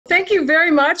thank you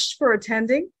very much for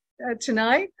attending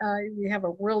tonight. We have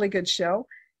a really good show,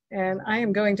 and I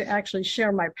am going to actually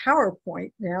share my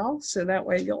PowerPoint now, so that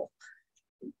way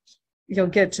you'll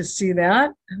get to see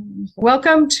that.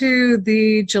 Welcome to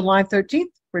the July 13th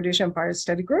British Empire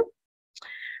Study Group.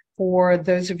 For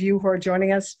those of you who are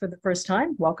joining us for the first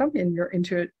time, welcome, and you're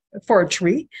into it for a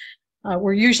treat.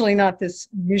 We're usually not this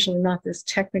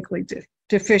technically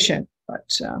deficient,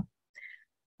 but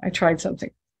I tried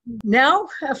something. Now,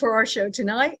 for our show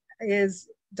tonight is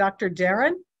Dr.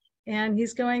 Darin, and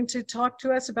he's going to talk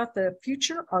to us about the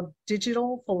future of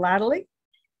digital philately.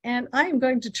 And I am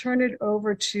going to turn it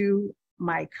over to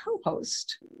my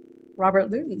co-host, Robert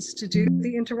Looney's, to do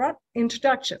the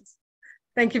introductions.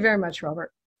 Thank you very much,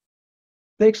 Robert.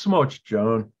 Thanks so much,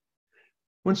 Joan.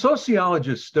 When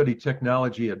sociologists study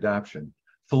technology adoption,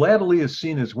 philately is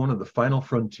seen as one of the final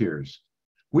frontiers.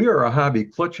 We are a hobby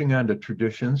clutching onto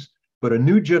traditions, but a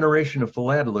new generation of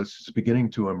philatelists is beginning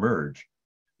to emerge.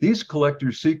 These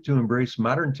collectors seek to embrace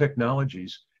modern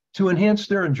technologies to enhance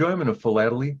their enjoyment of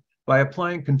philately by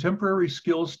applying contemporary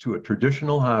skills to a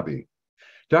traditional hobby.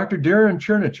 Dr. Darin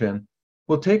Cherniwchan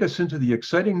will take us into the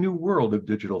exciting new world of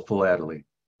digital philately,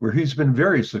 where he's been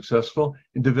very successful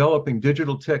in developing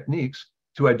digital techniques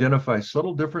to identify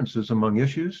subtle differences among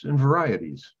issues and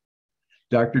varieties.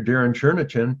 Dr. Darin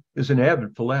Cherniwchan is an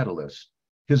avid philatelist.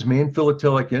 His main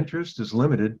philatelic interest is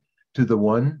limited to the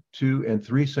 1, 2, and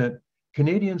 3 cent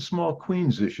Canadian small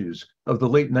queens issues of the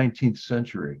late 19th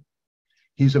century.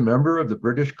 He's a member of the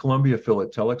British Columbia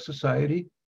Philatelic Society,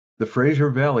 the Fraser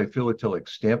Valley Philatelic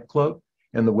Stamp Club,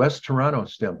 and the West Toronto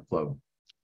Stamp Club.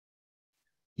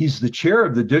 He's the chair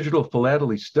of the Digital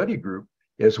Philately Study Group,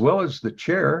 as well as the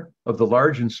chair of the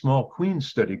Large and Small Queens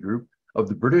Study Group of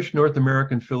the British North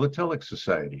American Philatelic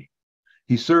Society.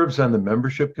 He serves on the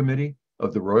membership committee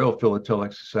of the Royal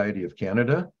Philatelic Society of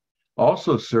Canada,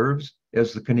 also serves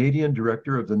as the Canadian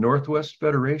director of the Northwest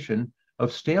Federation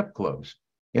of Stamp Clubs,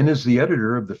 and is the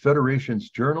editor of the Federation's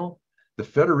journal, The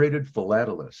Federated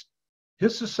Philatelist.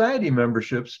 His society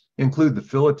memberships include the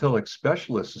Philatelic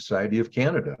Specialist Society of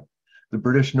Canada, the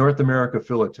British North America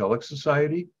Philatelic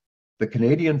Society, the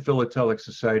Canadian Philatelic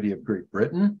Society of Great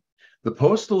Britain, the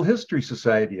Postal History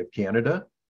Society of Canada,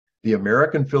 the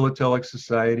American Philatelic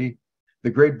Society, the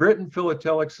Great Britain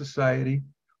Philatelic Society,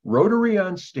 Rotary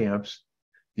on Stamps,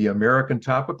 the American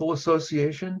Topical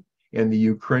Association, and the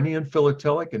Ukrainian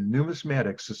Philatelic and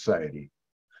Numismatic Society.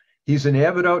 He's an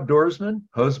avid outdoorsman,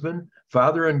 husband,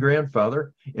 father, and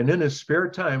grandfather, and in his spare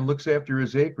time looks after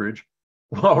his acreage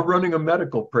while running a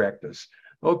medical practice.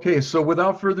 Okay, so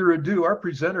without further ado, our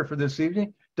presenter for this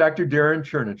evening, Dr. Darin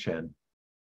Cherniwchan.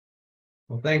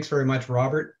 Well, thanks very much,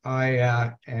 Robert.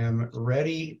 I am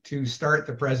ready to start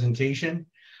the presentation.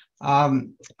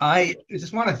 I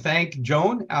just want to thank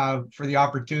Joan for the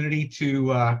opportunity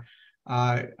to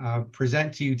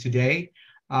present to you today.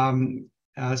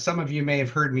 Some of you may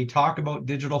have heard me talk about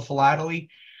digital philately,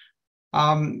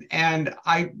 and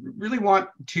I really want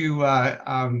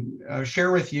to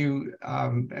share with you,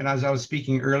 and as I was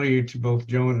speaking earlier to both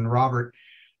Joan and Robert,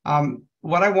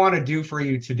 what I want to do for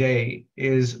you today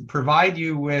is provide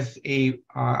you with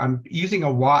I'm using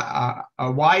a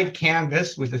wide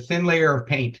canvas with a thin layer of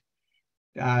paint,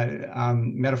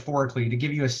 metaphorically, to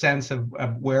give you a sense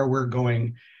of where we're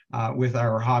going with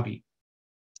our hobby.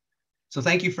 So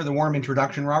thank you for the warm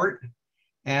introduction, Robert.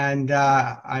 And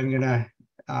I'm going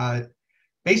to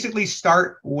basically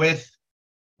start with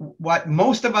what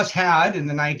most of us had in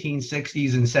the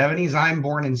 1960s and 70s. I'm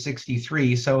born in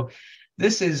 '63, so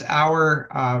this is our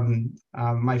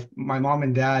my mom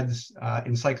and dad's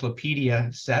encyclopedia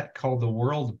set called the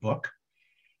World Book,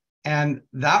 and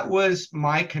that was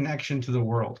my connection to the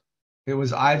world. It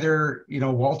was either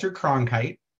Walter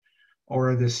Cronkite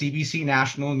or the CBC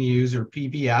National News or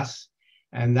PBS,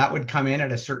 and that would come in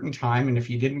at a certain time. And if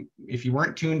you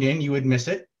weren't tuned in, you would miss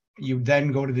it. You'd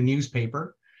then go to the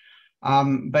newspaper.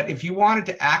 But if you wanted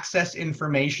to access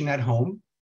information at home,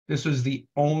 this was the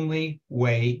only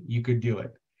way you could do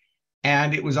it.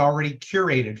 And it was already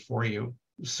curated for you.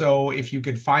 So if you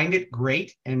could find it,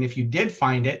 great. And if you did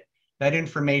find it, that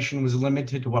information was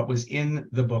limited to what was in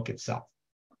the book itself.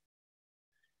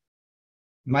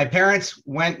 My parents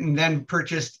went and then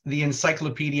purchased the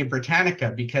Encyclopedia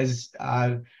Britannica because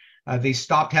they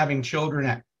stopped having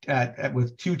children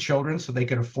with 2 children, so they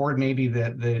could afford maybe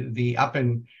the up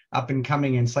and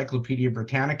coming Encyclopedia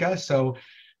Britannica. So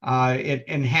it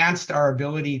enhanced our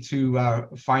ability to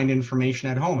find information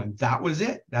at home, and that was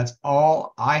it. That's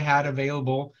all I had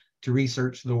available to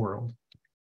research the world,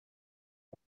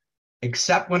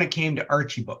 except when it came to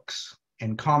Archie books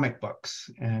and comic books.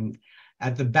 And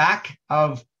at the back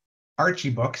of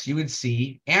Archie books, you would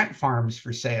see ant farms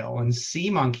for sale and sea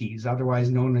monkeys,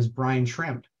 otherwise known as brine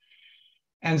shrimp.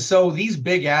 And so these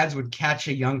big ads would catch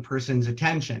a young person's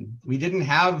attention. We didn't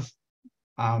have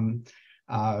smartphones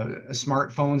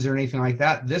or anything like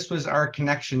that. This was our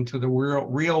connection to the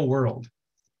real world.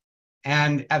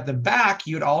 And at the back,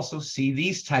 you'd also see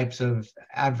these types of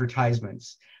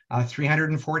advertisements.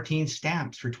 314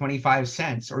 stamps for 25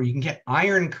 cents, or you can get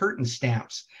Iron Curtain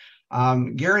stamps,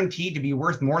 guaranteed to be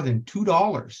worth more than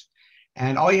 $2.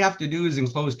 And all you have to do is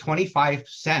enclose 25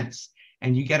 cents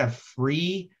and you get a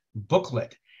free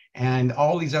booklet and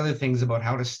all these other things about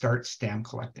how to start stamp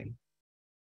collecting.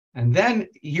 And then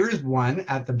here's one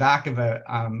at the back of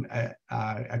a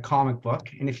comic book.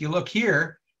 And if you look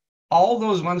here, all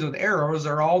those ones with arrows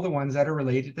are all the ones that are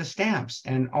related to stamps.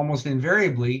 And almost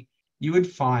invariably, you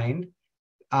would find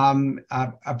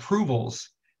approvals.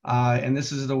 And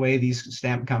this is the way these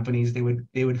stamp companies, they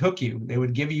would hook you. They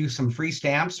would give you some free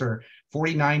stamps or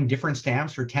 49 different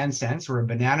stamps for 10 cents, or a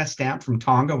banana stamp from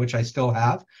Tonga, which I still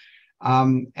have.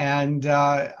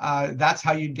 That's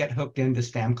how you'd get hooked into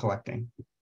stamp collecting,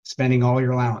 spending all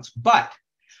your allowance. But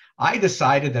I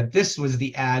decided that this was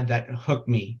the ad that hooked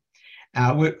me.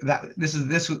 This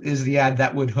is the ad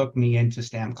that would hook me into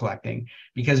stamp collecting,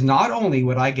 because not only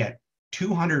would I get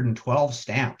 212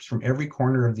 stamps from every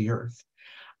corner of the earth,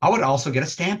 I would also get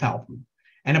a stamp album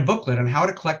and a booklet on how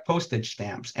to collect postage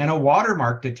stamps and a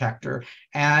watermark detector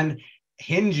and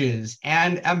hinges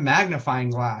and a magnifying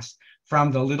glass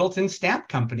from the Littleton Stamp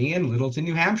Company in Littleton,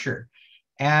 New Hampshire.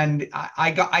 And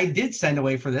I did send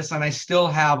away for this, and I still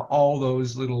have all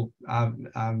those little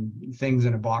things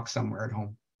in a box somewhere at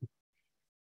home.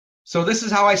 So this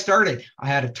is how I started. I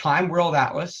had a Time World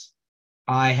Atlas.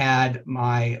 I had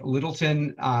my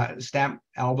Littleton stamp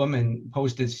album and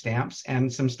postage stamps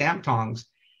and some stamp tongs.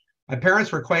 My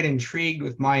parents were quite intrigued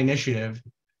with my initiative,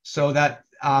 so that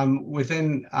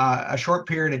within a short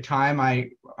period of time, I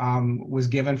was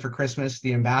given for Christmas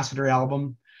the Ambassador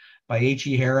album by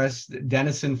H.E. Harris,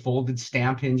 Denison folded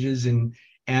stamp hinges, and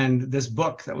this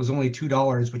book that was only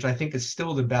 $2, which I think is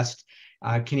still the best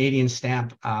Canadian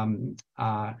stamp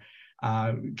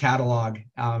catalog.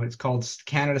 It's called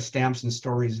Canada Stamps and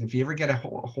Stories. And if you ever get a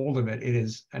hold of it, it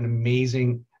is an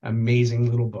amazing, amazing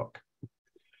little book.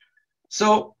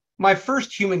 So my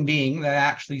first human being that I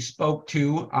actually spoke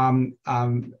to,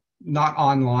 not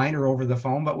online or over the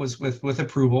phone, but was with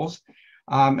approvals.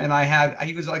 And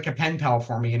he was like a pen pal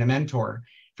for me and a mentor,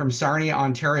 from Sarnia,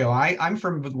 Ontario. I'm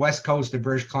from the west coast of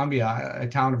British Columbia, a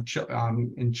town of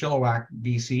in Chilliwack,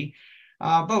 BC,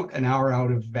 about an hour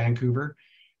out of Vancouver.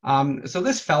 So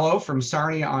this fellow from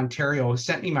Sarnia, Ontario,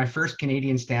 sent me my first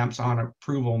Canadian stamps on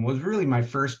approval, and was really my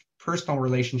first personal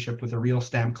relationship with a real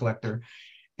stamp collector.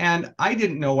 And I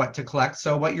didn't know what to collect.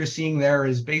 So what you're seeing there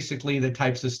is basically the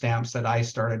types of stamps that I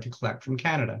started to collect from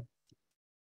Canada.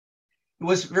 It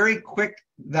was very quick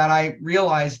that I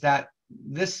realized that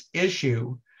this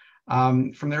issue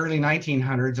from the early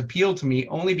 1900s appealed to me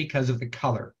only because of the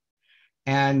color.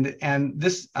 And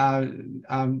this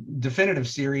definitive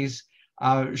series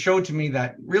showed to me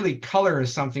that really color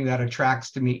is something that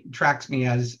attracts me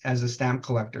as a stamp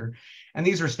collector. And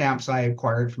these are stamps I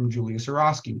acquired from Julius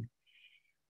Orosky.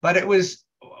 But it was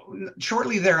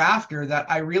shortly thereafter that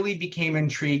I really became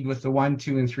intrigued with the 1,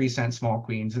 2, and 3 cent small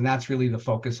queens. And that's really the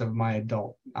focus of my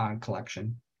adult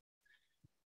collection.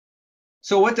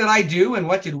 So what did I do, and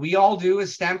what did we all do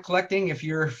as stamp collecting? If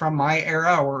you're from my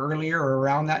era or earlier or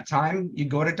around that time, you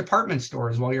go to department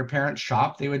stores while your parents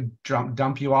shop. They would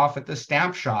dump you off at the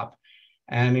stamp shop.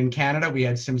 And in Canada, we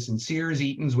had Simpson Sears,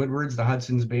 Eaton's, Woodward's, the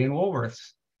Hudson's Bay, and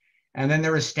Woolworths. And then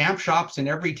there was stamp shops in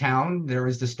every town. There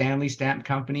was the Stanley Stamp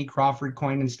Company, Crawford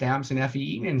Coin and Stamps, and F.E.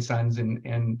 Eaton and Sons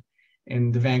in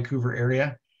the Vancouver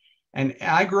area. And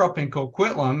I grew up in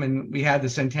Coquitlam, and we had the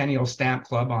Centennial Stamp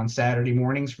Club on Saturday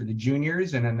mornings for the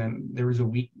juniors. And then there was the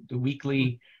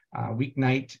weekly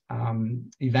weeknight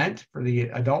event for the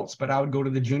adults, but I would go to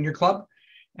the junior club.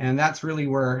 And that's really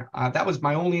where, that was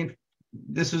my only,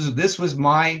 this was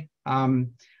my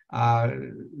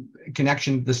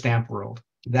connection to the stamp world.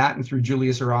 That and through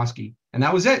Julius Orosky. And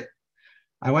that was it.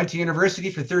 I went to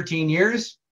university for 13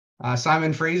 years,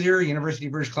 Simon Fraser, University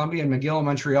of British Columbia, and McGill in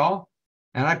Montreal.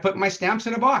 And I put my stamps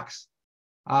in a box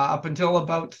up until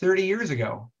about 30 years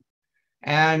ago.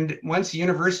 And once the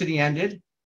university ended,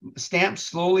 stamps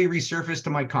slowly resurfaced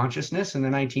to my consciousness in the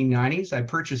 1990s. I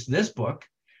purchased this book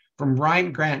from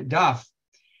Bryant Grant Duff.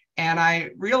 And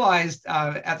I realized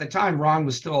at the time, Ron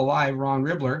was still alive, Ron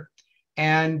Ribbler.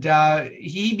 And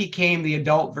he became the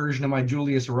adult version of my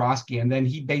Julius Orosky. And then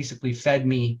he basically fed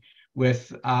me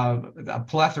with a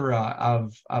plethora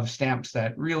of stamps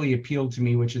that really appealed to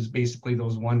me, which is basically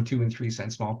those 1, 2, and 3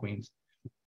 cent small queens.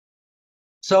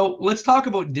 So let's talk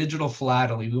about digital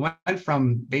philately. We went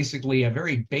from basically a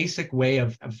very basic way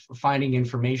of finding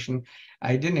information.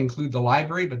 I didn't include the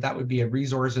library, but that would be a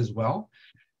resource as well.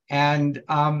 And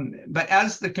but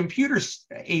as the computer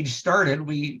age started,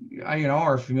 we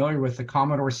are familiar with the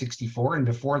Commodore 64, and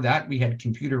before that we had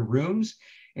computer rooms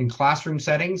in classroom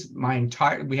settings.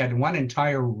 We had one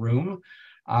entire room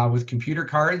with computer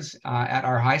cards at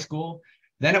our high school.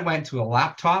 Then it went to a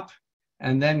laptop,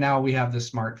 and then now we have the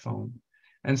smartphone.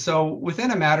 And so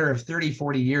within a matter of 30,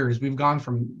 40 years, we've gone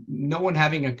from no one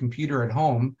having a computer at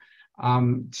home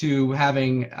to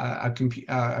having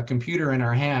a computer in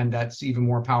our hand that's even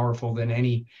more powerful than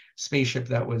any spaceship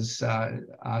that was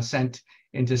sent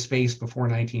into space before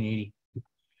 1980.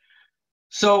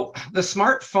 So the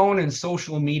smartphone and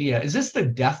social media, is this the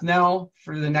death knell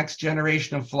for the next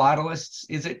generation of philatelists?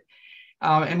 Is it?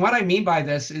 And what I mean by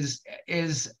this is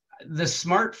the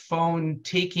smartphone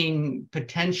taking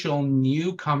potential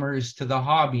newcomers to the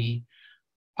hobby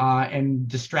and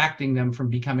distracting them from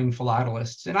becoming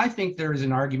philatelists? And I think there is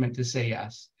an argument to say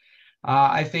yes.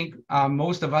 I think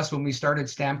most of us, when we started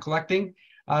stamp collecting,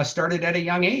 started at a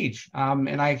young age.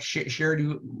 And I shared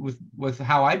you with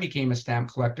how I became a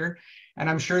stamp collector. And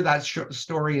I'm sure that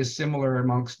story is similar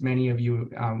amongst many of you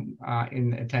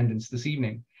in attendance this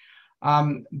evening.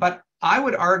 But I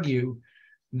would argue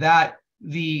that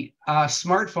the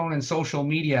smartphone and social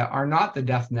media are not the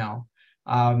death knell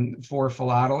for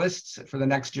philatelists for the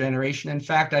next generation. In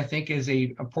fact, I think is a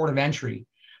port of entry.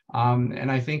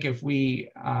 And I think if we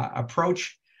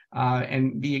approach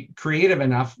and be creative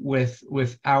enough with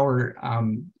our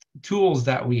tools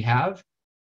that we have,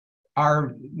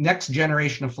 our next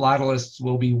generation of philatelists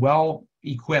will be well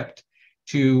equipped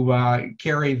to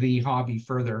carry the hobby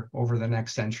further over the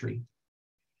next century.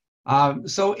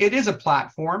 So it is a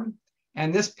platform,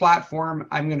 and this platform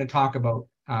I'm going to talk about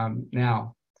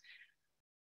now.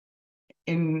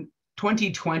 In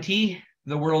 2020,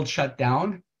 the world shut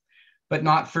down, but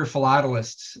not for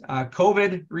philatelists.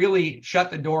 COVID really shut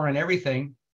the door on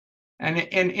everything. And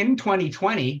in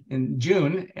 2020, in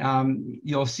June,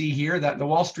 you'll see here that the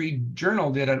Wall Street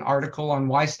Journal did an article on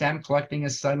why stamp collecting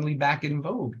is suddenly back in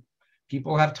vogue.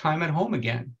 People have time at home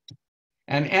again.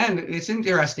 And it's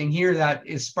interesting here that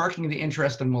it's sparking the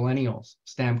interest of millennials,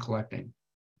 stamp collecting.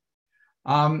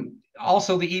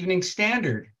 Also, the Evening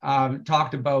Standard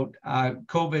talked about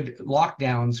COVID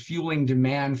lockdowns fueling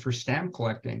demand for stamp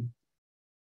collecting.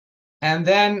 And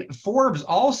then Forbes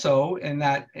also,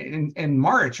 in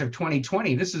March of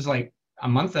 2020, this is like a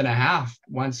month and a half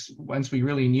once we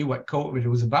really knew what COVID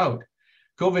was about.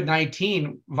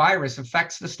 COVID-19 virus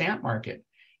affects the stamp market.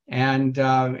 And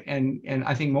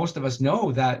I think most of us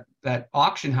know that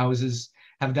auction houses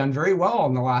have done very well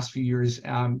in the last few years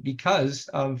because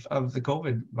of the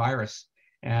COVID virus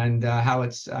and how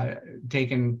it's how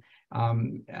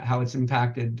it's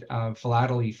impacted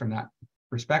philately from that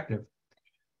perspective.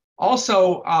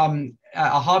 Also,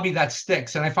 a hobby that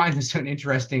sticks, and I find this an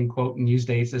interesting quote in these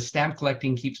days, is stamp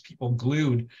collecting keeps people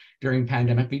glued during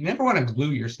pandemic. But you never want to glue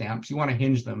your stamps, you want to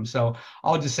hinge them. So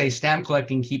I'll just say stamp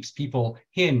collecting keeps people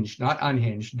hinged, not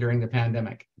unhinged, during the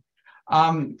pandemic.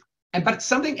 But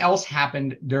something else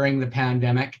happened during the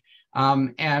pandemic.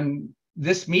 And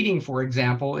this meeting, for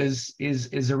example, is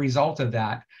a result of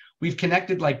that. We've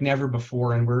connected like never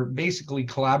before, and we're basically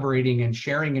collaborating and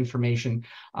sharing information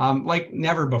like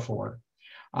never before.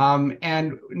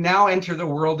 And now enter the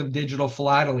world of digital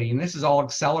philately. And this is all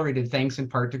accelerated thanks in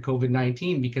part to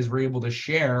COVID-19, because we're able to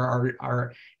share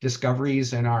our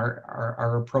discoveries and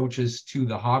our approaches to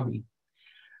the hobby.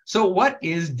 So what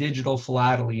is digital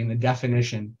philately in the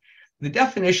definition? The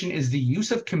definition is the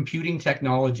use of computing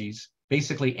technologies,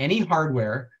 basically any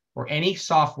hardware or any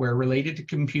software related to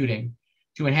computing,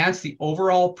 to enhance the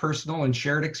overall personal and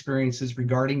shared experiences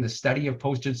regarding the study of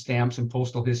postage stamps and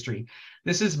postal history.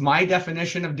 This is my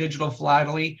definition of digital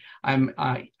philately. I'm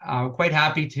quite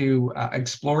happy to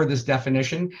explore this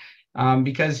definition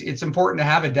because it's important to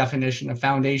have a definition, a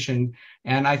foundation.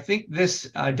 And I think this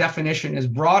definition is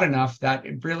broad enough that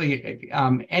it really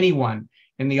anyone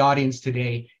in the audience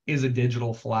today is a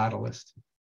digital philatelist.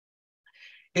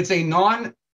 It's a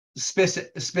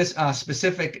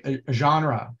non-specific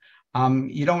genre.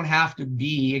 You don't have to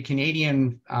be a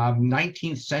Canadian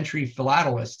 19th century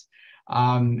philatelist.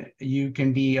 You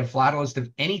can be a philatelist of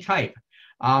any type,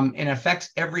 and it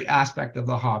affects every aspect of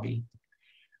the hobby.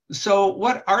 So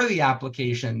what are the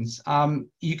applications?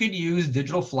 You could use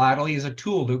digital philately as a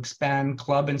tool to expand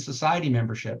club and society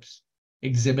memberships,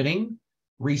 exhibiting,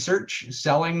 research,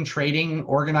 selling, trading,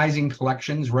 organizing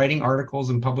collections, writing articles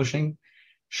and publishing,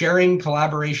 sharing,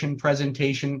 collaboration,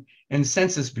 presentation, and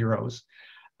census bureaus.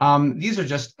 These are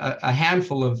just a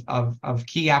handful of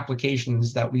key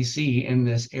applications that we see in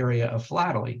this area of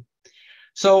philately.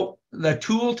 So the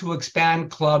tool to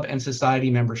expand club and society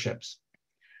memberships.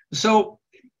 So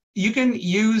you can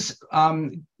use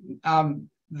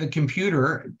the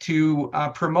computer to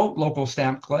promote local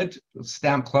stamp clubs.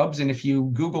 And if you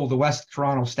Google the West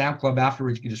Toronto Stamp Club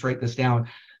afterwards, you can just write this down.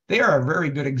 They are a very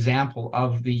good example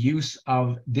of the use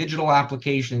of digital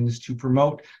applications to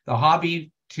promote the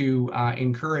hobby, to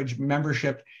encourage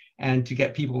membership, and to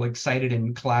get people excited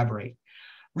and collaborate.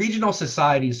 Regional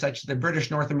societies such as the British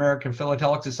North American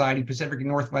Philatelic Society Pacific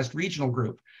Northwest Regional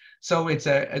Group. So it's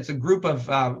a group of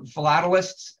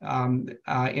philatelists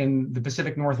in the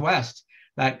Pacific Northwest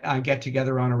that get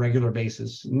together on a regular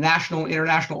basis. National,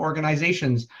 international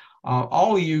organizations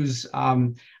all use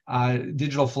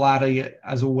digital philately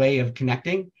as a way of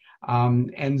connecting.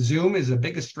 And Zoom is the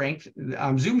biggest strength.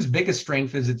 Zoom's biggest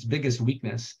strength is its biggest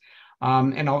weakness.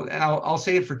 And I'll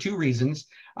say it for two reasons.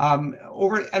 And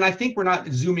I think we're not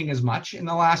Zooming as much in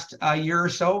the last year or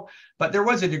so, but there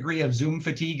was a degree of Zoom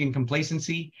fatigue and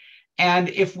complacency. And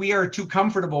if we are too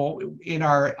comfortable in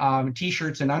our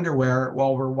t-shirts and underwear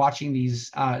while we're watching these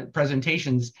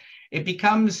presentations, it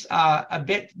becomes a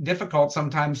bit difficult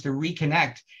sometimes to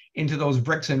reconnect into those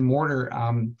bricks and mortar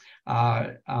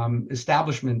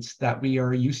establishments that we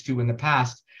are used to in the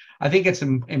past. I think it's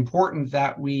important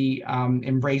that we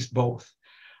embrace both.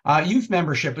 Youth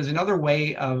membership is another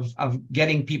way of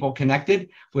getting people connected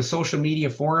with social media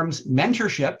forums,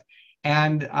 mentorship,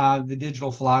 and the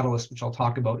digital philatelist, which I'll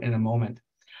talk about in a moment.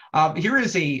 Here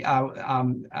is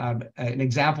an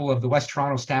example of the West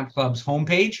Toronto Stamp Club's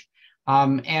homepage.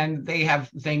 And they have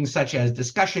things such as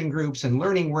discussion groups and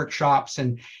learning workshops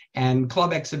and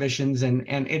club exhibitions. And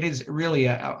it is really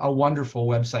a wonderful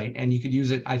website. And you could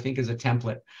use it, I think, as a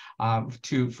template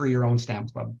for your own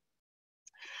stamp club.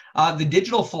 The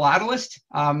Digital Philatelist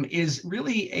is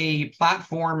really a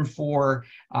platform for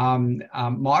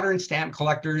modern stamp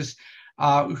collectors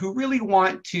who really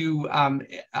want to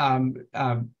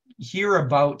hear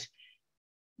about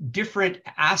different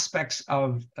aspects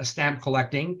of stamp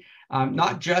collecting,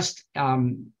 not just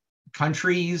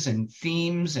countries and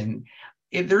themes. And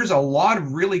there's a lot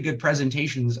of really good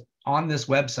presentations on this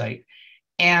website.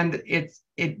 And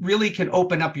it really can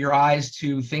open up your eyes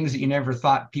to things that you never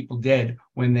thought people did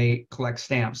when they collect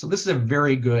stamps. So this is a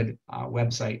very good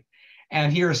website.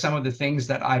 And here are some of the things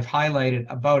that I've highlighted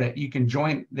about it. You can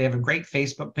join. They have a great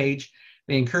Facebook page.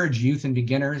 They encourage youth and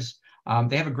beginners.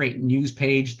 They have a great news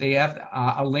page. They have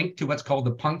a link to what's called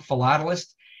the Punk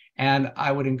Philatelist. And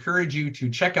I would encourage you to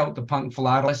check out the Punk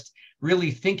Philatelist,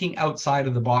 really thinking outside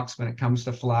of the box when it comes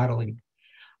to philately.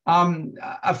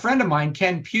 A friend of mine,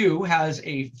 Ken Pugh, has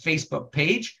a Facebook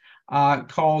page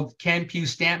called Ken Pugh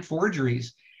Stamp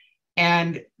Forgeries.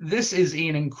 And this is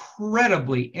an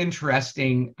incredibly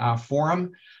interesting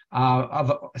forum of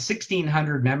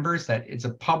 1,600 members. That it's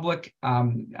a public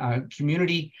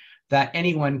community that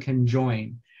anyone can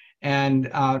join. And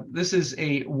this is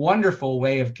a wonderful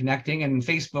way of connecting, and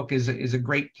Facebook is a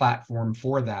great platform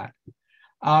for that.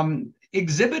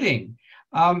 Exhibiting.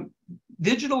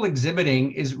 Digital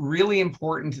exhibiting is really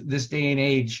important this day and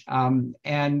age,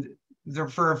 and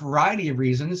for a variety of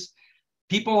reasons.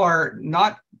 People are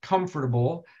not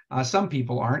comfortable, some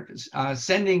people aren't,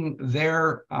 sending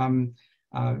their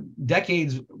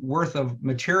decades worth of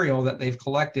material that they've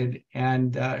collected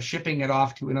and shipping it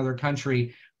off to another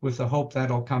country with the hope that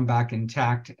it'll come back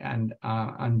intact and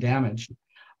undamaged.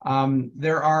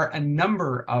 There are a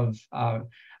number of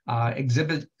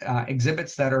exhibits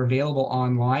that are available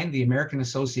online. The American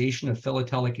Association of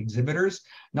Philatelic Exhibitors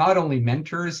not only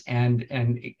mentors and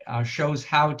shows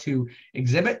how to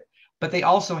exhibit, but they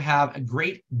also have a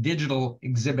great digital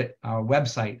exhibit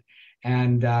website,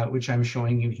 and which I'm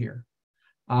showing you here.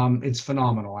 It's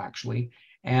phenomenal, actually.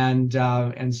 And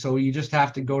so you just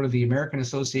have to go to the American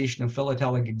Association of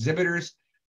Philatelic Exhibitors,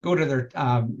 go to their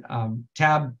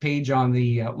tab page on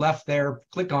the left there,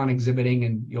 click on exhibiting,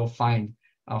 and you'll find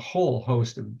a whole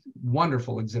host of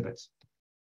wonderful exhibits.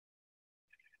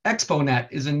 ExpoNet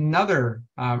is another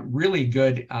really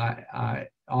good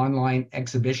online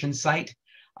exhibition site.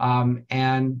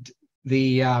 And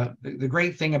the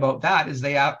great thing about that is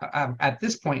they have, at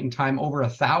this point in time, over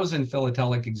 1,000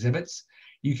 philatelic exhibits.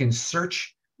 You can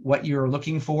search what you're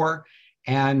looking for,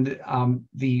 and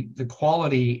the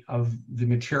quality of the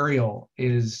material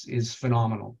is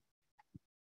phenomenal.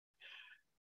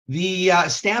 The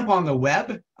Stamp on the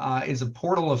Web is a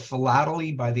portal of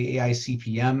philately by the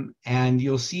AICPM, and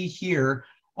you'll see here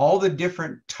all the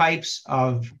different types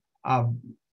of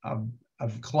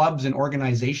clubs and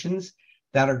organizations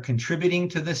that are contributing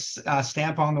to this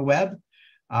stamp on the web.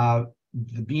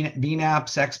 The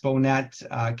BNAPS,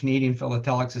 ExpoNet, Canadian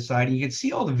Philatelic Society. You can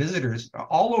see all the visitors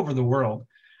all over the world.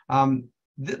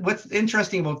 What's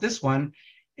interesting about this one,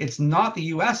 it's not the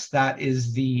US that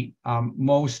is the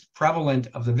most prevalent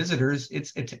of the visitors.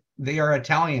 They are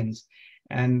Italians.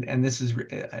 And this is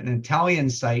an Italian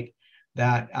site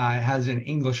that has an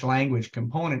English language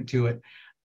component to it.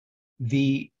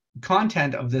 The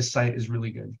content of this site is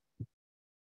really good.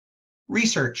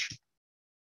 Research.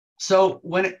 So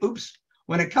when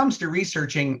it comes to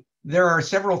researching, there are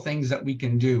several things that we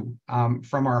can do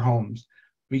from our homes.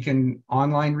 We can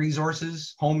online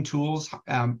resources, home tools,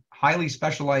 highly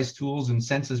specialized tools, and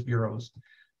census bureaus.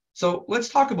 So let's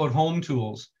talk about home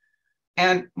tools.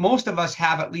 And most of us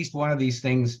have at least one of these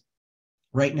things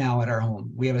right now at our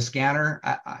home. We have a scanner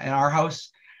in our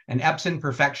house, an Epson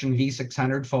Perfection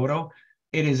V600 photo.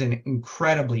 It is an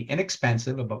incredibly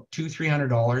inexpensive, about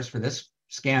 $200–300 for this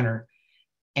scanner.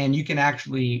 And you can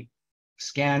actually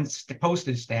scan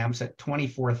postage stamps at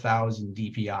 24,000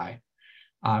 DPI.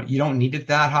 You don't need it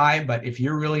that high, but if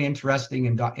you're really interested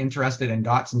in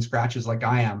dots and scratches like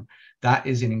I am, that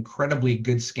is an incredibly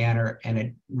good scanner, and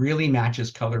it really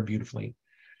matches color beautifully.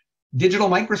 Digital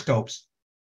microscopes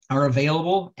are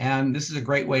available, and this is a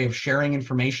great way of sharing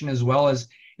information, as well as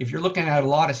if you're looking at a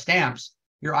lot of stamps,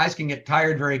 your eyes can get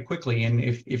tired very quickly. And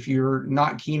if you're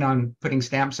not keen on putting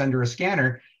stamps under a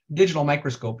scanner, digital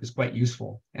microscope is quite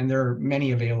useful, and there are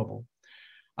many available.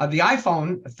 The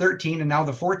iPhone 13 and now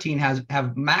the 14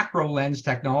 have macro lens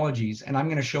technologies, and I'm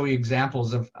going to show you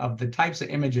examples of the types of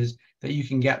images that you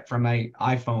can get from an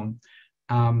iPhone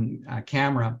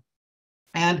camera.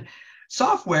 And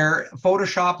software,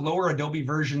 Photoshop, lower Adobe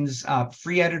versions,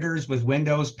 free editors with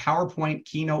Windows, PowerPoint,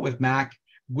 Keynote with Mac,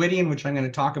 Gwydion, which I'm going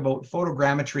to talk about,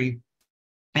 photogrammetry.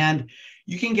 And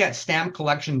you can get stamp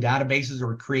collection databases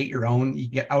or create your own. You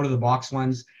get out-of-the-box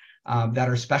ones that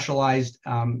are specialized.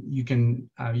 You can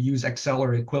use Excel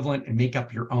or equivalent and make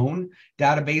up your own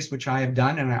database, which I have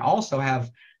done. And I also have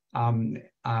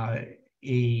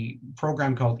a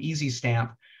program called Easy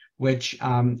Stamp, which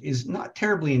is not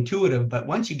terribly intuitive, but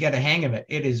once you get a hang of it,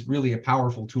 it is really a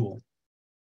powerful tool.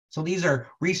 So these are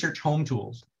research home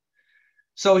tools.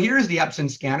 So here's the Epson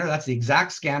scanner. That's the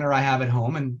exact scanner I have at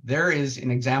home. And there is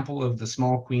an example of the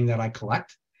small queen that I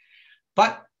collect.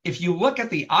 But if you look at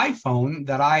the iPhone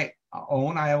that I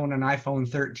own an iPhone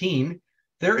 13.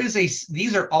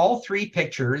 These are all three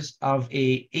pictures of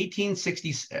a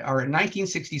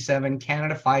 1967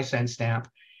 Canada 5-cent stamp.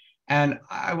 And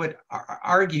I would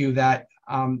argue that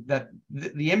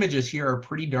the images here are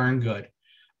pretty darn good.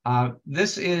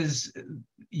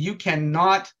 You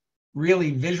cannot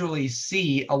really visually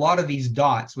see a lot of these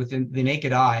dots within the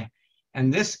naked eye.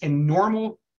 And this in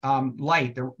normal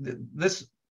light, this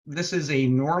is a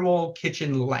normal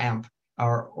kitchen lamp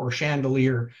or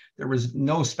chandelier. There was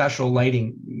no special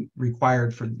lighting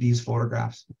required for these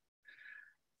photographs.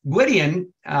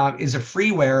 Gwydion is a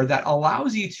freeware that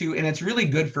allows you to, and it's really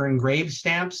good for engraved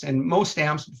stamps, and most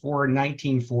stamps before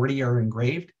 1940 are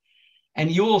engraved.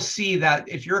 And you'll see that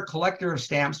if you're a collector of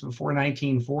stamps before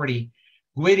 1940,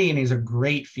 Gwydion is a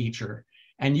great feature.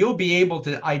 And you'll be able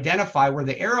to identify where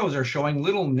the arrows are showing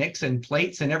little nicks and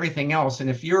plates and everything else. And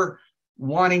if you're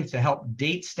wanting to help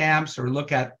date stamps or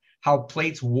look at how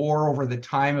plates wore over the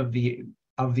time of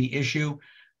the issue,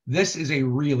 this is a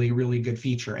really, really good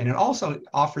feature. And it also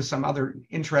offers some other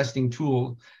interesting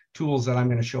tools that I'm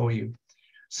going to show you.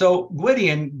 So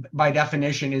Gwydion, by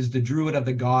definition, is the druid of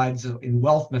the gods in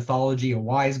wealth mythology, a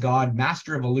wise god,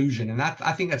 master of illusion. And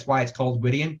I think that's why it's called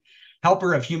Gwydion,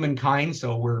 helper of humankind.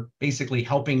 So we're basically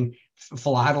helping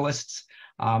philatelists,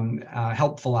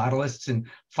 help philatelists, and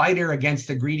fighter against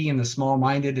the greedy and the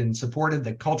small-minded, and supported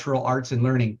the cultural arts and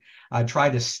learning, try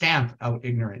to stamp out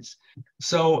ignorance.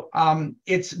 So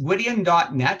it's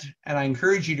Gwydion.net, and I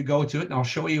encourage you to go to it, and I'll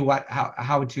show you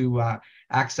how to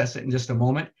access it in just a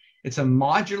moment. It's a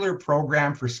modular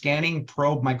program for scanning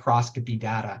probe microscopy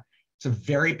data. It's a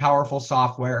very powerful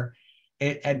software.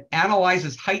 It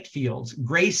analyzes height fields,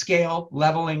 grayscale,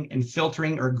 leveling, and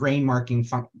filtering or grain marking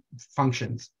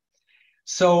functions.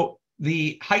 So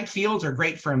the height fields are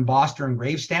great for embossed or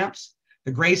engraved stamps.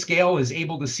 The grayscale is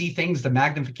able to see things the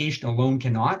magnification alone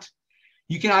cannot.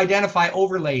 You can identify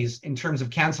overlays in terms of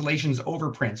cancellations,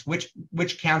 overprints,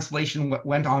 which cancellation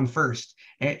went on first.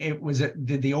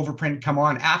 Did the overprint come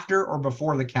on after or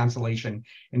before the cancellation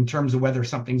in terms of whether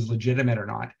something's legitimate or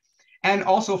not. And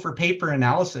also for paper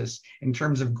analysis in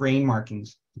terms of grain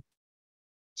markings.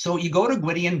 So you go to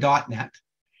Gwydion.net,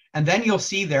 And then you'll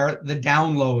see there the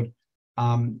download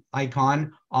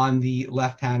icon on the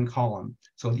left-hand column.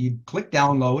 So you click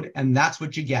download, and that's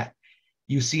what you get.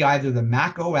 You see either the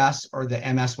Mac OS or the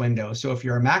MS Windows. So if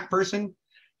you're a Mac person,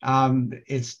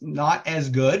 it's not as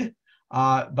good.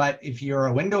 But if you're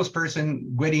a Windows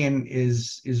person, Gwydion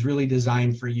is really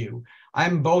designed for you.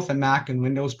 I'm both a Mac and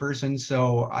Windows person,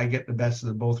 so I get the best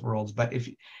of both worlds. But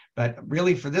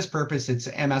really for this purpose, it's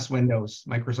MS Windows,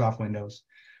 Microsoft Windows.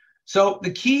 So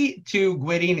the key to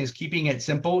Gwydion is keeping it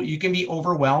simple. You can be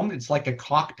overwhelmed. It's like a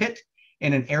cockpit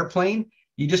in an airplane.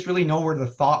 You just really know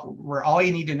where all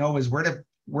you need to know is where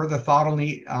the throttle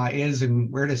is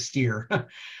and where to steer.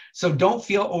 So don't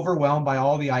feel overwhelmed by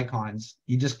all the icons.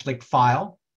 You just click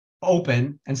File,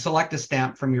 Open, and select a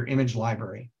stamp from your image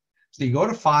library. So you go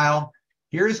to File,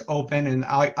 here's Open, and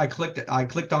I clicked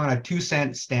on a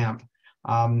 2-cent stamp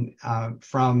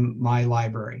from my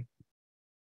library.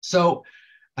 So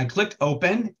I clicked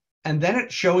Open, and then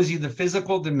it shows you the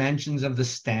physical dimensions of the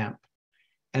stamp.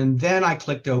 And then I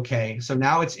clicked OK. So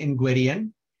now it's in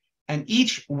Gwydion, and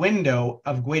each window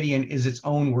of Gwydion is its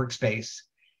own workspace.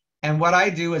 And what I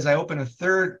do is I open a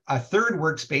third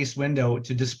workspace window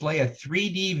to display a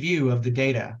 3D view of the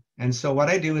data. And so what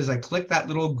I do is I click that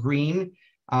little green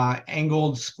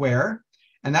angled square,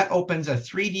 and that opens a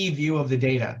 3D view of the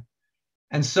data.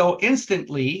 And so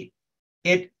instantly,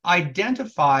 it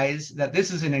identifies that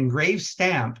this is an engraved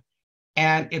stamp,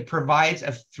 and it provides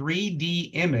a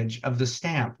 3D image of the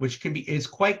stamp, which is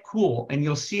quite cool. And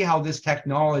you'll see how this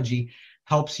technology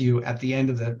helps you at the end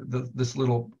of this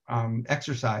little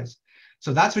exercise.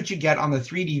 So that's what you get on the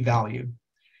 3D value.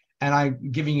 And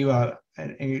I'm giving you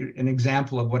an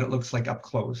example of what it looks like up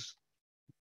close.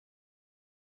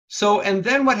 So, and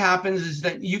then what happens is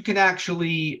that you can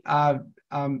actually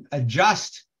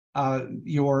adjust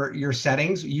your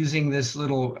settings using this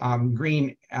little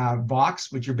green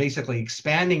box, which you're basically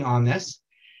expanding on this.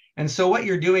 And so what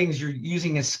you're doing is you're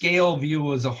using a scale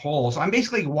view as a whole. So I'm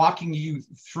basically walking you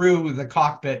through the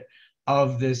cockpit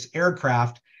of this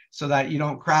aircraft so that you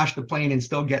don't crash the plane and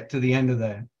still get to the end of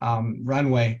the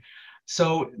runway.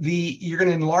 So you're going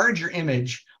to enlarge your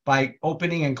image by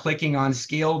opening and clicking on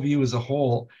scale view as a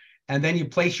whole. And then you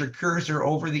place your cursor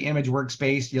over the image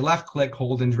workspace, you left click,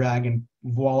 hold and drag, and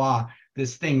voila,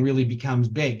 this thing really becomes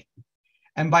big.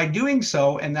 And by doing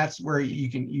so, and that's where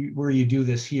you do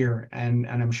this here, and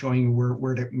I'm showing you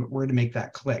where to make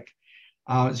that click.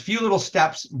 It's a few little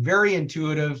steps, very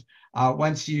intuitive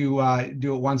once you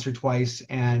do it once or twice,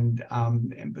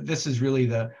 but this is really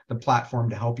the platform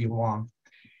to help you along.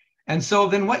 And so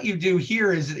then what you do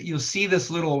here is that you'll see this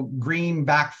little green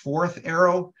back forth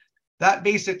arrow. That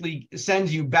basically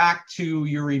sends you back to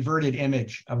your reverted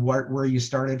image of where you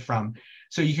started from.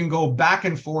 So you can go back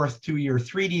and forth to your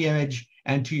 3D image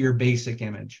and to your basic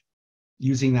image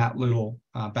using that little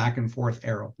back and forth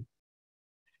arrow.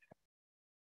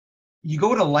 You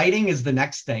go to lighting is the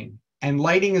next thing. And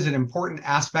lighting is an important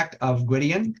aspect of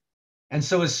Gwydion. And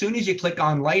so as soon as you click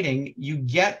on lighting, you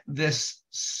get this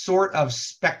sort of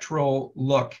spectral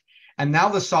look. And now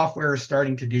the software is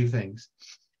starting to do things.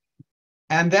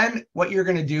 And then what you're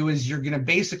going to do is you're going to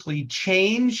basically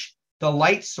change the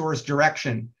light source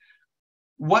direction.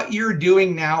 What you're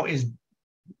doing now is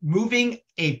moving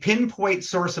a pinpoint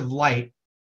source of light.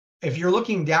 If you're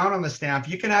looking down on the stamp,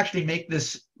 you can actually make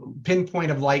this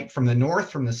pinpoint of light from the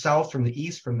north, from the south, from the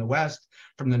east, from the west,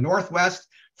 from the northwest,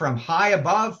 from high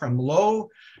above, from low.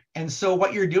 And so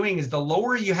what you're doing is the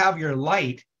lower you have your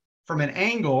light from an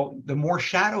angle, the more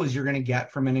shadows you're going to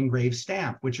get from an engraved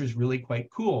stamp, which is really quite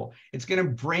cool. It's going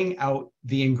to bring out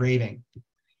the engraving.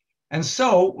 And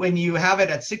so when you have it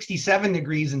at 67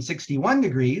 degrees and 61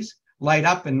 degrees, light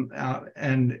up and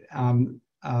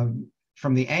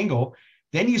from the angle,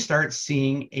 then you start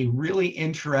seeing a really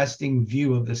interesting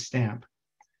view of the stamp.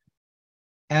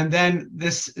 And then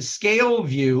this scale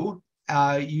view,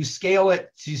 you scale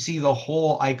it to see the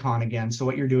whole icon again. So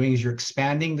what you're doing is you're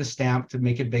expanding the stamp to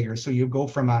make it bigger. So you go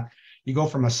from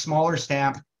a smaller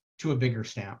stamp to a bigger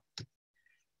stamp.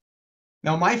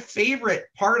 Now, my favorite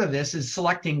part of this is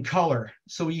selecting color.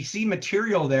 So you see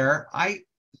material there. I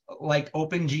like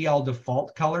OpenGL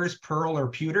default colors, pearl or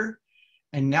pewter.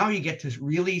 And now you get to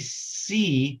really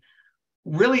see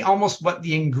really almost what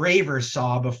the engraver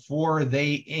saw before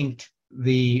they inked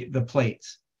the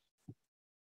plates.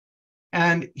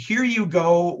 And here you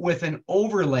go with an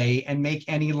overlay and make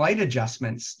any light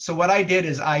adjustments. So what I did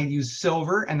is I used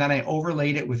silver and then I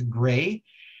overlaid it with gray.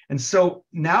 And so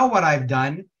now what I've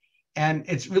done, and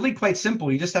it's really quite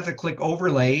simple. You just have to click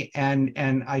overlay and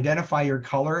identify your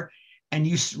color, and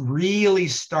you really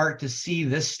start to see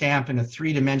this stamp in a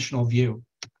three-dimensional view.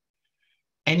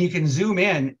 And you can zoom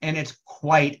in and it's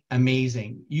quite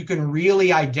amazing. You can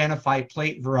really identify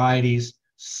plate varieties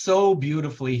so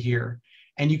beautifully here.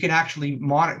 And you can actually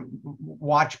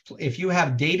watch, if you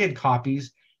have dated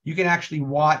copies, you can actually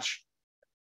watch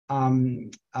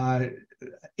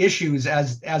issues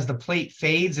as the plate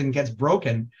fades and gets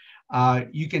broken.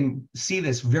 You can see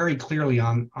this very clearly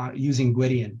on using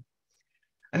Gwydion.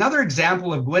 Another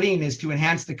example of Gwydion is to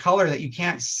enhance the color that you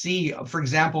can't see. For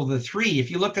example, the 3,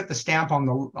 if you look at the stamp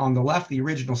on the left, the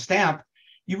original stamp,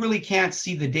 you really can't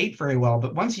see the date very well.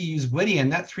 But once you use Gwydion,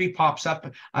 that 3 pops up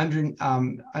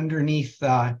underneath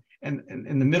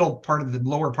in the middle part of the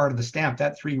lower part of the stamp.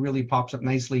 That 3 really pops up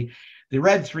nicely. The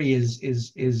red 3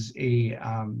 is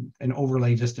an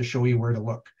overlay just to show you where to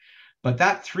look. But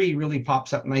that 3 really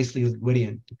pops up nicely with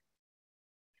Gwydion.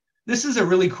 This is a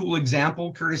really cool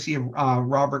example, courtesy of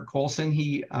Robert Colson.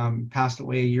 He passed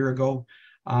away a year ago,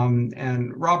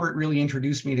 and Robert really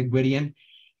introduced me to Gwydion.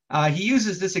 He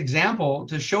uses this example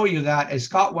to show you that a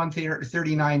Scott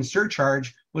 139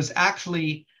 surcharge was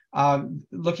actually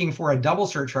looking for a double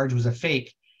surcharge was a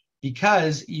fake,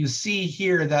 because you see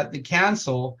here that the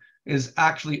cancel is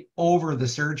actually over the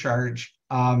surcharge,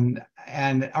 the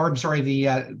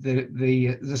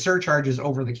surcharge is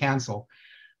over the cancel.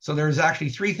 So there's actually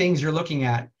 3 things you're looking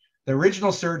at: the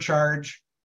original surcharge,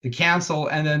 the cancel,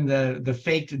 and then the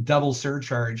faked double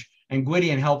surcharge. And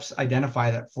Gwydion helps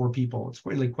identify that for people. It's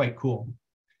really quite cool.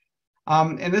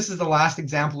 And this is the last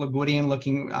example of Gwydion,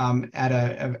 looking at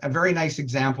a very nice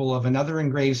example of another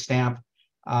engraved stamp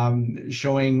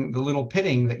showing the little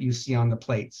pitting that you see on the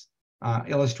plates,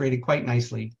 illustrated quite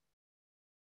nicely.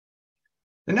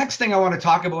 The next thing I want to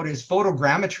talk about is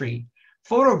photogrammetry.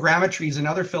 Photogrammetry is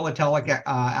another philatelic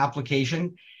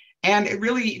application, and it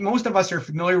really, most of us are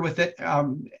familiar with it.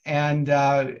 And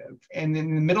in the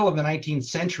middle of the 19th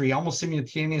century, almost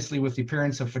simultaneously with the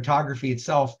appearance of photography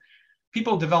itself,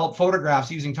 people developed photographs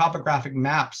using topographic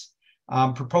maps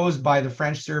proposed by the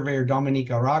French surveyor Dominique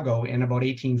Arago in about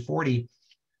 1840.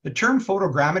 The term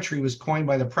photogrammetry was coined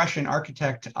by the Prussian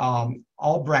architect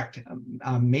Albrecht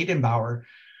Meydenbauer,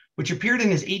 which appeared in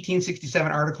his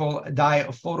 1867 article, Die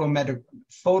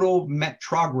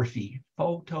Photometrography.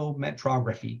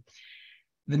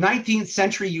 The 19th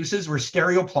century uses were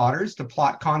stereo plotters to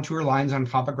plot contour lines on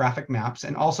topographic maps,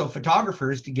 and also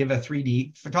photographers to give a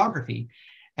 3D photography.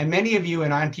 And many of you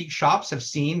in antique shops have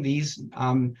seen these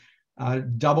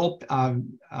double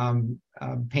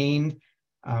paned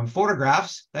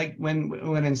photographs. Like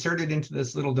when inserted into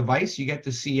this little device, you get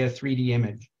to see a 3D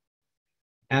image.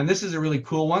 And this is a really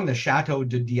cool one, the Chateau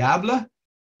de Diable,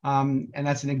 and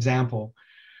that's an example.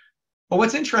 But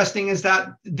what's interesting is that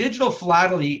digital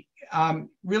philately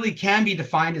really can be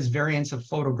defined as variants of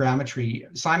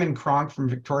photogrammetry. Simon Cronk from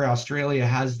Victoria, Australia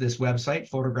has this website,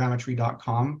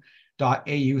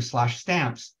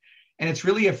 photogrammetry.com.au/stamps. And it's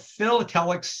really a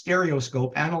philatelic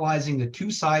stereoscope analyzing the 2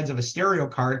 sides of a stereo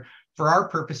card, for our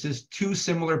purposes, 2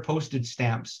 similar postage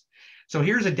stamps. So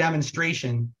here's a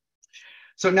demonstration.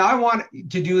 So now I want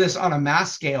to do this on a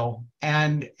mass scale,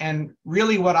 and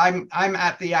really what I'm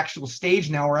at the actual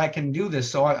stage now where I can do this.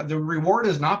 So the reward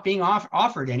is not being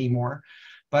offered anymore,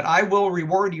 but I will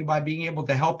reward you by being able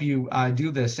to help you do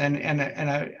this. And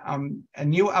a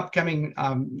new upcoming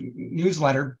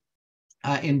newsletter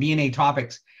in B&A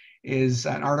Topics is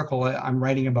an article I'm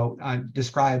writing about,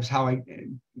 describes how I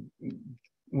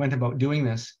went about doing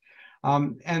this.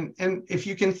 And if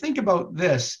you can think about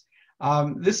this,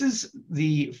 this is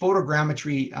the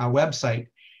photogrammetry website.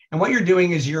 And what you're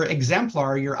doing is you're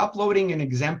uploading an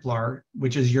exemplar,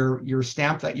 which is your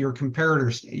stamp that your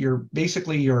comparator,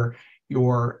 basically your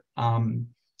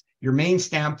main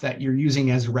stamp that you're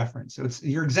using as a reference. So it's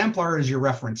your exemplar is your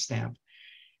reference stamp.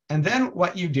 And then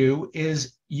what you do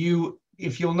is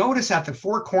if you'll notice at the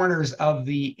 4 corners of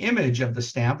the image of the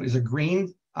stamp is a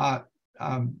green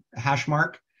hash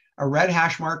mark, a red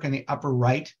hash mark in the upper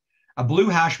right, a blue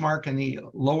hash mark in the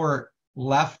lower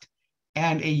left,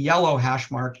 and a yellow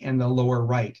hash mark in the lower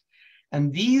right.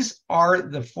 And these are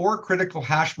the 4 critical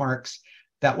hash marks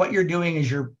that what you're doing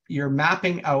is you're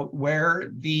mapping out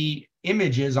where the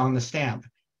image is on the stamp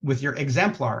with your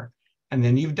exemplar. And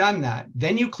then you've done that.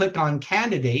 Then you click on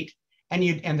candidate,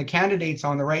 and the candidate's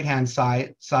on the right-hand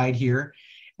side here,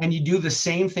 and you do the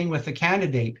same thing with the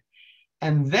candidate.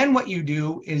 And then what you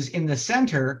do is in the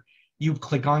center, you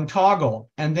click on toggle,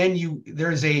 and then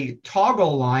there's a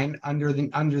toggle line under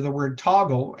the word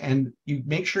toggle, and you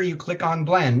make sure you click on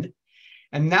blend,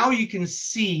 and now you can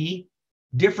see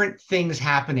different things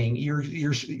happening.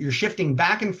 You're shifting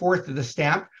back and forth to the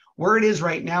stamp. Where it is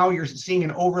right now, you're seeing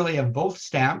an overlay of both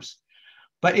stamps.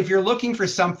 But if you're looking for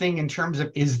something in terms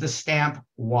of, is the stamp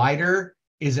wider,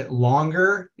 Is it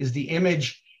longer? Is the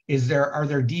image, are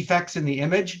there defects in the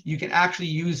image? You can actually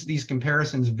use these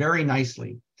comparisons very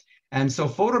nicely. And so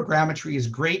photogrammetry is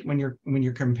great when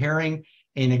you're comparing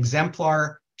an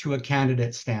exemplar to a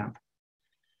candidate stamp.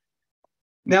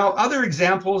 Now, other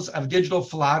examples of digital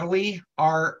philately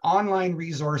are online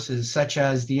resources such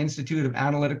as the Institute of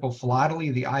Analytical Philately,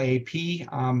 the IAP.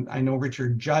 I know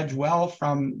Richard Judge well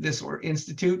from this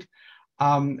institute.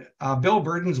 Bill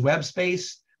Burden's web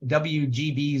space,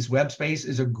 WGB's web space,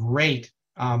 is a great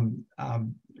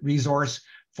resource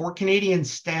for Canadian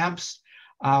stamps,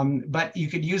 but you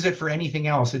could use it for anything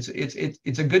else. It's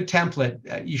a good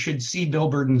template. You should see Bill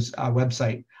Burden's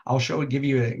website. I'll give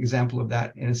you an example of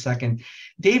that in a second.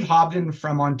 Dave Hobden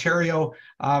from Ontario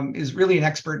is really an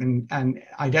expert in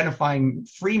identifying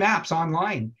free maps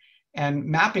online. And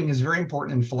mapping is very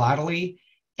important in philately.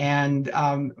 And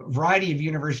a variety of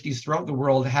universities throughout the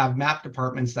world have map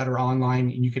departments that are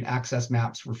online, and you can access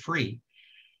maps for free.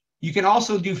 You can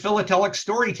also do philatelic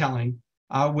storytelling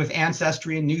with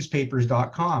Ancestry and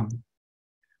newspapers.com.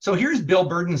 So here's Bill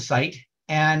Burden's site.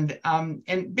 And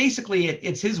basically,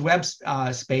 it's his web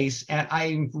space, and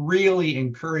I really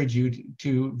encourage you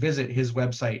to visit his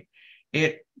website.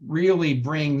 It really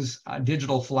brings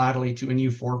digital philately to a new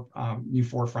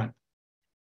forefront.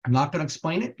 I'm not going to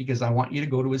explain it because I want you to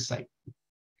go to his site.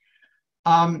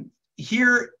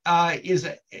 Here is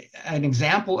an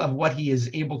example of what he is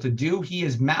able to do. He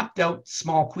has mapped out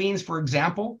small queens, for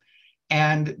example,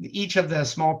 and each of the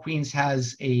small queens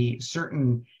has a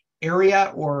certain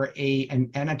area or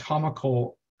an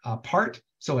anatomical part.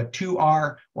 So a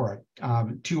 2R or a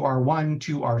 2R1,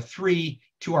 2R3,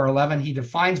 2R11, he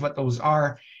defines what those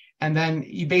are. And then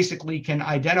you basically can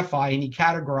identify, and he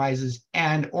categorizes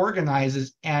and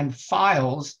organizes and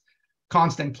files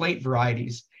constant plate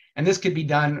varieties. And this could be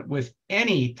done with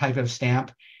any type of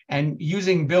stamp. And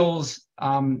using Bill's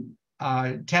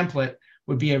template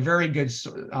would be a very good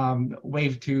way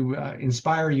to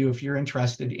inspire you if you're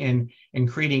interested in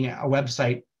creating a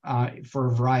website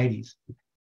for varieties.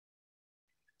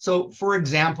 So for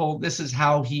example, this is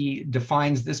how he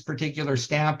defines this particular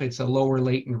stamp. It's a lower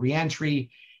latent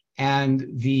reentry, and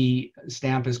the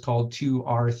stamp is called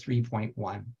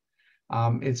 2R3.1.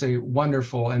 It's a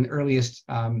wonderful and earliest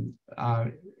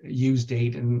use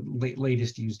date and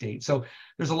latest use date. So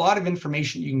there's a lot of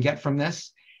information you can get from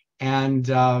this. And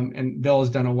Bill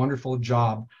has done a wonderful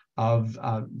job of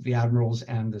the admirals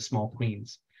and the small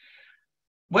queens.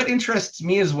 What interests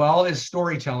me as well is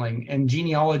storytelling and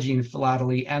genealogy and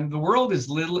philately, and the world is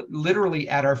literally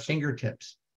at our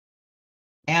fingertips.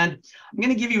 And I'm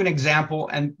going to give you an example,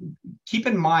 and keep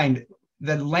in mind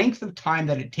the length of time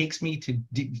that it takes me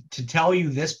to tell you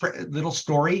this little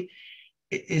story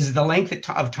is the length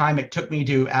of time it took me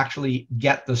to actually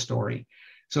get the story.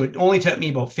 So it only took me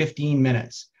about 15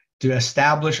 minutes to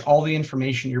establish all the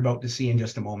information you're about to see in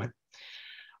just a moment.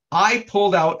 I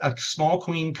pulled out a small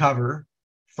queen cover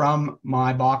from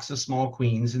my box of small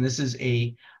queens, and this is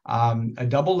a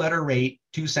double letter rate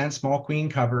 2-cent small queen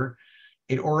cover.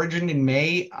 It originated in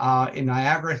May in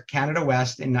Niagara, Canada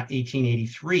West in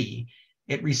 1883.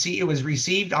 It was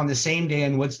received on the same day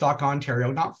in Woodstock,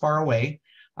 Ontario, not far away,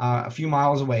 a few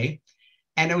miles away.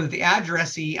 And it was the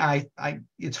addressee,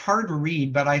 it's hard to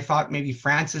read, but I thought maybe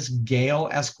Francis Gale,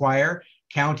 Esquire,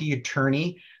 County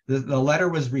Attorney. The letter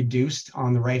was reduced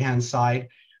on the right-hand side,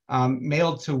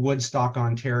 mailed to Woodstock,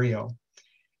 Ontario.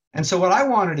 And so what I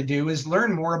wanted to do is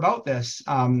learn more about this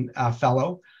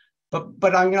fellow, but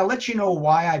I'm going to let you know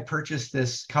why I purchased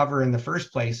this cover in the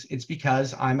first place. It's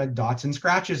because I'm a dots and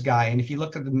scratches guy. And if you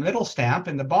look at the middle stamp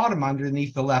and the bottom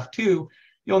underneath the left two,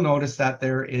 you'll notice that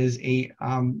there is a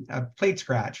plate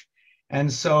scratch.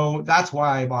 And so that's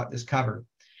why I bought this cover.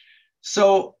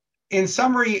 So in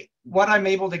summary, what I'm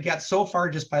able to get so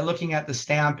far just by looking at the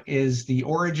stamp is the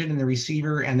origin and the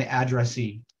receiver and the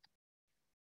addressee.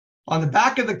 On the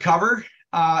back of the cover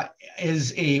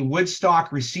is a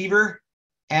Woodstock receiver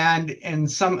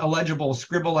and some illegible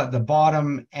scribble at the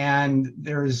bottom. And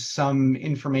there's some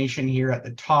information here at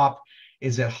the top.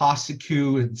 Is it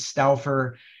Hossaku and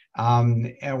Stauffer?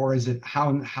 Or is it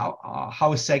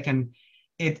Hausseken?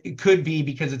 It could be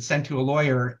because it's sent to a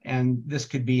lawyer, and this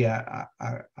could be a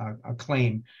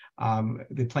claim,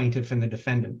 the plaintiff and the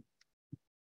defendant.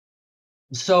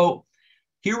 So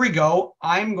here we go.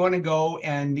 I'm going to go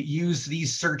and use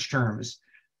these search terms.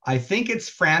 I think it's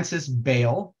Francis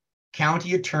Bale,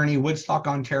 County Attorney, Woodstock,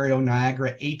 Ontario,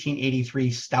 Niagara,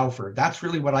 1883, Stauffer. That's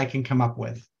really what I can come up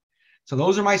with. So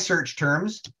those are my search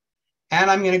terms. And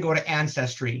I'm going to go to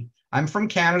Ancestry. I'm from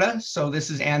Canada, so this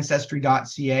is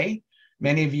ancestry.ca.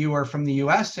 Many of you are from the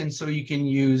US, and so you can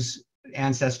use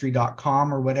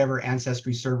Ancestry.com or whatever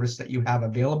ancestry service that you have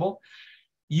available.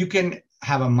 You can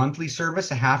have a monthly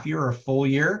service, a half year or a full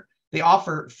year. They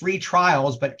offer free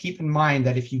trials, but keep in mind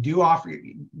that if you do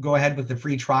go ahead with the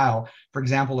free trial, for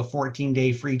example, a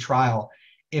 14-day free trial,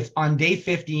 if on day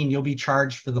 15, you'll be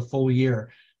charged for the full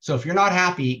year. So if you're not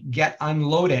happy,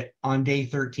 unload it on day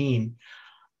 13.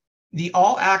 The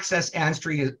all access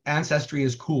ancestry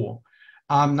is cool.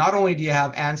 Not only do you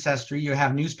have Ancestry, you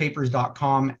have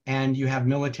newspapers.com, and you have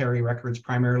military records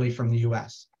primarily from the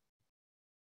US.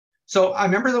 So I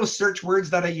remember those search words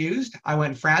that I used. I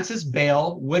went Francis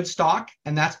Bale, Woodstock,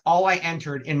 and that's all I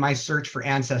entered in my search for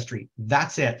Ancestry.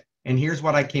 That's it. And here's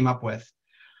what I came up with.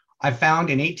 I found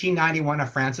in 1891 a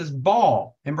Francis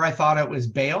Ball. Remember, I thought it was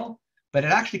Bale, but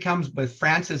it actually comes with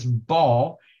Francis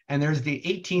Ball, and there's the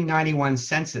 1891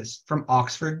 census from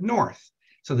Oxford North.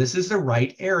 So this is the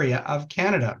right area of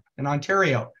Canada and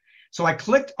Ontario. So I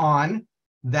clicked on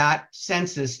that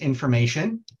census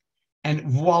information, and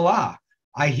voila.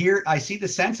 I see the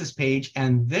census page,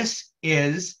 and this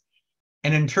is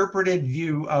an interpreted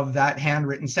view of that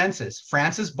handwritten census.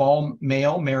 Francis Ball,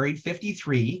 male, married,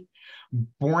 53,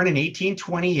 born in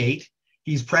 1828.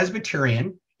 He's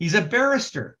Presbyterian. He's a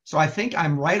barrister. So I think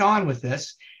I'm right on with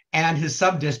this. And his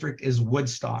subdistrict is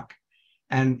Woodstock.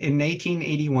 And in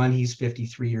 1881, he's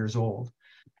 53 years old.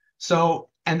 So,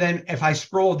 and then if I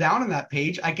scroll down on that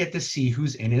page, I get to see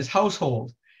who's in his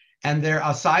household. And there,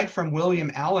 aside from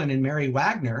William Allen and Mary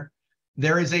Wagner,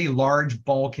 there is a large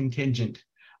Ball contingent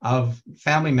of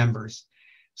family members.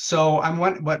 So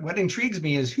what intrigues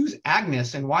me is, who's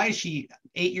Agnes, and why is she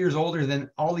 8 years older than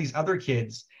all these other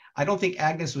kids? I don't think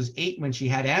Agnes was 8 when she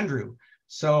had Andrew.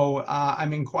 So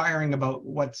I'm inquiring about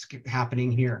what's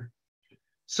happening here.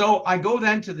 So I go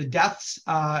then to the deaths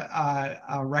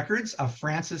records of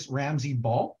Francis Ramsay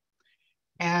Ball.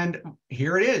 And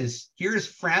here it is. Here's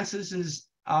Francis's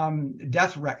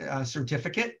death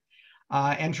certificate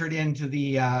entered into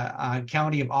the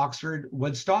county of Oxford,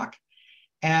 Woodstock.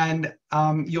 And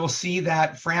you'll see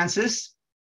that Francis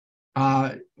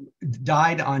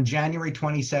died on January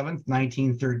 27th,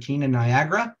 1913 in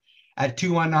Niagara at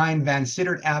 219 Van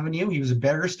Sittert Avenue. He was a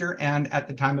barrister, and at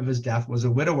the time of his death was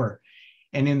a widower.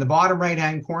 And in the bottom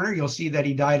right-hand corner, you'll see that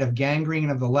he died of gangrene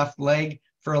of the left leg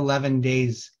for 11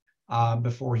 days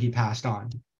before he passed on.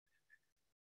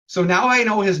 So now I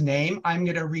know his name. I'm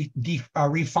going to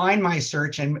refine my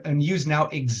search and use now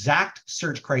exact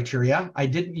search criteria. I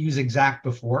didn't use exact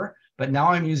before, but now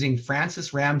I'm using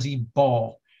Francis Ramsay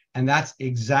Ball, and that's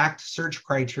exact search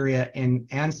criteria in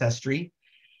Ancestry.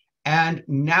 And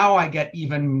now I get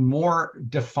even more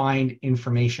defined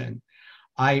information.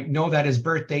 I know that his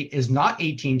birth date is not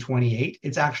 1828.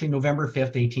 It's actually November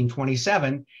 5th,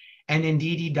 1827. And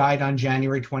indeed, he died on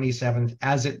January 27th,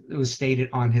 as it was stated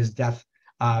on his death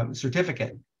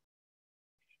certificate.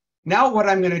 Now what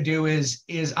I'm going to do is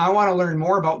I want to learn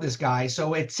more about this guy.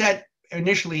 So it said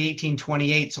initially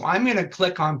 1828. So I'm going to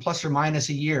click on plus or minus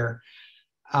a year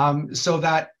so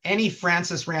that any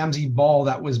Francis Ramsay Ball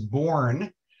that was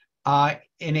born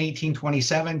in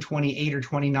 1827, 28, or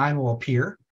 29 will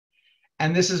appear.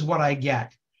 And this is what I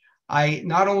get. I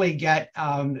not only get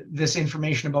this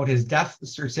information about his death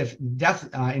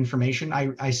information,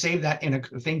 I save that in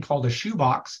a thing called a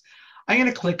shoebox. I'm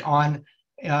going to click on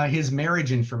his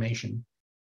marriage information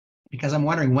because I'm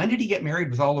wondering, when did he get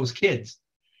married with all those kids?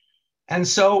 And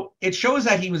so it shows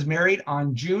that he was married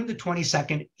on June the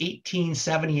 22nd,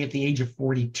 1870 at the age of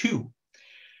 42.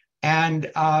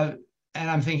 And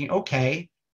I'm thinking, okay,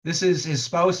 this is his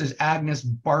spouse is Agnes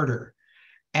Barter.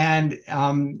 And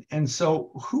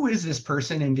so who is this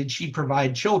person, and did she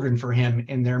provide children for him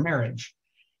in their marriage?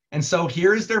 And so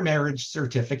here's their marriage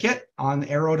certificate on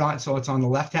arrow dot. So it's on the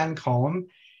left-hand column.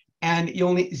 And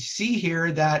you'll see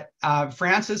here that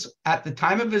Francis, at the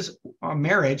time of his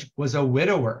marriage, was a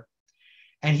widower.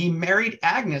 And he married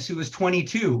Agnes, who was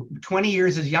 22, 20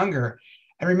 years younger.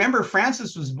 And remember,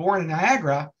 Francis was born in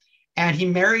Niagara, and he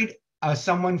married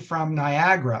someone from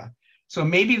Niagara. So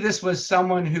maybe this was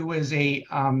someone who was a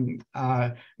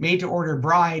made-to-order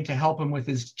bride to help him with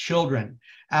his children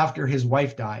after his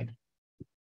wife died.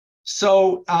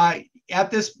 So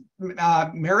at this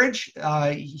marriage,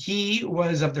 he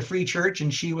was of the Free Church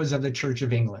and she was of the Church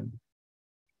of England.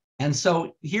 And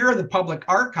so here are the public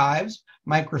archives,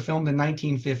 microfilmed in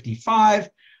 1955,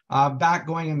 back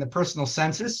going in the personal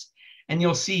census. And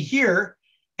you'll see here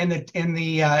in the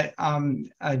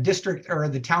district or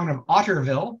the town of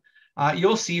Otterville,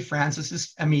 you'll see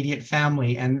Francis's immediate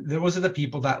family. And those are the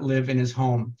people that live in his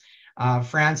home.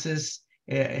 Francis,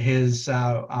 his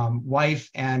wife,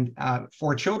 and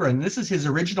 4 children. This is his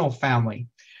original family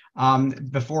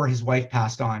before his wife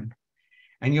passed on.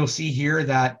 And you'll see here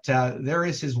that there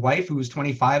is his wife, who was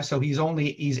 25. So he's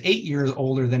 8 years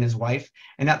older than his wife.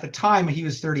 And at the time he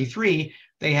was 33,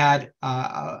 they had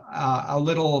a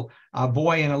little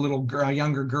boy and a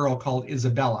younger girl called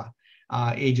Isabella,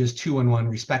 ages 2 and 1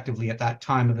 respectively at that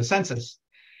time of the census.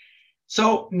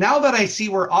 So now that I see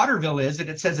where Otterville is, and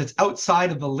it says it's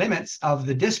outside of the limits of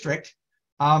the district,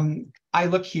 I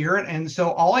look here, and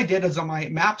so all I did is on my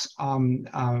maps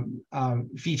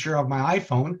feature of my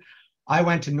iPhone, I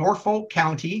went to Norfolk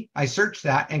County, I searched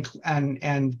that,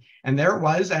 and there it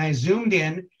was, and I zoomed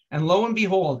in, and lo and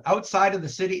behold, outside of the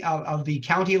city of the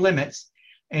county limits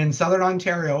in southern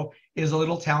Ontario is a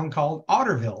little town called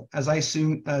Otterville, as I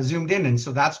zoomed in, and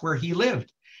so that's where he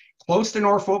lived. Close to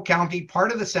Norfolk County,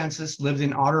 part of the census lived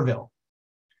in Otterville.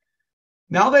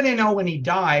 Now that I know when he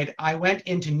died, I went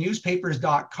into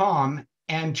newspapers.com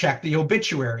and checked the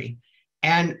obituary.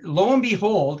 And lo and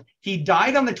behold, he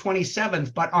died on the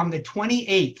 27th, but on the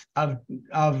 28th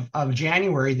of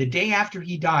January, the day after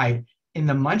he died, in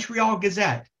the Montreal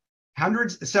Gazette,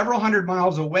 several hundred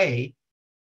miles away,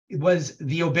 was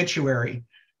the obituary.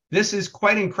 This is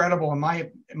quite incredible, in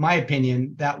my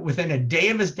opinion, that within a day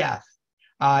of his death,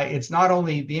 it's not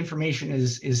only the information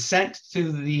is sent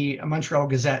to the Montreal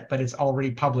Gazette, but it's already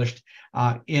published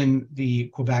in the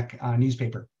Quebec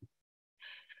newspaper.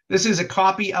 This is a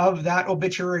copy of that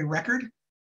obituary record.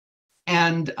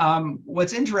 And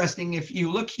what's interesting, if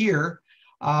you look here,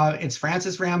 it's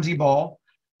Francis Ramsay Ball.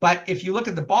 But if you look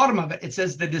at the bottom of it, it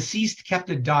says the deceased kept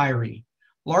a diary,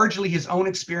 largely his own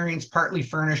experience, partly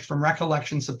furnished from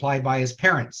recollections supplied by his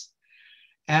parents,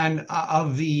 and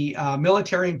of the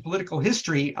military and political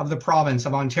history of the province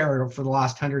of Ontario for the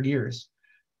last 100 years.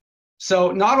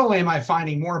 So not only am I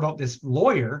finding more about this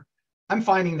lawyer, I'm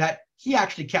finding that he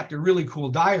actually kept a really cool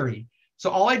diary. So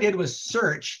all I did was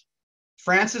search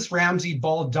Francis Ramsay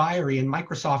Ball diary in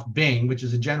Microsoft Bing, which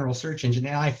is a general search engine,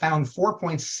 and I found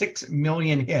 4.6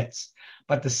 million hits.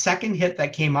 But the second hit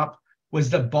that came up was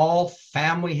the Ball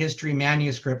family history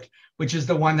manuscript, which is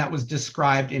the one that was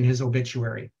described in his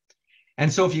obituary.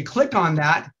 And so if you click on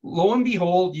that, lo and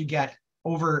behold, you get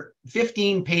over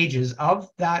 15 pages of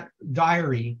that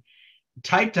diary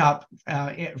typed up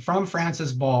from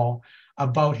Francis Ball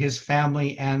about his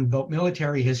family and the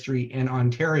military history in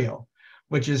Ontario,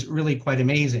 which is really quite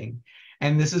amazing.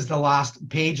 And this is the last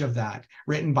page of that,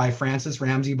 written by Francis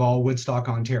Ramsay Ball, Woodstock,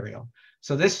 Ontario.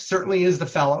 So this certainly is the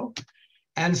fellow.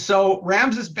 And so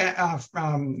Francis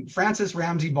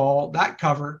Ramsay Ball, that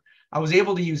cover, I was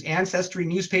able to use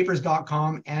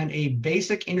ancestrynewspapers.com and a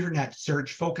basic internet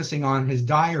search focusing on his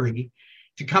diary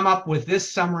to come up with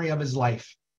this summary of his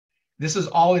life. This is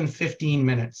all in 15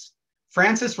 minutes.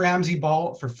 Francis Ramsay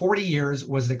Ball, for 40 years,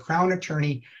 was the Crown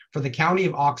Attorney for the County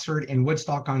of Oxford in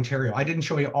Woodstock, Ontario. I didn't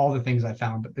show you all the things I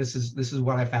found, but this is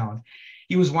what I found.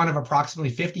 He was one of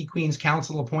approximately 50 Queen's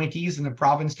Council appointees in the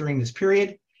province during this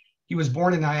period. He was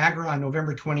born in Niagara on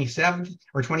November 25th,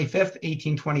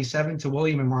 1827, to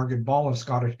William and Margaret Ball of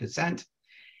Scottish descent.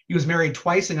 He was married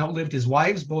twice and outlived his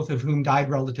wives, both of whom died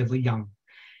relatively young.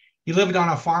 He lived on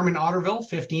a farm in Otterville,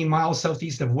 15 miles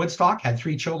southeast of Woodstock, had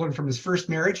 3 children from his first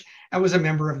marriage, and was a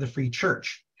member of the Free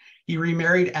Church. He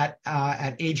remarried at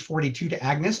age 42 to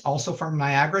Agnes, also from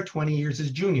Niagara, 20 years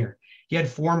his junior. He had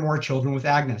 4 more children with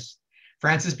Agnes.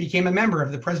 Francis became a member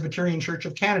of the Presbyterian Church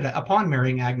of Canada upon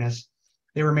marrying Agnes.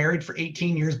 They were married for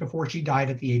 18 years before she died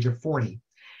at the age of 40.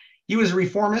 He was a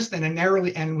reformist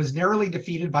and was narrowly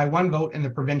defeated by 1 vote in the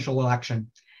provincial election.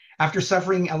 After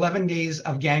suffering 11 days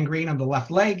of gangrene of the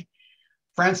left leg,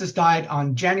 Francis died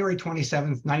on January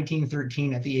 27,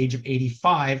 1913, at the age of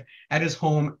 85 at his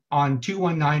home on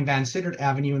 219 Van Sittert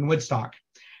Avenue in Woodstock.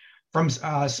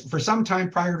 For some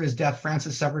time prior to his death,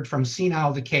 Francis suffered from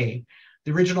senile decay.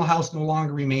 The original house no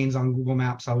longer remains on Google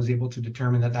Maps. I was able to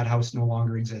determine that that house no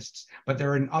longer exists, but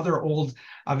there are other old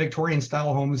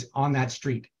Victorian-style homes on that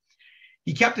street.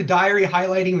 He kept a diary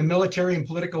highlighting the military and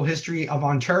political history of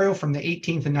Ontario from the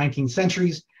 18th and 19th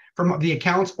centuries, from the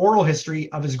accounts, oral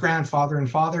history of his grandfather and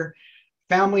father.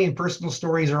 Family and personal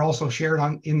stories are also shared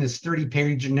in this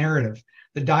 30-page narrative.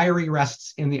 The diary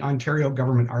rests in the Ontario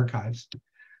Government Archives.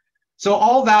 So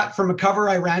all that from a cover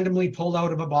I randomly pulled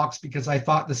out of a box because I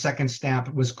thought the second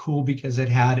stamp was cool because it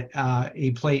had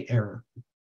a plate error.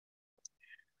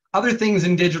 Other things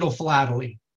in digital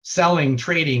philately: selling,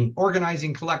 trading,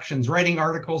 organizing collections, writing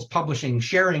articles, publishing,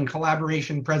 sharing,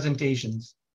 collaboration,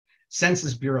 presentations,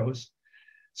 census bureaus.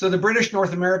 So the British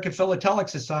North American Philatelic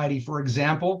Society, for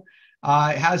example,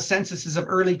 has censuses of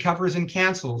early covers and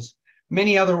cancels.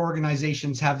 Many other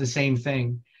organizations have the same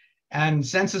thing. And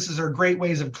censuses are great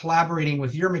ways of collaborating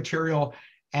with your material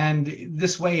And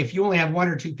this way, if you only have one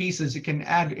or two pieces, it can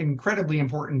add incredibly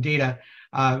important data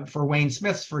for Wayne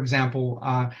Smith's, for example,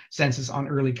 census on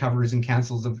early covers and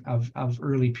cancels of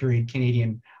early period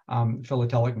Canadian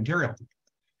philatelic material.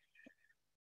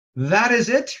 That is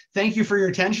it. Thank you for your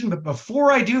attention. But before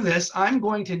I do this, I'm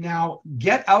going to now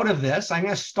get out of this. I'm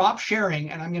going to stop sharing,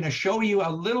 and I'm going to show you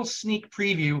a little sneak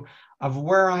preview of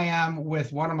where I am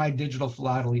with one of my digital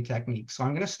philately techniques. So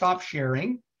I'm going to stop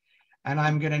sharing, and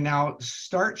I'm going to now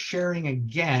start sharing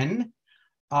again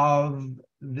of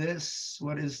this.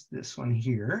 What is this one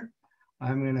here?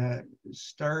 I'm going to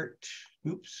start,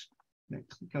 oops, I'm going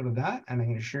to click out of that, and I'm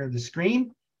going to share the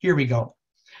screen. Here we go.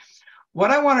 What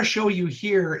I want to show you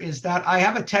here is that I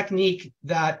have a technique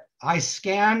that I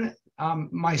scan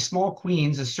my small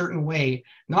queens a certain way,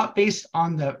 not based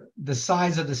on the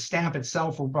size of the stamp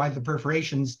itself or by the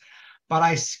perforations, but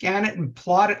I scan it and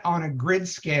plot it on a grid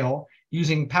scale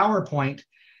using PowerPoint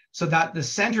so that the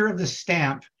center of the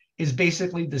stamp is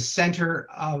basically the center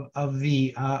of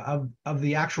the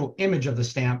actual image of the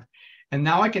stamp. And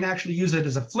now I can actually use it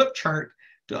as a flip chart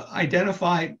to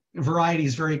identify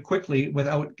varieties very quickly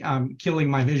without killing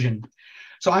my vision.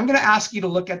 So I'm going to ask you to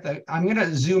look at I'm going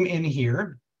to zoom in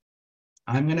here.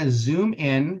 I'm going to zoom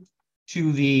in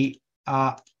to the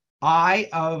eye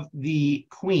of the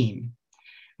queen.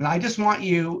 And I just want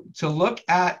you to look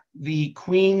at the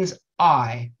queen's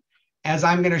eye as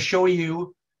I'm going to show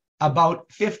you about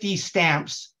 50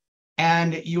 stamps.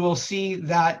 And you will see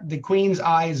that the queen's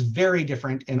eye is very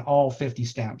different in all 50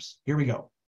 stamps. Here we go.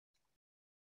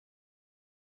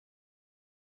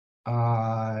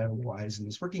 Why isn't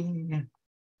this working?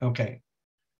 Okay.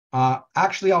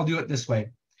 Actually, I'll do it this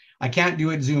way. I can't do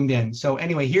it zoomed in. So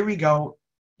anyway, here we go.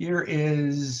 Here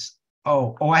is,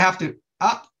 I have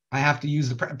to use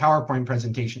the PowerPoint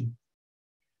presentation.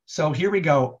 So here we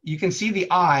go. You can see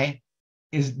the eye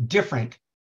is different.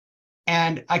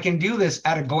 And I can do this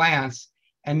at a glance.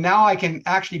 And now I can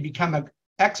actually become an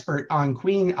expert on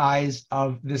queen eyes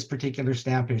of this particular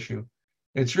stamp issue.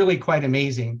 It's really quite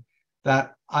amazing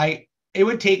that it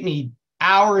would take me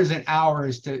hours and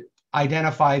hours to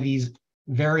identify these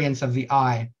variants of the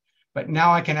eye. But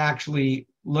now I can actually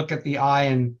look at the eye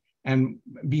and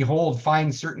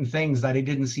find certain things that I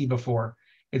didn't see before.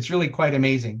 It's really quite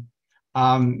amazing.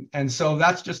 And so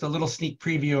that's just a little sneak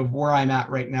preview of where I'm at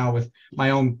right now with my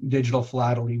own digital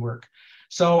philately work.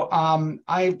 So I'm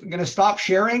going to stop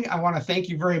sharing. I want to thank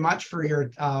you very much for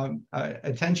your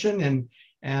attention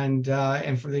and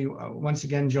for once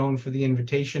again, Joan, for the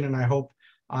invitation. And I hope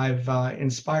I've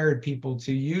inspired people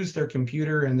to use their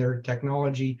computer and their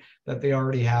technology that they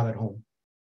already have at home.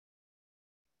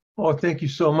 Oh, thank you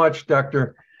so much,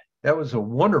 Doctor. That was a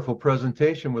wonderful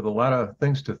presentation with a lot of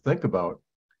things to think about.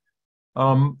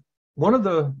 One of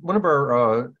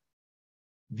our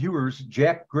viewers,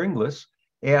 Jack Gringlis,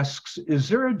 asks, is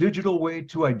there a digital way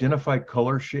to identify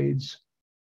color shades?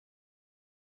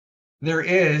 There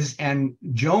is, and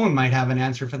Joan might have an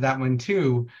answer for that one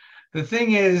too. The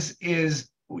thing is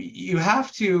you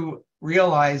have to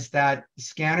realize that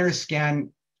each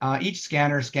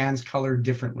scanner scans color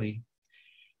differently.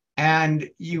 And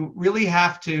you really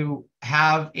have to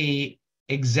have an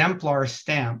exemplar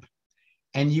stamp.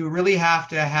 And you really have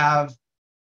to have,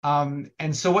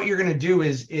 and so what you're going to do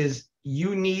is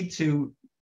you need to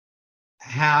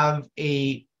have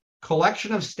a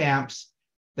collection of stamps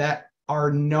that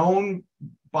are known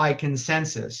by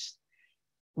consensus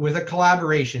with a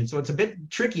collaboration. So it's a bit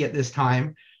tricky at this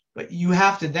time, but you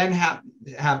have to then have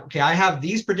okay, I have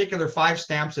these particular 5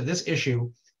 stamps of this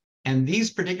issue, and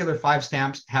these particular 5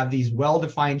 stamps have these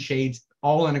well-defined shades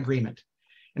all in agreement.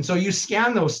 And so you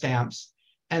scan those stamps,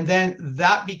 and then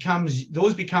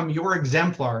those become your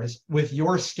exemplars with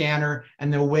your scanner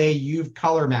and the way you've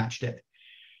color matched it.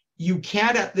 You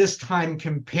can't at this time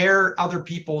compare other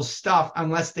people's stuff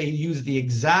unless they use the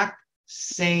exact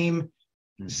same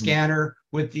scanner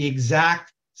with the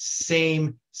exact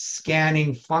same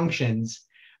scanning functions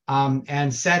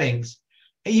and settings.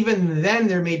 Even then,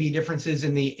 there may be differences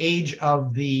in the age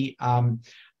of the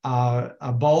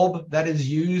a bulb that is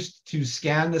used to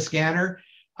scan the scanner,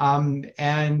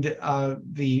 and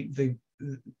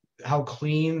how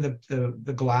clean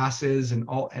the glass is,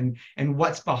 and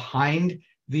what's behind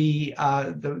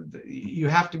you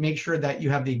have to make sure that you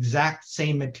have the exact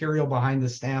same material behind the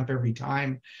stamp every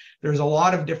time. There's a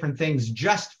lot of different things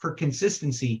just for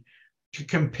consistency to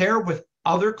compare with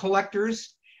other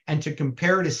collectors and to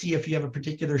compare to see if you have a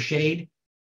particular shade.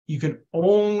 You can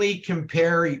only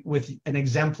compare with an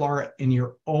exemplar in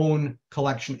your own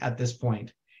collection at this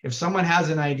point. If someone has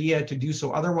an idea to do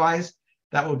so otherwise,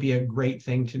 that would be a great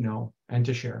thing to know and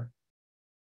to share.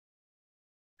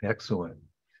 Excellent.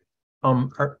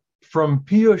 From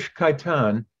Piyush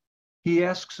Kaitan, he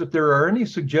asks if there are any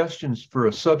suggestions for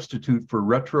a substitute for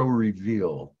retro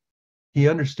reveal. He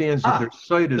understands that their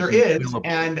site is there is, available.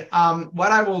 and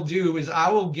what I will do is I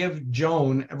will give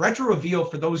Joan retro reveal.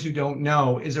 For those who don't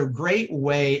know, is a great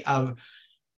way of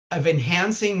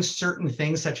enhancing certain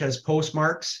things such as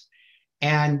postmarks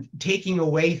and taking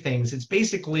away things. It's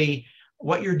basically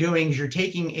what you're doing is you're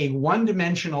taking a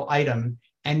one-dimensional item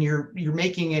and you're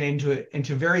making it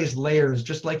into various layers,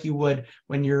 just like you would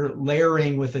when you're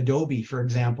layering with Adobe, for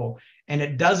example. And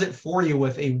it does it for you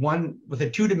with a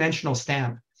two-dimensional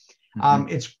stamp.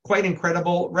 It's quite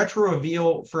incredible. Retro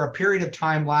Reveal for a period of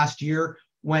time last year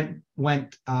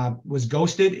was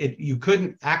ghosted. You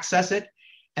couldn't access it,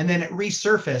 and then it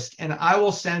resurfaced. And I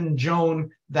will send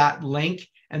Joan that link,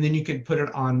 and then you can put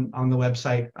it on the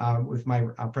website with my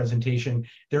presentation.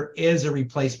 There is a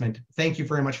replacement. Thank you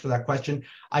very much for that question.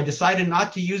 I decided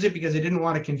not to use it because I didn't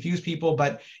want to confuse people,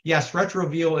 but yes, Retro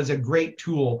Reveal is a great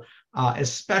tool,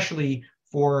 especially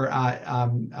for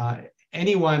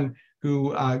anyone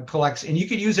who collects, and you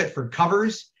could use it for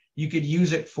covers. You could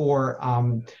use it for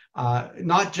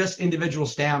not just individual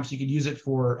stamps. You could use it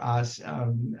for,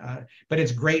 but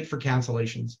it's great for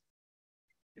cancellations.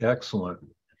 Excellent.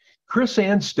 Chris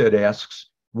Anstead asks,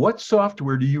 what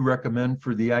software do you recommend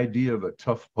for the idea of a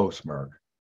tough postmark?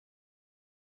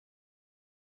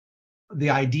 The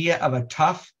idea of a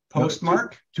tough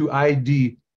postmark? To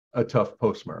ID a tough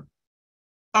postmark.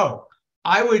 Oh,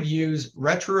 I would use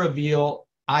Retro Reveal.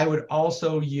 I would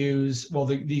also use, well,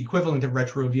 the equivalent of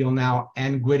Retro Reveal now,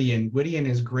 and Gwydion. Gwydion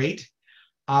is great.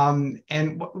 And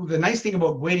the nice thing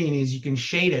about Gwydion is you can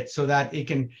shade it so that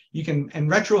and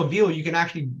Retro Reveal, you can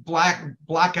actually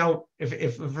black out,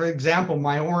 if for example,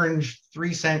 my orange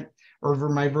 3-cent or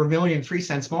my vermilion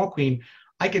 3-cent small queen,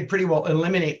 I could pretty well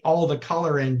eliminate all the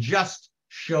color and just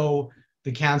show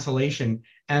the cancellation.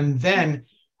 And then,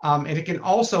 and it can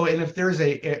also, and if there's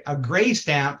a gray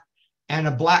stamp and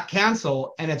a black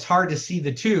cancel, and it's hard to see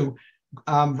the two,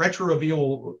 Retro Reveal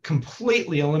will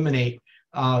completely eliminate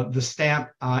the stamp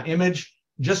image,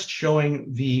 just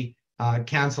showing the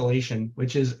cancellation,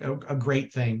 which is a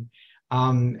great thing.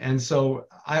 And so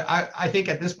I think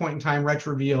at this point in time,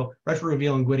 Retro Reveal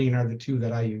and Gwydion are the two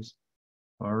that I use.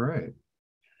 All right.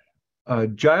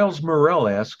 Giles Morell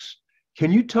asks,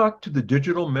 can you talk to the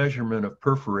digital measurement of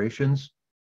perforations?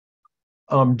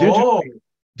 I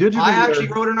actually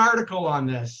wrote an article on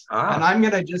this, and I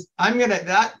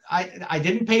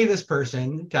didn't pay this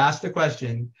person to ask the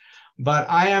question, but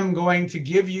I am going to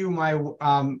give you my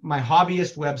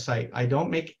hobbyist website. I don't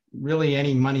make really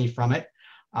any money from it.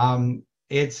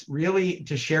 It's really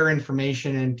to share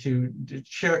information and to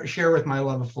share with my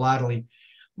love of philately.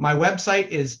 My website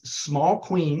is Small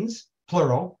Queens,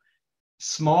 plural,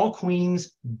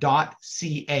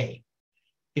 smallqueens.ca.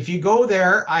 If you go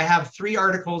there, I have 3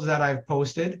 articles that I've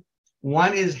posted.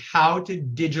 One is how to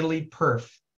digitally perf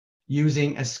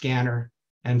using a scanner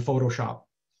and Photoshop.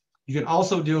 You can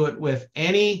also do it with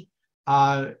any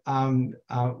photo.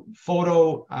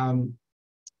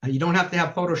 You don't have to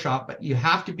have Photoshop, but you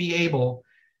have to be able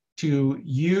to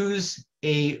use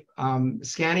a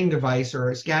scanning device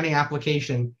or a scanning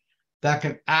application that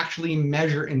can actually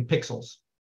measure in pixels.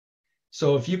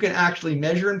 So if you can actually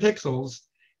measure in pixels,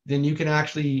 then you can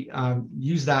actually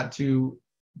use that to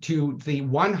the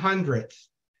 100th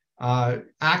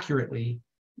accurately.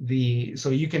 So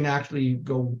you can actually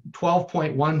go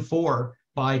 12.14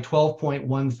 by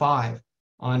 12.15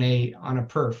 on a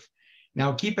perf.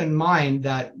 Now keep in mind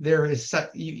that there is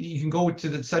you can go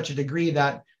to such a degree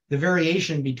that the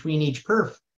variation between each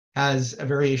perf has a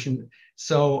variation.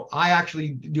 So I actually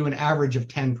do an average of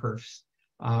 10 perfs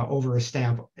over a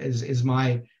stamp is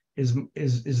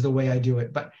the way I do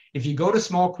it. But if you go to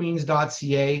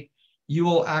smallqueens.ca, you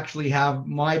will actually have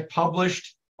my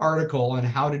published article on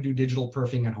how to do digital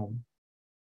perfing at home.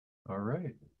 All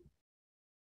right.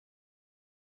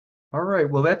 All right.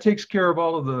 Well, that takes care of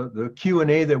all of the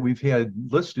Q&A that we've had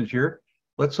listed here.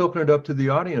 Let's open it up to the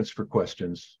audience for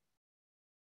questions.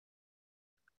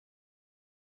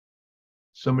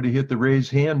 Somebody hit the raise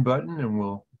hand button and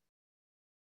we'll.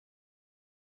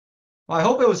 Well, I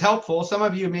hope it was helpful. Some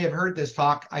of you may have heard this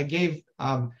talk. I gave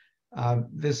the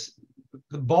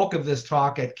bulk of this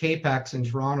talk at CAPEX in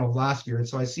Toronto last year. And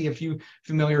so I see a few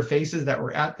familiar faces that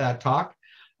were at that talk.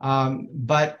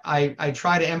 But I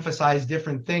try to emphasize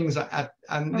different things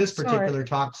on this particular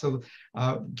talk. So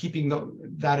keeping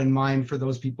that in mind for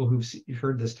those people who've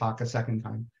heard this talk a second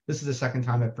time. This is the second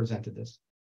time I've presented this.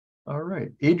 All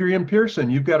right. Adrian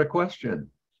Pearson, you've got a question.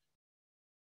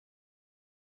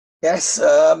 Yes.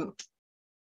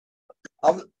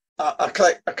 I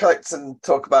collect and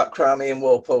talk about Crimean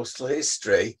War postal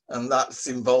history, and that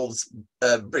involves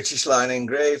British line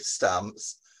engraved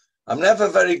stamps. I'm never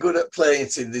very good at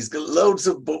plating. There's loads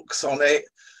of books on it,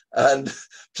 and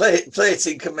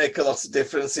plating can make a lot of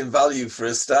difference in value for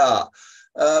a start.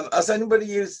 Has anybody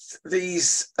used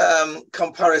these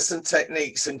comparison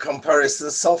techniques and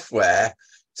comparison software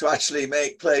to actually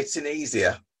make plating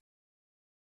easier?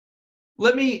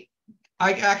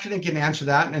 I actually can answer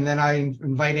that, and then I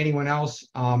invite anyone else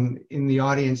in the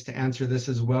audience to answer this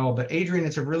as well. But Adrian,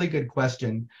 it's a really good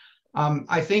question.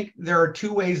 I think there are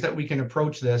two ways that we can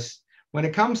approach this. When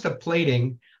it comes to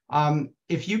plating,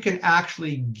 if you can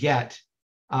actually get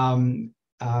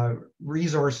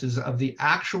resources of the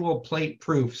actual plate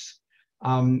proofs,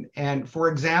 and for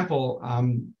example,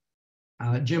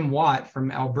 Jim Watt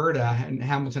from Alberta and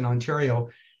Hamilton, Ontario,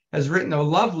 has written a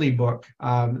lovely book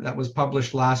that was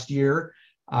published last year.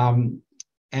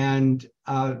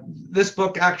 This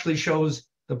book actually shows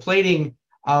the plating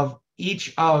of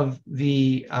each of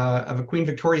a Queen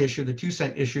Victoria issue, the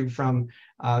 2-cent issue from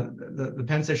the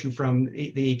pence issue from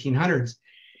the 1800s.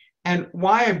 And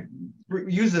why I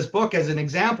use this book as an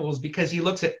example is because he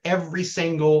looks at every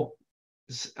single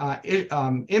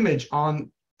image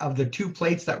of the 2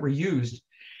 plates that were used,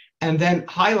 and then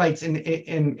highlights and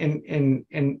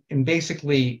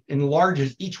basically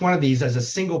enlarges each one of these as a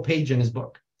single page in his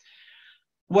book.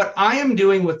 What I am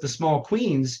doing with the small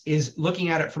queens is looking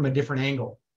at it from a different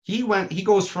angle. He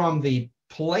goes from the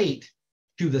plate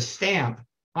to the stamp.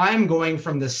 I'm going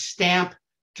from the stamp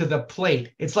to the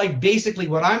plate. It's like basically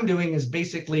what I'm doing is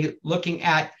basically looking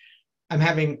at, I'm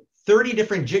having 30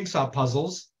 different jigsaw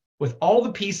puzzles with all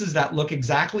the pieces that look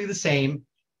exactly the same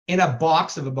in a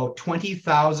box of about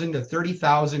 20,000 to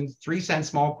 30,000 3-cent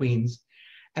small queens.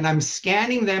 And I'm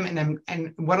scanning them,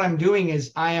 and what I'm doing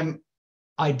is I am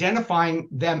identifying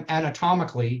them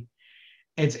anatomically.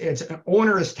 It's an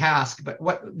onerous task, but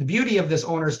what the beauty of this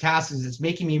onerous task is it's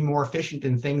making me more efficient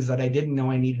in things that I didn't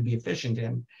know I needed to be efficient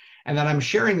in, and that I'm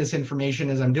sharing this information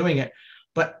as I'm doing it.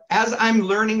 But as I'm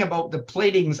learning about the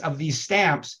platings of these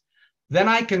stamps, then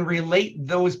I can relate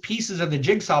those pieces of the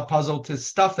jigsaw puzzle to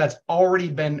stuff that's already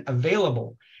been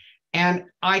available. And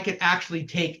I can actually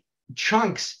take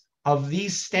chunks of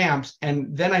these stamps,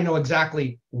 and then I know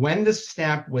exactly when this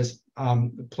stamp was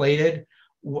plated,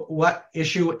 what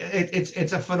issue.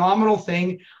 It's a phenomenal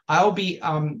thing. I'll be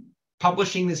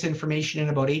publishing this information in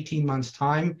about 18 months'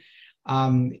 time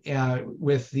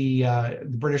with the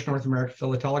British North American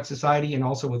Philatelic Society, and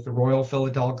also with the Royal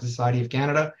Philatelic Society of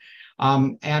Canada.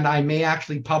 And I may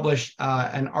actually publish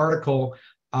an article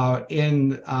in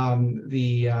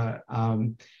the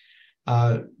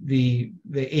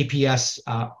APS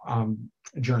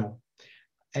journal.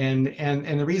 And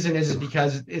the reason is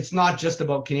because it's not just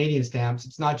about Canadian stamps.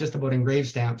 It's not just about engraved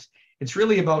stamps. It's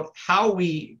really about how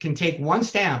we can take one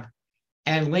stamp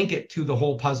and link it to the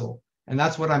whole puzzle. And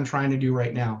that's what I'm trying to do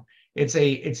right now. It's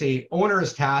a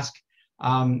onerous task,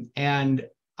 and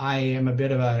I am a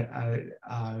bit of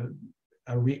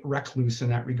a recluse in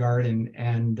that regard,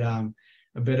 and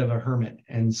a bit of a hermit.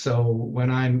 And so when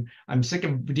I'm sick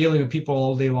of dealing with people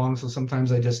all day long, so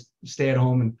sometimes I just stay at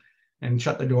home and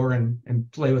shut the door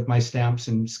and play with my stamps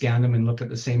and scan them and look at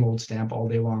the same old stamp all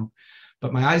day long.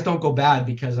 But my eyes don't go bad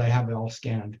because I have it all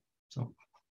scanned. So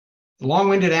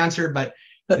long-winded answer, but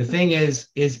the thing is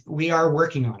we are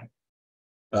working on it.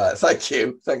 Thank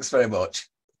you. Thanks very much.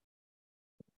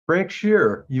 Frank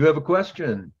Shear, you have a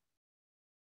question.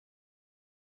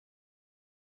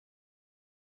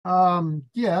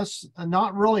 Yes,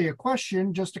 not really a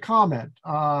question, just a comment.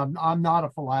 I'm not a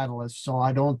philatelist, so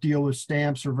I don't deal with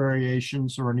stamps or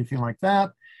variations or anything like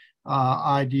that.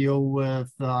 I deal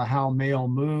with how mail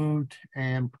moved,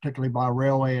 and particularly by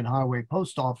railway and highway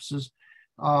post offices.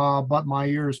 But my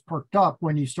ears perked up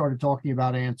when you started talking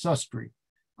about ancestry.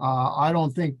 I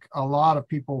don't think a lot of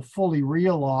people fully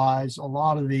realize a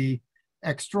lot of the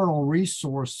external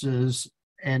resources,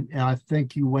 and I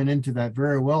think you went into that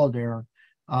very well, Darin,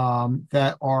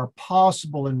 that are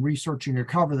possible in researching a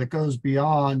cover that goes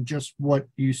beyond just what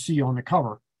you see on the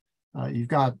cover. You've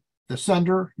got the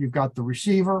sender, you've got the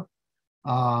receiver,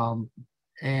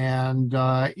 and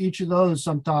each of those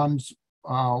sometimes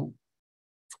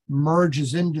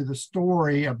merges into the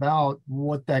story about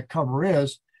what that cover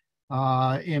is.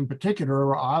 In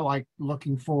particular, I like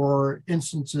looking for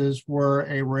instances where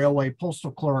a railway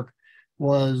postal clerk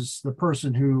was the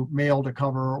person who mailed a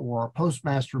cover, or a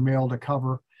postmaster mailed a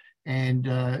cover, and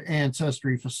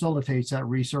Ancestry facilitates that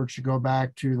research to go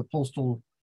back to the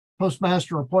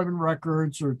postmaster appointment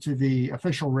records or to the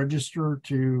official register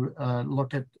to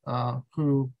look at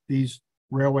who these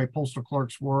railway postal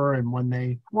clerks were and when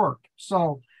they worked.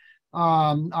 So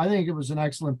I think it was an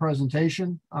excellent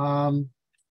presentation.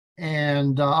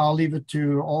 And I'll leave it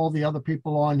to all the other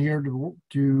people on here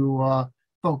to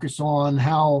focus on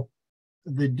how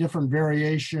the different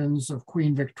variations of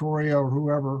Queen Victoria or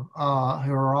whoever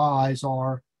her eyes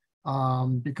are,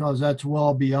 because that's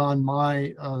well beyond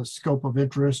my scope of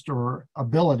interest or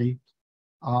ability.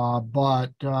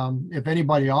 But if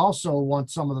anybody also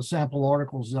wants some of the sample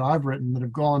articles that I've written that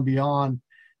have gone beyond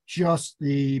just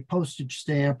the postage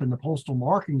stamp and the postal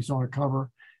markings on a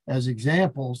cover as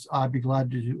examples, I'd be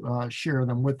glad to share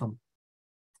them with them.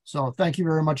 So thank you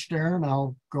very much, Darin.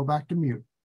 I'll go back to mute.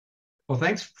 Well,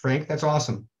 thanks, Frank. That's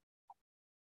awesome.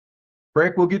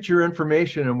 Frank, we'll get your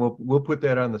information and we'll put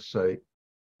that on the site.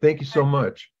 Thank you so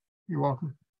much. You're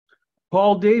welcome.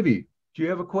 Paul Davey, do you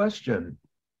have a question?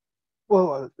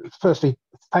 Well, firstly,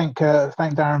 thank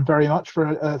Darin very much for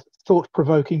a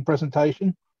thought-provoking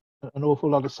presentation. An awful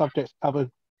lot of subjects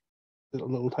covered that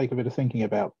will take a bit of thinking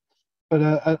about. But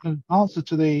an answer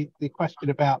to the question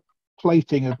about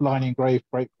plating of line engraved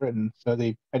Great Britain, so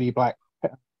the penny black,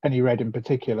 penny red in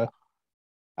particular,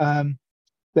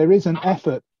 there is an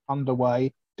effort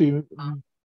underway to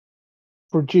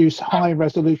produce high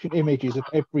resolution images of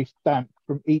every stamp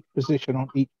from each position on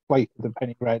each plate of the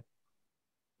penny red.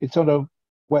 It's on a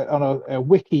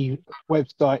wiki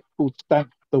website called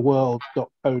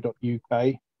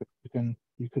stamptheworld.co.uk, which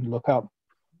you can look up.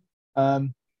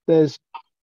 There's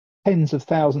tens of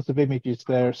thousands of images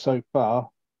there so far,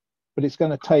 but it's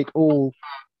going to take all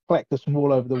collectors from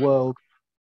all over the world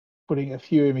putting a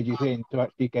few images in to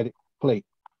actually get it complete.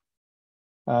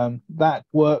 That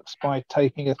works by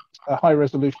taking a high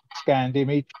resolution scanned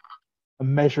image and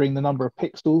measuring the number of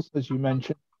pixels, as you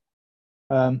mentioned,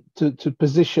 to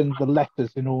position the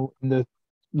letters in the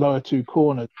lower two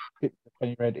corners of the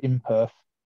penny red imperf,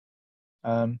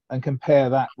 and compare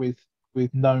that with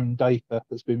known data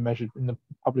that's been measured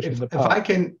published in the past.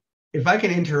 If I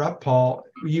can interrupt, Paul,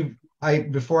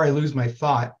 before I lose my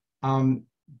thought,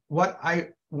 what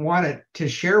I wanted to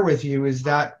share with you is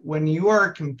that when you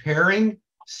are comparing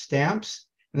stamps,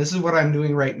 and this is what I'm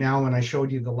doing right now when I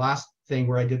showed you the last thing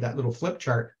where I did that little flip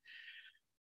chart,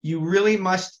 you really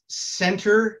must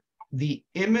center the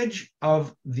image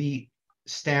of the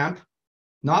stamp,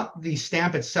 not the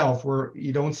stamp itself, where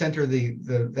you don't center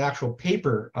the actual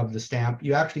paper of the stamp.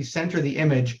 You actually center the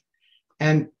image,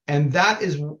 and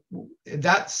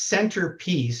that center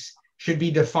piece should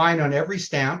be defined on every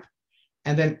stamp,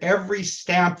 and then every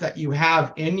stamp that you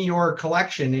have in your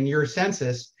collection, in your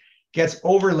census, gets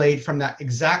overlaid from that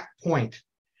exact point.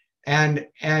 And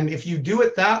if you do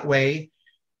it that way,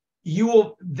 you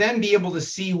will then be able to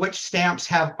see which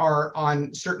stamps are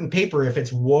on certain paper, if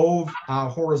it's wove,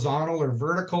 horizontal or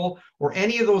vertical, or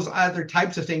any of those other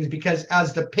types of things, because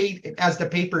as the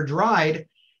paper dried,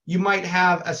 you might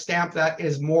have a stamp that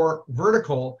is more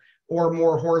vertical or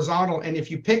more horizontal. And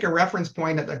if you pick a reference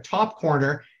point at the top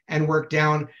corner and work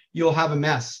down, you'll have a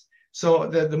mess. So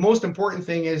the most important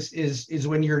thing is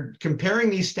when you're comparing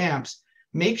these stamps,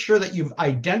 make sure that you've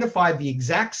identified the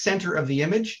exact center of the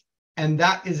image, and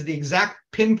that is the exact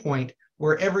pinpoint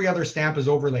where every other stamp is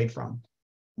overlaid from.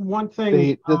 One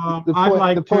thing I'd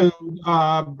like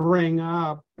to bring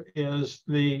up is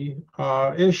the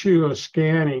issue of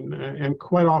scanning, and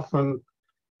quite often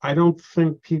I don't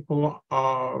think people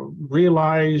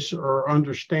realize or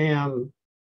understand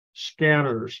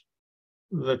scanners.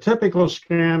 The typical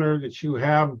scanner that you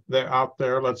have out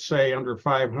there, let's say under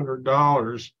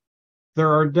 $500,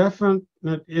 there are definite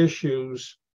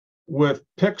issues with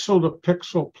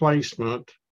pixel-to-pixel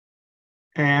placement,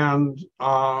 and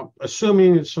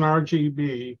assuming it's an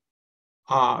RGB,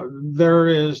 there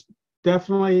is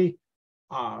definitely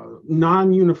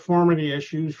non-uniformity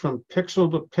issues from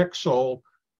pixel to pixel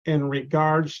in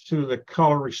regards to the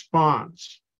color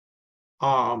response.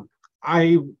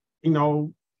 I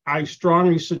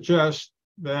strongly suggest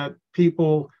that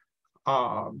people,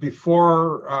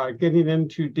 before getting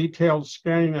into detailed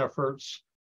scanning efforts,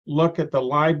 look at the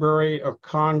Library of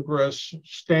Congress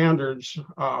standards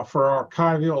for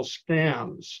archival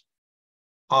scans.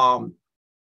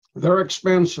 They're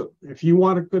expensive. If you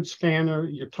want a good scanner,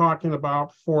 you're talking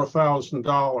about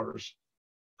 $4,000.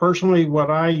 Personally,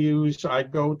 what I use, I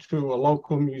go to a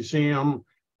local museum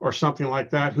or something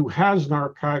like that who has an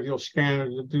archival scanner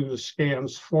to do the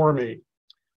scans for me.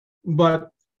 But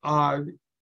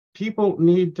people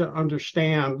need to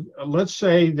understand, let's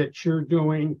say that you're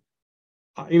doing,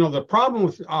 the problem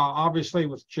with, obviously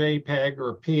with JPEG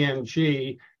or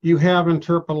PNG, you have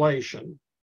interpolation.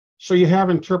 So you have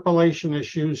interpolation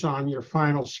issues on your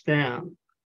final scan.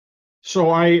 So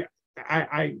I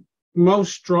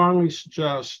most strongly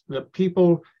suggest that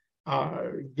people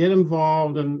get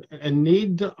involved and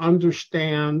need to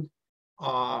understand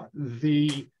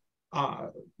the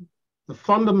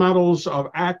fundamentals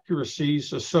of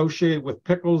accuracies associated with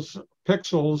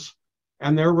pixels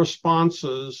and their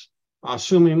responses,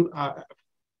 assuming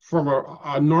from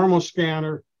a normal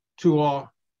scanner to a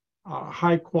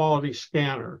high quality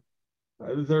scanner.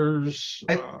 There's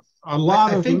a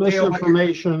lot of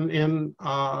misinformation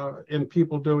in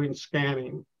people doing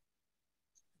scanning.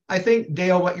 I think,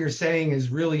 Dale, what you're saying is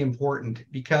really important,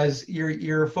 because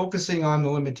you're focusing on the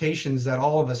limitations that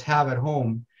all of us have at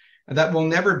home that we'll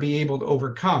never be able to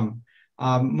overcome.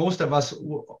 Most of us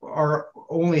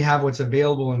only have what's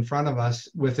available in front of us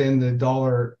within the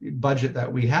dollar budget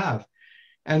that we have.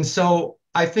 And so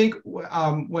I think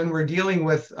when we're dealing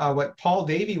with what Paul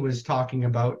Davey was talking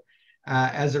about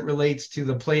as it relates to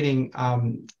the plating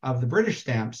of the British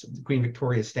stamps, the Queen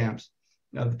Victoria stamps,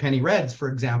 the penny reds, for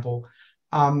example,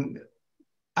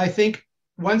 I think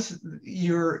once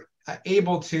you're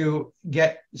able to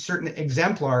get certain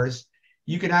exemplars,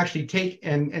 you can actually take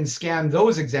and scan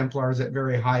those exemplars at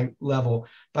very high level.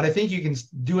 But I think you can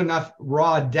do enough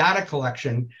raw data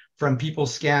collection from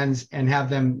people's scans and have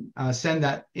them send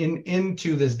that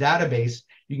into this database.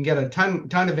 You can get a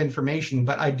ton of information.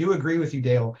 But I do agree with you,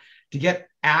 Dale. To get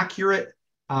accurate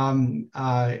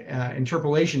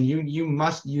interpolation, you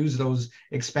must use those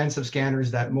expensive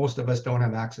scanners that most of us don't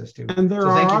have access to. And there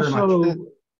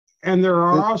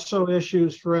are also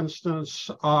issues, for instance,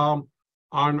 on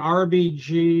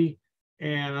RBG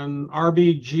and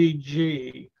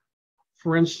RBGG.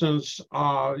 For instance,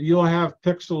 you'll have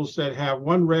pixels that have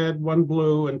one red, one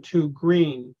blue, and two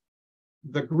green.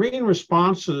 The green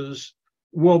responses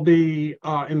will be,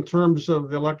 in terms of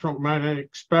the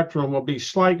electromagnetic spectrum, will be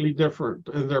slightly different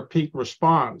in their peak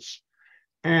response.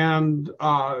 And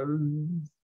the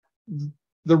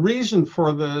reason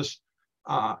for this,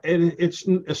 it's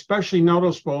especially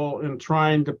noticeable in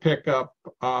trying to pick up,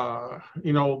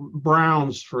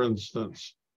 browns, for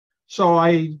instance. So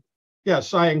I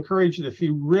encourage you, if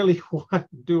you really want to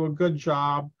do a good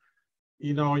job,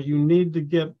 you need to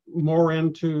get more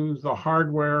into the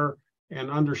hardware and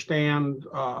understand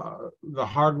the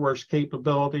hardware's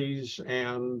capabilities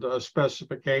and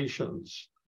specifications.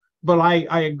 But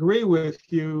I agree with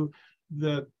you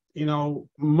that,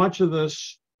 much of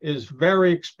this is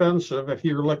very expensive if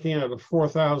you're looking at a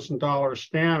 $4,000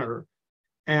 scanner,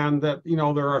 and that,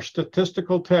 there are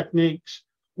statistical techniques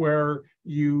where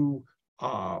you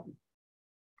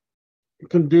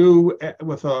can do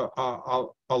with a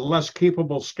less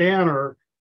capable scanner,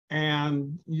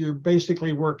 and you're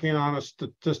basically working on a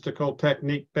statistical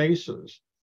technique basis.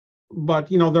 But,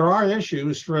 there are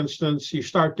issues. For instance, you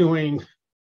start doing,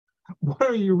 what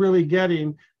are you really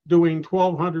getting doing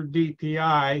 1200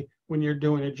 DPI when you're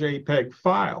doing a JPEG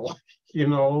file?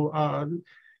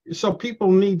 So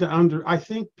people need to I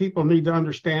think people need to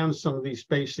understand some of these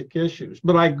basic issues.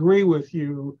 But I agree with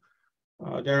you,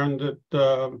 Darin, that,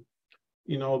 the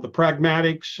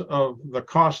pragmatics of the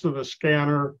cost of the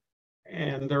scanner,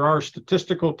 and there are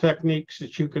statistical techniques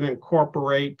that you can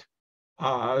incorporate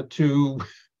on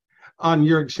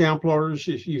your exemplars,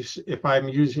 if I'm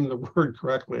using the word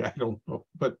correctly. I don't know,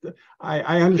 but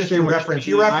I understand what reference.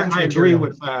 I agree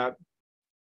with that.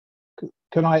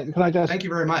 Can I just thank you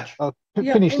very much.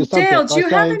 Finish the subject? Dale, do you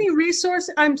have any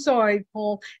resources? I'm sorry,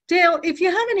 Paul. Dale, if you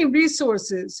have any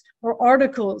resources or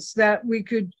articles that we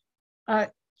could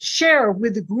share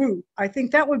with the group, I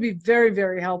think that would be very,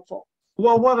 very helpful.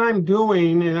 Well, what I'm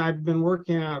doing, and I've been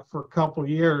working on it for a couple of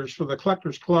years for the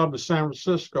Collectors Club of San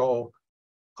Francisco,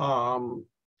 I'm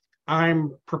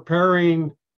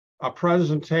preparing a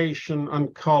presentation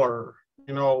on color.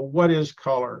 What is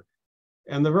color?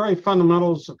 And the very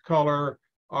fundamentals of color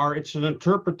are, it's an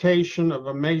interpretation of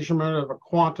a measurement of a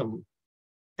quantum.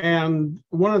 And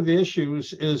one of the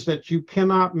issues is that you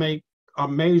cannot make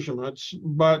measurements,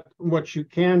 but what you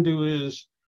can do is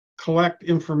collect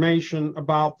information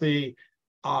about the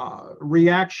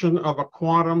reaction of a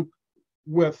quantum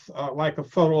with like a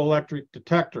photoelectric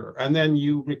detector, and then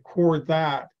you record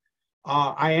that.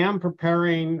 I am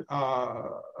preparing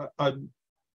a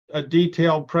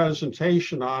detailed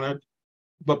presentation on it,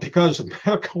 but because of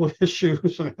medical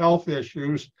issues and health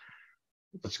issues,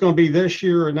 it's going to be this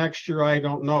year or next year, I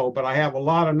don't know. But I have a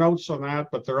lot of notes on that,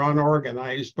 but they're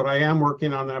unorganized. But I am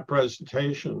working on that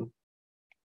presentation.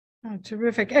 Oh,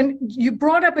 terrific. And you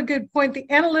brought up a good point. The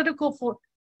Analytical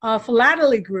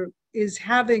Philately group is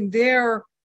having their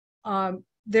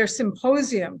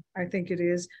symposium, I think it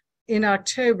is, in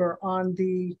October on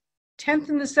the 10th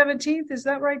and the 17th. Is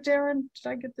that right, Darin? Did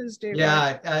I get this date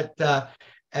right? Yeah,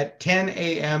 at 10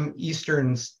 a.m.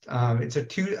 Eastern. I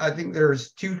think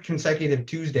there's 2 consecutive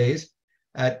Tuesdays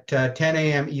at 10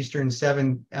 a.m. Eastern,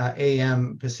 7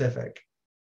 a.m. Pacific.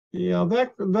 Yeah,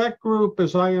 that group,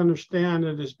 as I understand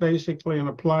it, is basically an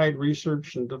applied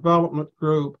research and development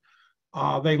group.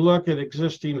 They look at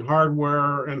existing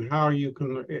hardware and how you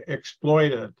can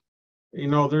exploit it. You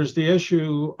know, there's the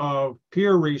issue of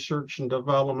peer research and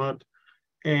development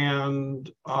and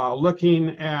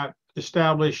looking at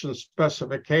establishing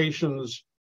specifications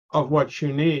of what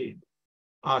you need.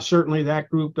 Certainly that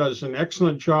group does an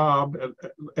excellent job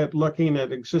at looking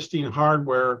at existing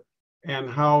hardware and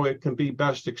how it can be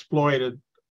best exploited.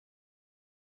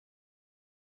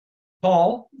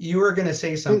 Paul, you were going to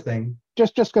say something.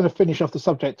 Just going to finish off the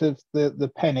subject of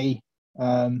the penny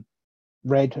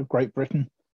red of Great Britain.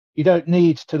 You don't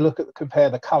need to compare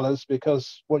the colours,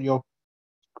 because what you're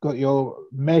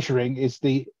measuring is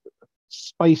the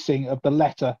spacing of the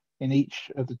letter in each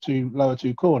of the lower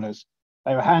two corners.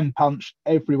 They were hand punched.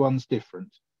 Everyone's different.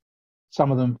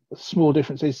 Some of them small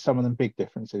differences, some of them big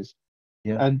differences.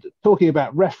 Yeah. And talking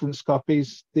about reference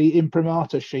copies, the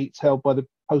imprimatur sheets held by the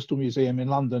Postal Museum in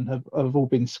London have all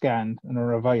been scanned and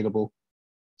are available.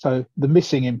 So the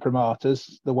missing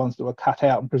imprimaturs, the ones that were cut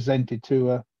out and presented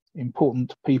to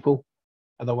important people,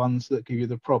 are the ones that give you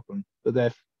the problem. But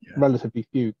they're relatively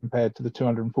few compared to the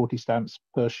 240 stamps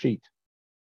per sheet.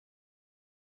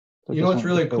 So you know, it's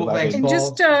really cool. Thanks, And Paul.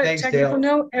 just Thanks, technical Dale.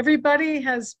 note, everybody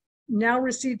has now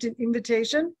received an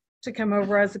invitation to come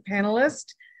over as a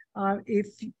panelist.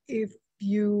 If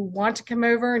you want to come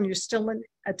over and you're still an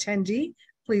attendee,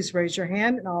 please raise your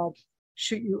hand and I'll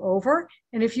shoot you over.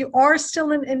 And if you are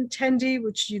still an attendee,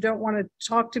 which you don't want to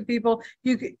talk to people,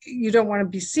 you don't want to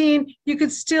be seen, you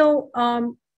could still,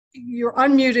 you're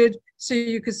unmuted, so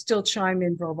you could still chime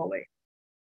in verbally.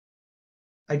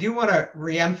 I do want to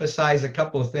reemphasize a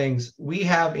couple of things. We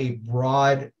have a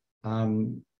broad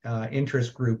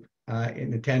interest group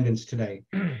in attendance today.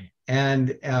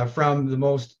 And from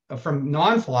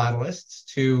non-philatelists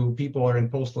to people who are in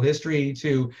postal history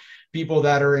to people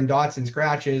that are in dots and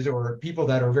scratches or people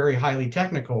that are very highly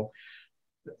technical.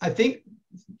 I think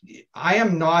I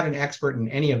am not an expert in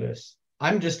any of this.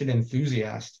 I'm just an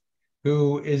enthusiast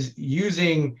who is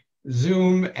using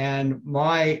Zoom and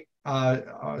my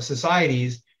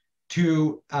societies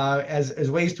to as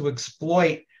ways to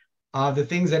exploit the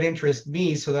things that interest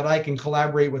me so that I can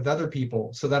collaborate with other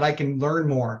people, so that I can learn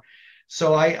more.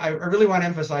 So I really want to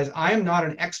emphasize, I am not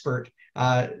an expert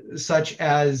such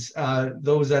as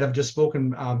those that have just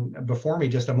spoken before me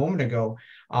just a moment ago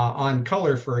on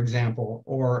color, for example,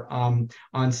 or on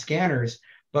scanners.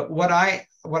 But what I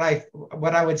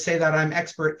would say that I'm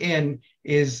expert in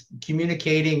is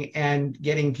communicating and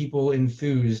getting people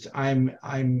enthused. I'm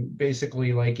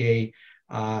basically like I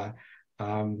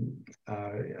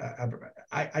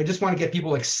just want to get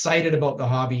people excited about the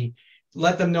hobby,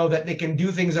 let them know that they can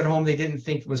do things at home they didn't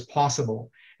think was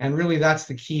possible. And really, that's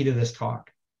the key to this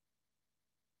talk.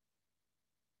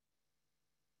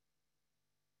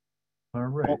 All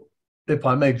right. If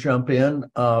I may jump in,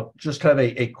 just have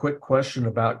a quick question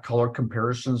about color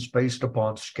comparisons based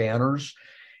upon scanners.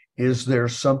 Is there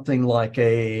something like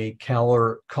a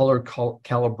color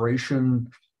calibration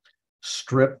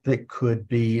strip that could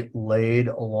be laid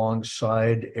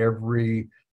alongside every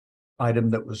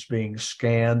item that was being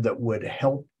scanned that would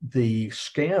help the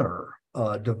scanner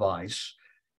device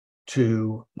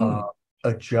to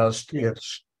adjust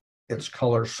its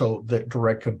color so that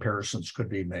direct comparisons could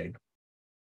be made?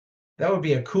 That would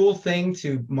be a cool thing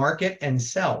to market and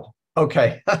sell.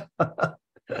 Okay.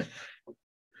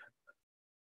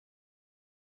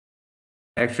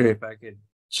 Actually, if I could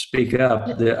speak up,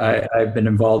 I've been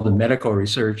involved in medical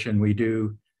research, and we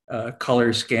do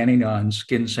color scanning on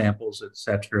skin samples,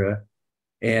 etc.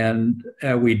 And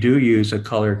we do use a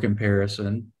color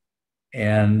comparison,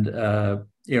 and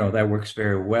that works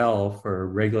very well for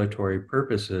regulatory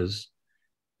purposes.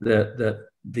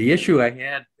 The issue I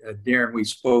had, Darin, we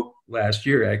spoke last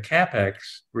year at CapEx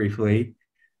briefly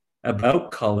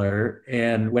about color,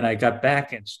 and when I got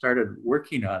back and started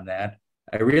working on that,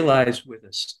 I realized with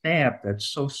a stamp that's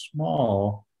so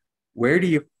small, where do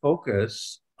you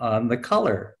focus on the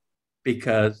color?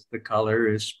 Because the color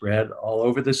is spread all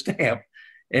over the stamp.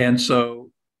 And so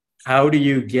how do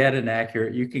you get an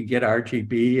accurate, you can get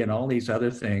RGB and all these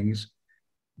other things,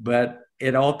 but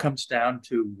it all comes down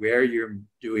to where you're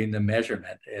doing the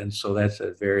measurement. And so that's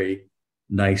a very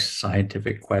nice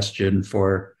scientific question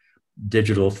for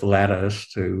digital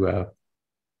philatelists to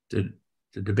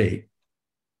debate.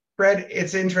 Fred,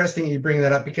 it's interesting you bring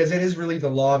that up because it is really the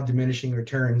law of diminishing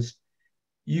returns.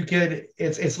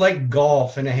 it's like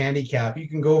golf and a handicap. You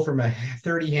can go from a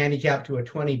 30 handicap to a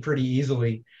 20 pretty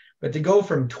easily, but to go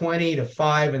from 20 to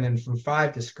 5 and then from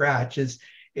 5 to scratch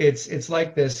it's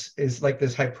like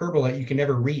this hyperbola you can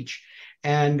never reach.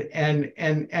 And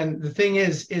the thing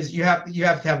is you have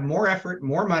to have more effort,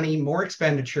 more money, more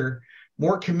expenditure,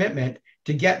 more commitment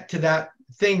to get to that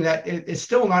thing that is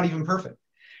still not even perfect.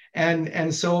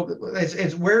 And so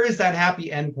it's where is that happy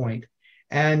endpoint?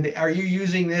 And are you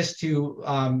using this to,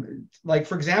 like,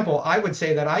 for example, I would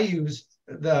say that I use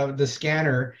the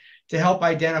scanner to help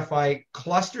identify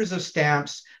clusters of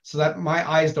stamps so that my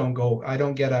eyes I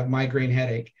don't get a migraine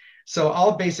headache. So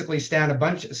I'll basically scan a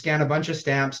bunch of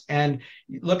stamps and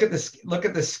look at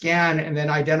the scan and then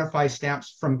identify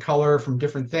stamps from color, from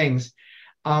different things.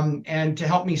 And to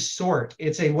help me sort.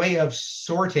 It's a way of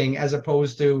sorting as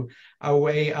opposed to a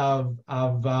way of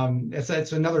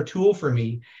it's another tool for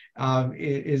me,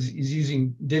 is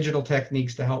using digital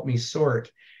techniques to help me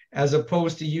sort, as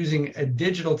opposed to using a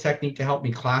digital technique to help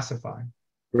me classify.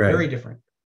 Right. Very different.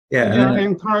 Yeah,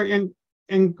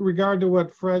 in regard to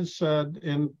what Fred said,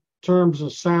 in terms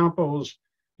of samples,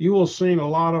 you will see a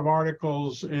lot of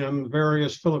articles in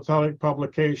various philatelic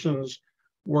publications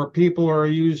where people are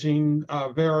using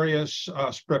various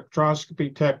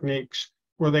spectroscopy techniques,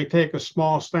 where they take a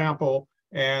small sample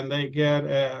and they get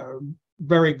a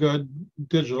very good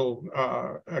digital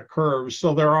curves.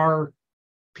 So there are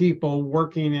people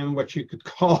working in what you could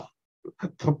call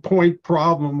the point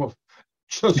problem of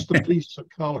just a piece of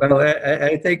color. Well,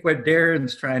 I think what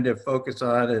Darin's trying to focus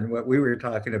on and what we were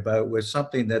talking about was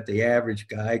something that the average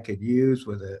guy could use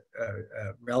with a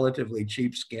relatively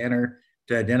cheap scanner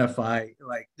to identify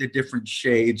like the different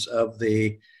shades of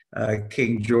the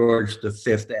King George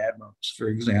V admirals, for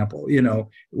example, you know,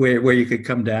 where you could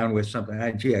come down with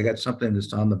something, gee, I got something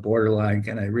that's on the borderline.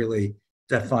 Can I really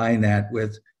define that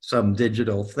with some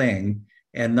digital thing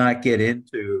and not get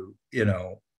into, you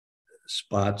know,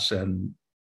 spots and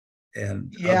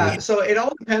yeah, so it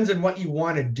all depends on what you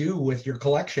want to do with your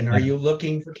collection. Are you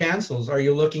looking for cancels? Are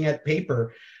you looking at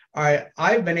paper?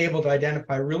 I've been able to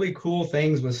identify really cool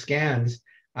things with scans.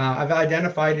 I've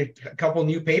identified a couple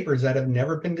new papers that have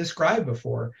never been described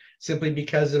before, simply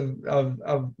because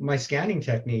of my scanning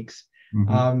techniques.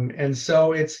 Mm-hmm. And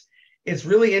so it's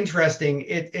really interesting.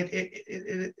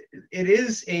 It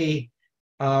is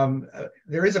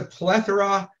there is a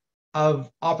plethora of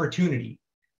opportunity.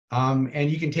 And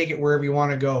you can take it wherever you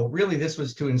want to go. Really, this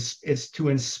was to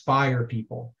inspire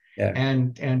people, yeah,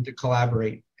 and to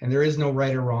collaborate. And there is no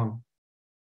right or wrong.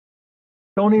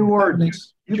 Tony Ward,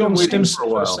 John Stimson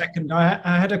for a second.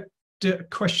 I had a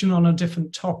question on a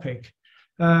different topic,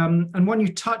 and one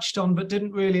you touched on but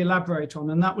didn't really elaborate on,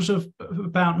 and that was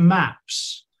about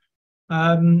maps.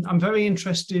 I'm very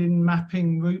interested in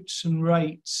mapping routes and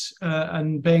rates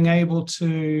and being able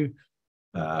to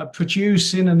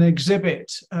produce in an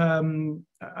exhibit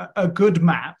a good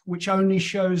map which only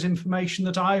shows information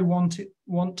that I want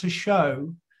to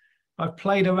show. I've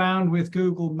played around with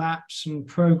Google Maps and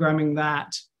programming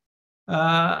that,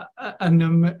 and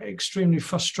I'm extremely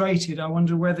frustrated. I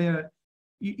wonder whether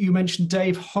you mentioned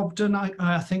Dave Hobden,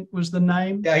 I think was the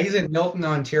name. Yeah, he's in Milton,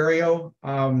 Ontario,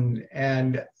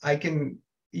 and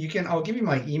I'll give you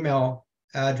my email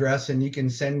address, and you can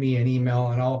send me an email,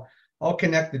 and I'll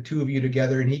connect the two of you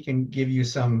together, and he can give you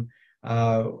some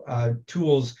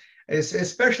tools,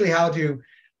 especially how to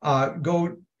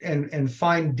go and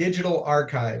find digital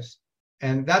archives.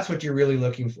 And that's what you're really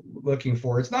looking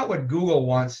for. It's not what Google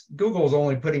wants. Google's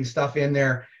only putting stuff in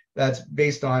there that's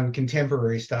based on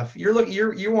contemporary stuff.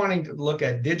 You're wanting to look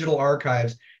at digital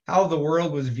archives, how the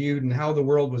world was viewed and how the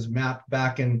world was mapped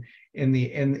back in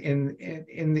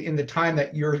the time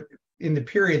that you're in, the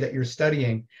period that you're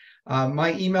studying.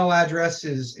 My email address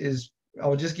is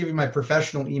I'll just give you my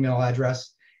professional email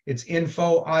address. It's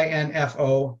info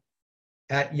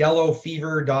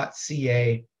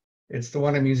 @yellowfever.ca. It's the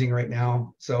one I'm using right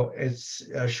now. So it's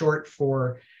short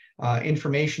for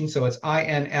information. So it's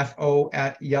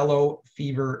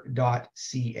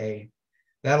info@yellowfever.ca.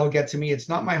 That'll get to me. It's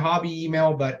not my hobby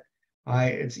email, but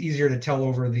it's easier to tell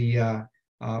over the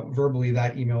verbally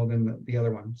that email than the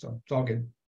other one. So it's all good.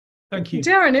 Thank you.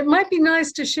 Darin, it might be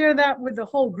nice to share that with the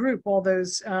whole group, all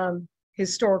those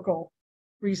historical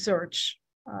research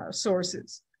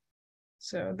sources.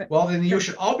 So well, then you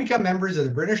should all become members of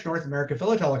the British North America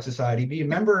Philatelic Society. Be a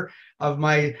member of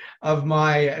my.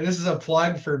 This is a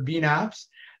plug for BNAPS,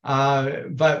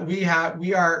 but we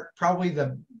are probably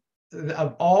of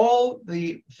all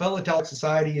the philatelic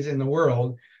societies in the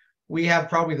world, we have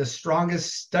probably the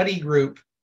strongest study group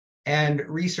and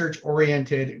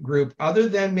research-oriented group, other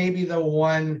than maybe the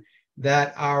one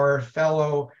that our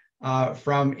fellow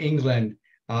from England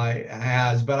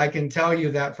has. But I can tell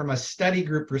you that from a study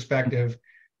group perspective,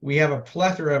 we have a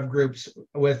plethora of groups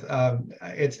with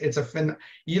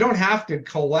you don't have to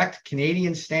collect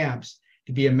Canadian stamps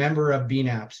to be a member of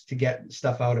BNAPS to get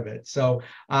stuff out of it. So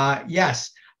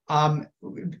yes,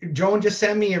 Joan, just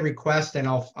send me a request and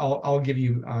I'll give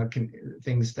you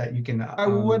things that you can. I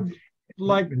would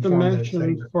like to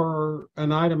mention for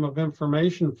an item of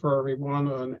information for everyone,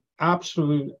 an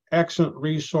absolute excellent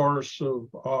resource of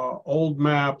old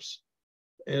maps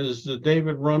is the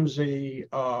David Rumsey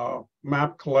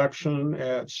map collection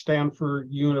at Stanford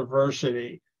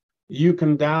University. You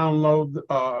can download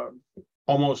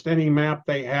almost any map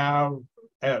they have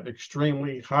at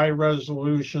extremely high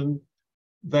resolution.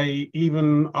 They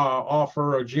even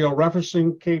offer a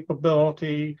georeferencing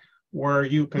capability where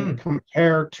you can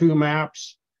compare two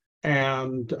maps.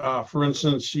 And for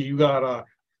instance, you got a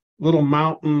little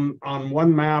mountain on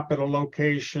one map at a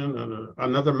location and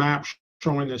another map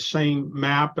showing the same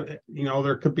map. You know,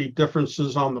 there could be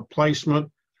differences on the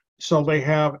placement. So they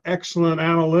have excellent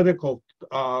analytical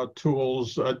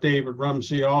tools, David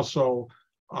Rumsey also,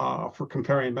 for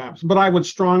comparing maps. But I would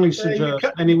strongly suggest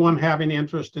anyone having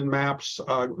interest in maps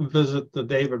visit the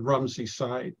David Rumsey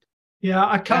site. Yeah,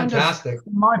 I kind of, from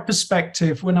my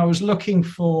perspective, when I was looking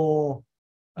for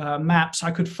maps, I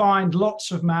could find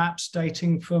lots of maps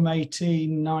dating from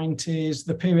 1890s,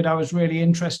 the period I was really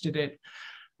interested in.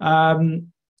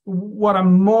 What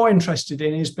I'm more interested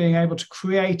in is being able to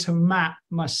create a map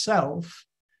myself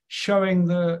showing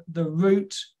the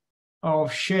route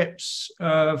of ships,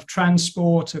 of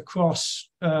transport across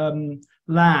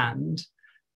land,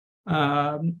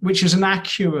 which is an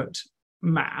accurate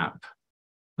map,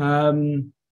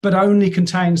 but only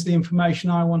contains the information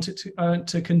I want it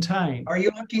to contain. Are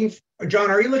you looking,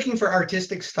 John, are you looking for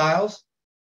artistic styles?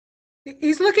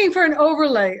 He's looking for an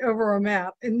overlay over a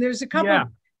map. And there's a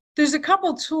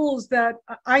couple tools that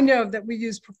I know that we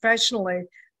use professionally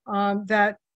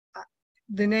that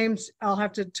the names, I'll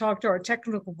have to talk to our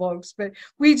technical folks, but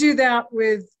we do that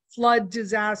with flood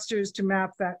disasters to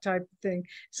map that type of thing.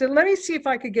 So let me see if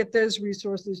I could get those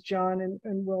resources, John, and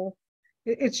we'll,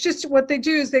 it's just what they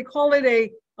do is they call it a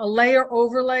layer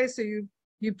overlay. So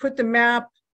you put the map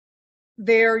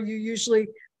there, you usually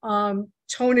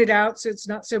tone it out so it's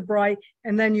not so bright,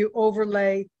 and then you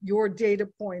overlay your data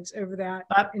points over that.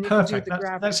 And perfect.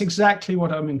 That's exactly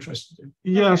what I'm interested in.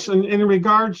 Yes, and in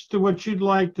regards to what you'd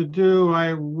like to do,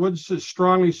 I would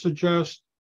strongly suggest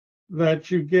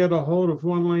that you get a hold of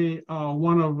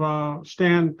one of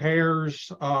Stan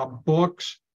Pear's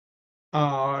books.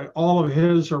 All of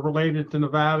his are related to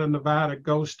Nevada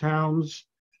ghost towns,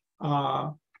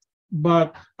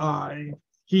 but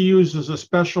he uses a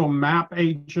special map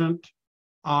agent.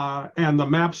 And the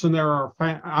maps in there are,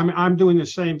 I'm doing the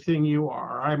same thing you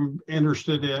are. I'm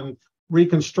interested in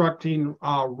reconstructing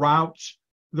routes.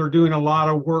 They're doing a lot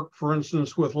of work, for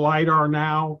instance, with LiDAR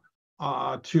now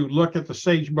to look at the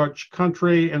sagebrush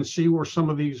country and see where some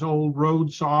of these old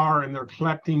roads are, and they're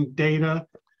collecting data.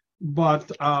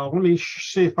 But let me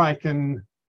see if I can,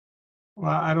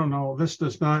 well, I don't know, this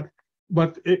does not,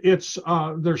 but it's,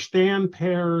 they're Stan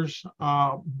Pear's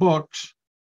books.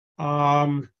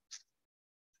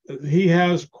 He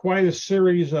has quite a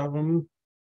series of them.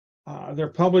 They're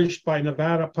published by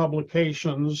Nevada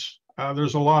Publications.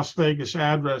 There's a Las Vegas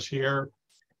address here.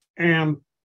 And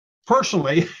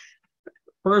personally,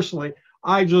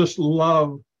 I just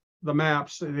love the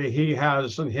maps that he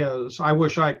has in his. I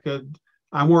wish I could.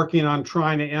 I'm working on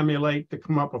trying to emulate to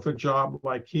come up with a job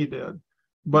like he did.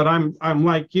 But I'm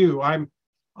like you. I'm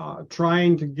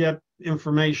trying to get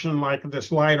information like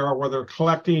this LiDAR where they're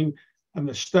collecting and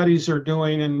the studies they're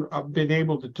doing and been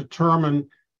able to determine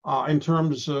in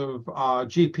terms of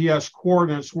GPS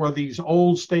coordinates where these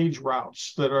old stage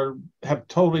routes that have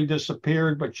totally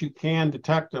disappeared, but you can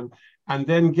detect them, and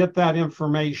then get that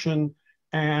information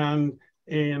and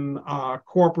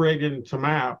incorporate it into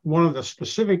map. One of the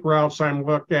specific routes I'm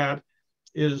looked at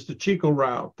is the Chico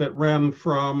route that ran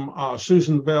from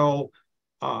Susanville,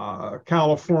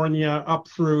 California, up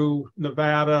through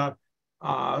Nevada,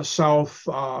 south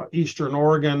eastern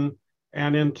Oregon,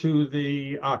 and into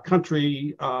the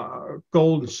country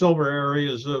gold and silver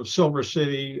areas of Silver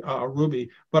City, Ruby.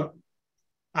 But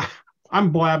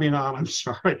I'm blabbing on, I'm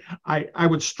sorry. I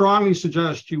would strongly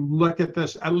suggest you look at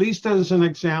this, at least as an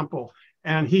example,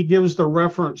 and he gives the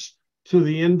reference to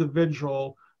the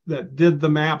individual that did the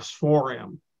maps for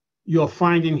him. You'll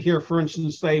find in here, for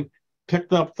instance, they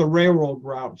picked up the railroad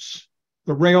routes,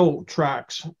 the rail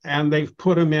tracks, and they've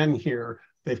put them in here.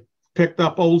 They've picked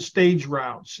up old stage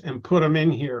routes and put them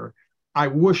in here. I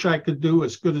wish I could do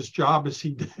as good a job as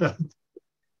he did.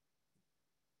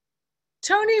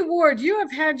 Tony Ward, you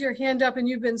have had your hand up and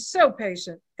you've been so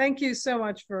patient. Thank you so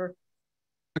much for.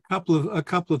 A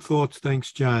couple of thoughts.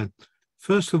 Thanks, Joan.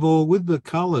 First of all, with the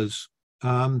colours,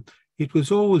 it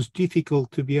was always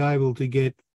difficult to be able to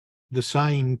get the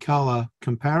same colour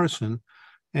comparison.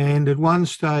 And at one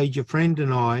stage, a friend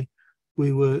and I,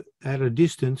 we were at a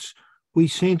distance, we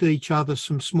sent each other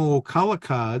some small colour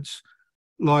cards,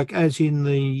 like as in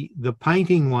the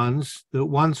painting ones, the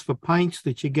ones for paints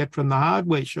that you get from the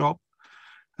hardware shop.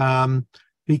 I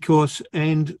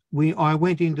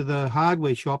went into the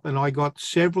hardware shop and I got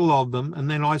several of them, and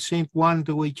then I sent one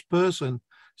to each person.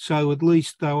 So at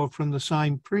least they were from the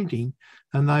same printing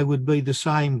and they would be the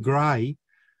same grey.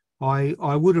 I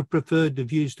would have preferred to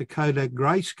have used a Kodak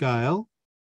grayscale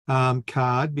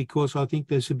card, because I think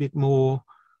there's a bit more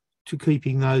to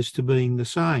keeping those to being the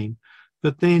same.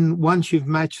 But then once you've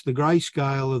matched the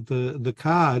grayscale of the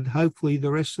card, hopefully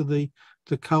the rest of the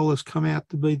colours come out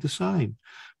to be the same.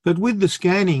 But with the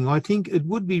scanning, I think it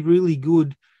would be really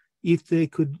good if there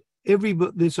could,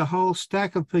 there's a whole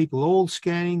stack of people all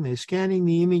scanning, they're scanning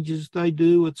the images they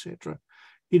do, etc.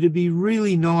 It'd be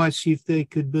really nice if there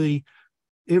could be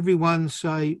everyone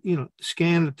say,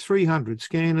 scan at 300,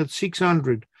 scan at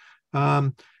 600.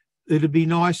 It'd be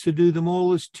nice to do them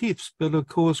all as TIFFs, but of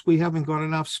course we haven't got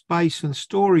enough space and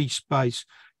storage space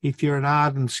if you're an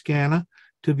ardent scanner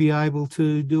to be able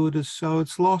to do it so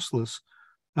it's lossless.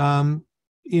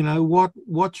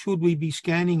 What should we be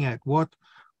scanning at? What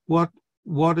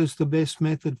is the best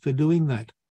method for doing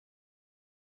that?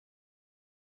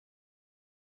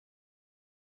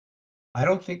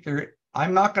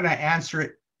 I'm not going to answer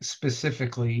it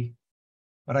specifically,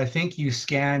 but I think you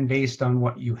scan based on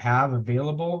what you have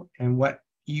available and what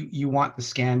you want the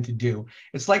scan to do.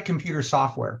 It's like computer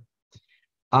software.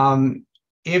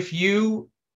 If you,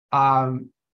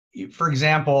 for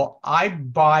example, I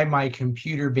buy my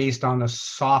computer based on the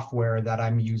software that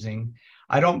I'm using.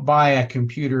 I don't buy a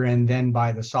computer and then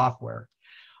buy the software.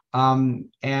 And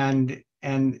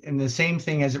the same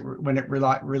thing when it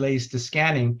relates to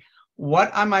scanning.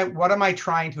 What am I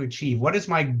trying to achieve? What is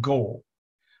my goal?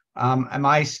 Am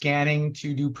I scanning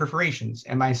to do perforations?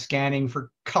 Am I scanning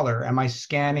for color? Am I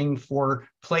scanning for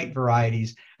plate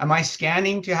varieties? Am I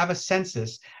scanning to have a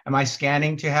census? Am I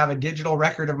scanning to have a digital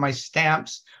record of my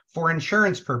stamps for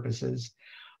insurance purposes?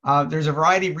 There's a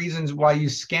variety of reasons why you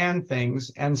scan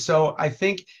things. And so I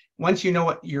think once you know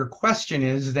what your question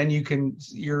is, then you can,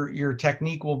 your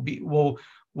technique will be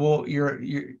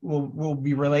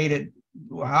related.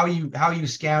 How you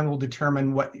scan will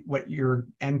determine what your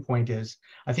endpoint is.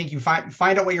 I think you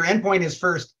find out what your endpoint is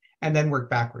first and then work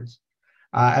backwards,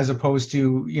 as opposed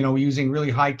to using really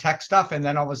high tech stuff and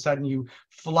then all of a sudden you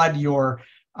flood your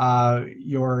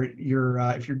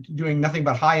if you're doing nothing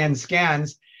but high end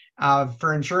scans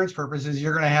for insurance purposes,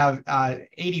 you're going to have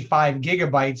 85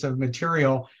 gigabytes of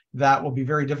material that will be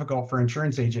very difficult for an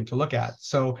insurance agent to look at.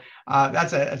 So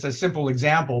that's a simple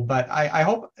example, but I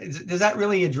hope, does that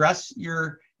really address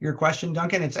your question,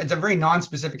 Duncan? It's a very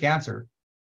non-specific answer.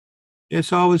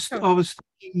 Yes, I was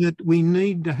thinking that we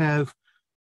need to have,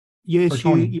 yes,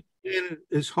 you can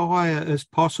as high as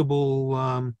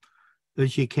possible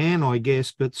as you can, I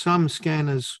guess, but some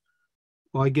scanners,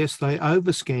 I guess they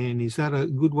overscan. Is that a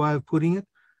good way of putting it?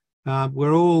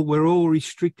 We're all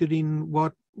restricted in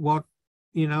what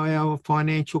our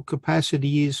financial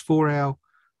capacity is for our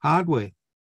hardware.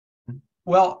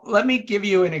 Well, let me give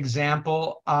you an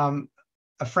example.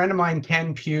 A friend of mine,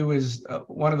 Ken Pugh, is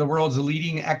one of the world's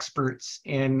leading experts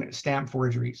in stamp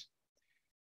forgeries.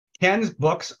 Ken's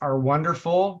books are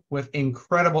wonderful with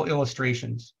incredible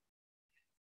illustrations.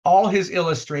 All his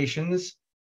illustrations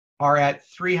are at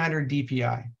 300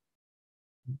 DPI.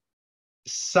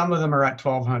 Some of them are at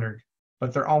 1200,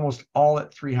 but they're almost all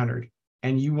at 300.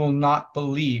 And you will not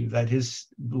believe that his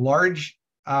large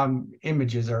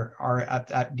images are at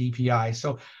that DPI.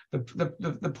 So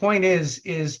the point is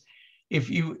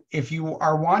if you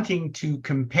are wanting to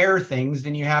compare things,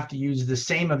 then you have to use the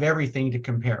same of everything to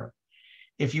compare.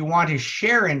 If you want to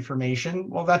share information,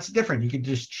 well, that's different. You can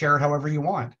just share it however you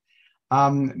want.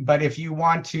 But if you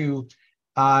want to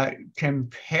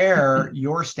compare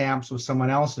your stamps with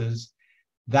someone else's,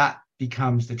 that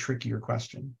becomes the trickier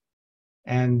question.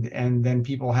 And then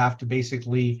people have to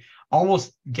basically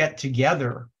almost get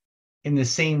together in the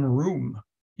same room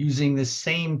using the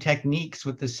same techniques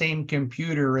with the same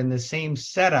computer and the same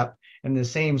setup and the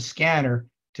same scanner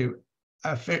to,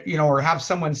 or have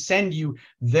someone send you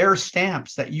their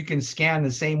stamps that you can scan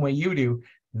the same way you do.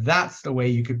 That's the way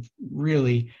you could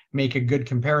really make a good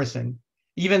comparison.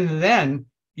 Even then,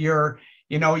 you're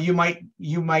You know, you might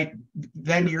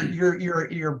then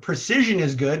your precision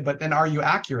is good, but then are you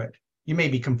accurate? You may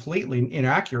be completely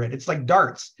inaccurate. It's like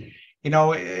darts, you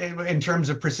know, in terms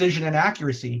of precision and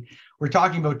accuracy. We're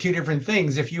talking about two different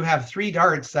things. If you have 3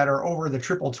 darts that are over the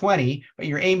triple 20, but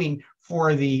you're aiming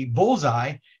for the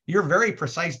bullseye, you're a very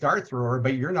precise dart thrower,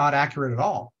 but you're not accurate at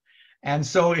all. And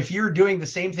so if you're doing the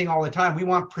same thing all the time, we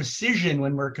want precision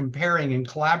when we're comparing and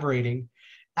collaborating.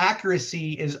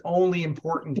 Accuracy is only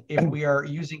important if we are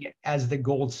using it as the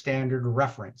gold standard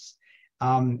reference.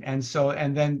 And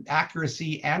then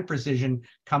accuracy and precision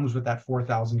comes with that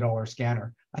 $4,000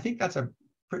 scanner. I think that's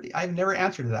I've never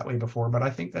answered it that way before, but I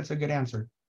think that's a good answer.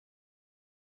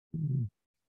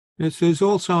 Yes, there's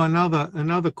also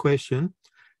another question.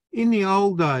 In the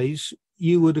old days,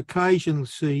 you would occasionally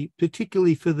see,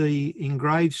 particularly for the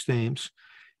engraved stamps,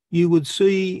 you would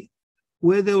see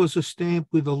where there was a stamp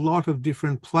with a lot of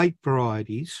different plate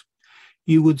varieties,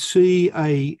 you would see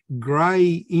a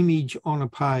grey image on a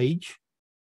page,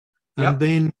 and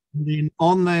then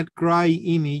on that grey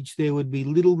image, there would be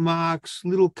little marks,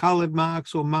 little coloured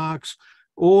marks or marks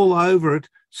all over it,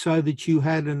 so that you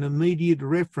had an immediate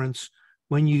reference.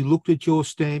 When you looked at your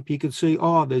stamp, you could see,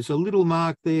 oh, there's a little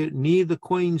mark there near the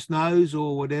Queen's nose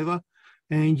or whatever,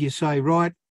 and you say,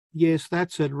 right, yes,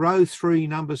 that's at row 3,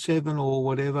 number 7 or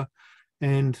whatever.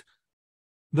 And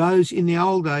those in the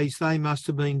old days, they must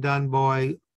have been done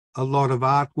by a lot of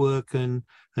artwork and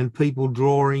people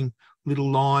drawing little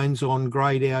lines on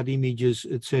grayed out images,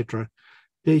 etc.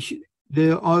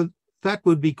 That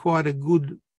would be quite a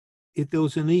good, if there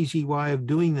was an easy way of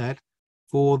doing that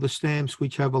for the stamps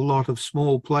which have a lot of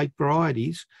small plate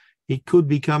varieties, it could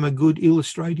become a good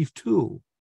illustrative tool.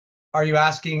 Are you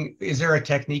asking, is there a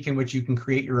technique in which you can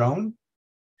create your own?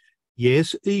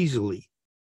 Yes, easily.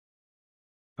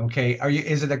 Okay.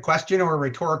 Is it a question or a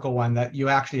rhetorical one that you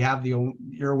actually have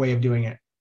your way of doing it?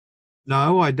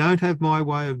 No, I don't have my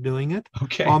way of doing it.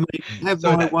 Okay. I mean, I have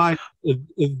my way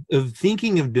of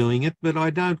thinking of doing it, but I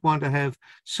don't want to have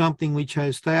something which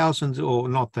has thousands, or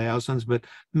not thousands, but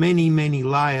many, many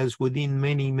layers within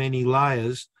many, many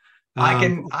layers. I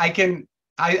think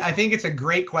it's a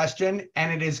great question,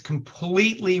 and it is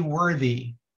completely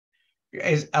worthy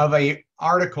of a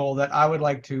article that I would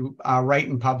like to write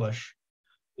and publish.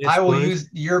 Yes, I will please. use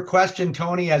your question,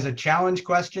 Tony, as a challenge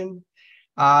question.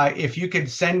 If you could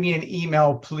send me an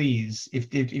email, please.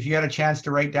 If you had a chance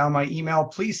to write down my email,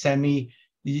 please send me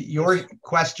your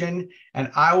question,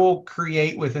 and I will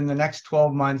create within the next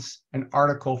 12 months an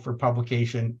article for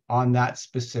publication on that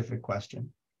specific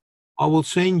question. I will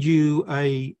send you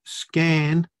a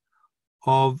scan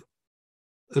of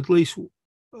at least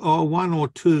 1 or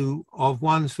 2 of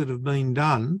ones that have been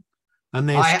done, and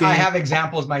they're I have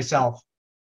examples myself.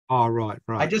 Oh, right.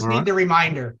 I just need the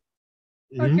reminder.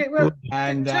 Okay, well,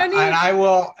 And Tony, I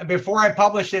will, before I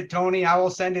publish it, Tony, I will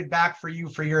send it back for you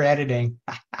for your editing.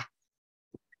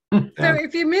 so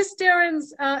if you missed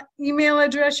Darin's email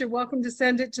address, you're welcome to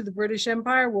send it to the British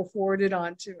Empire. We'll forward it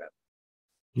on to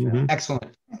him.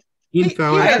 Excellent.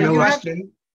 Info. I have a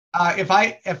question. If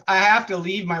I have to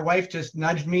leave, my wife just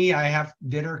nudged me. I have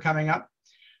dinner coming up.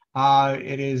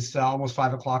 It is almost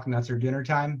 5 o'clock, and that's her dinner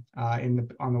time on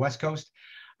the West Coast.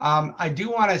 I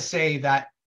do want to say that,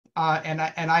 I'm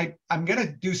going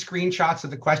to do screenshots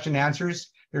of the question and answers.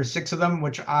 There's 6 of them,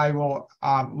 which I will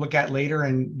look at later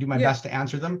and do my best to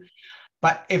answer them.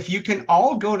 But if you can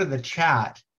all go to the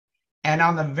chat, and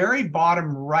on the very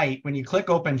bottom right, when you click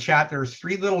open chat, there's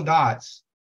 3 little dots.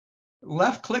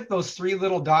 Left click those 3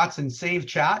 little dots and save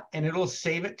chat, and it'll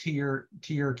save it to your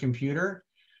computer.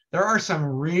 There are some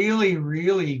really,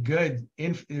 really good,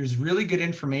 there's really good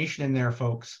information in there,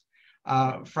 folks,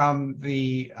 from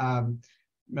the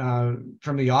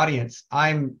audience.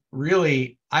 I've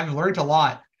learned a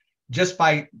lot just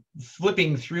by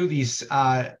flipping through these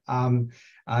 90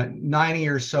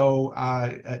 or so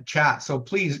chats. So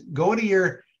please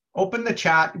open the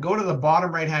chat, go to the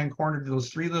bottom right-hand corner to those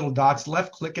 3 little dots,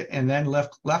 left click it, and then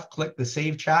left click the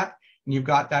save chat, and you've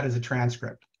got that as a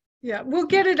transcript. Yeah, we'll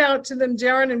get it out to them,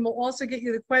 Darin, and we'll also get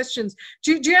you the questions.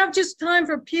 Do you have just time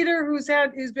for Peter, who's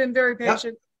been very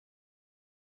patient? Yep.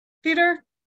 Peter?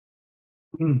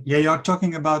 Yeah, you're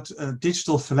talking about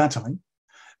digital philately,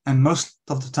 and most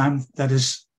of the time that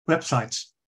is websites.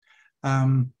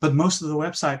 But most of the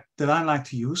website that I like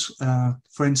to use,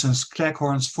 for instance,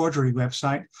 Cleghorn's forgery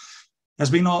website, has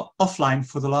been offline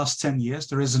for the last 10 years.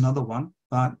 There is another one,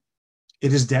 but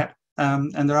it is dead.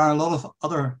 And there are a lot of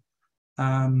other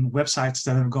websites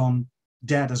that have gone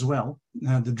dead as well.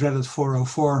 The dreaded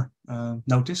 404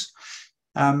 notice.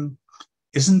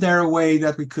 Isn't there a way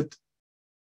that we could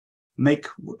make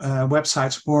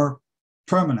websites more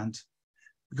permanent?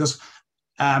 because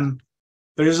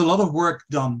there is a lot of work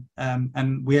done,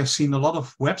 and we have seen a lot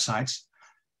of websites,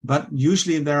 but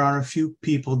usually there are a few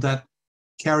people that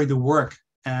carry the work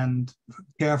and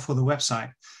care for the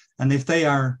website. And if they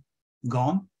are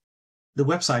gone, the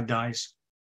website dies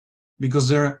because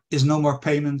there is no more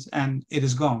payment and it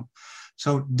is gone.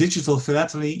 So digital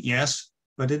philately, yes,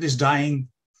 but it is dying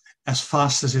as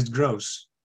fast as it grows.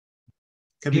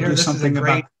 Can Peter, we do something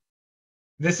about?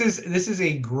 This is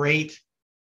a great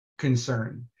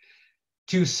concern,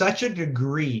 to such a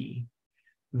degree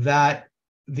that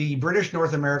the British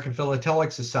North American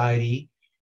Philatelic Society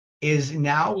is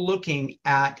now looking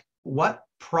at what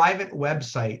private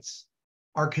websites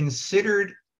are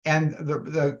considered, and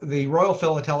the Royal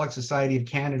Philatelic Society of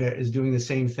Canada is doing the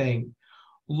same thing,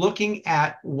 looking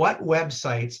at what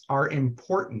websites are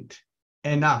important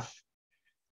enough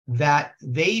that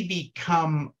they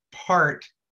become part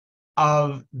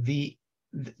of that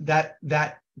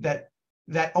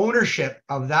ownership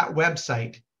of that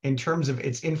website in terms of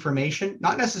its information,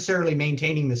 not necessarily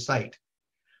maintaining the site,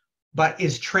 but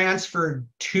is transferred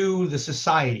to the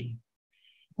society.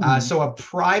 So a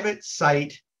private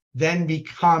site then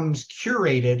becomes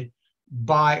curated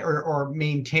by or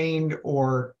maintained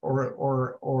or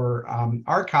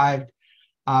archived.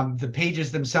 The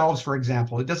pages themselves, for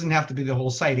example, it doesn't have to be the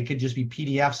whole site. It could just be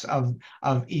PDFs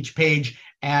of each page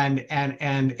and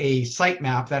a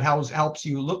sitemap that helps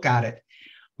you look at it.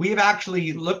 We have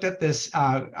actually looked at this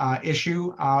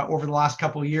issue over the last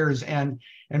couple of years, and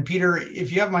Peter,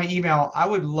 if you have my email, I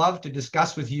would love to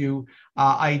discuss with you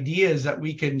ideas that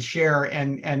we can share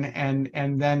and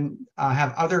then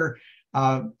have other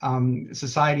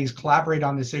societies collaborate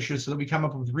on this issue so that we come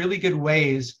up with really good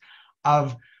ways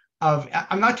of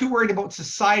I'm not too worried about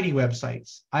society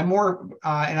websites. I'm more,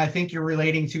 and I think you're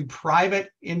relating to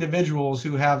private individuals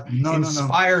who have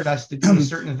inspired us to do a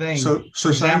certain thing. So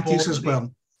societies as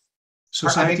well.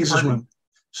 Societies as well.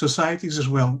 Societies as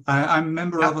well. I'm a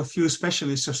member of a few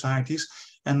specialist societies,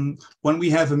 and when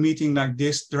we have a meeting like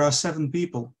this, there are 7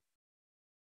 people,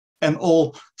 and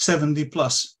all 70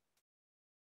 plus.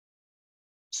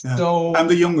 So I'm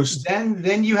the youngest.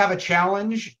 Then you have a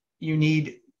challenge. You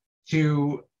need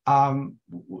to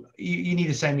you need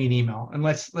to send me an email, and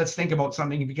let's think about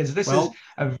something, because this is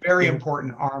a very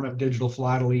important arm of digital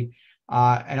philately,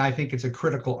 and I think it's a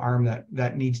critical arm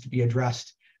that needs to be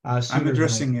addressed. I'm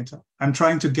addressing it. I'm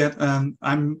trying to get.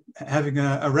 I'm having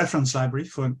a reference library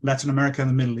for Latin America and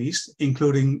the Middle East,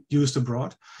 including used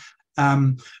abroad,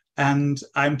 and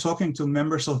I'm talking to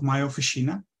members of my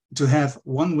officina to have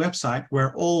one website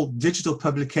where all digital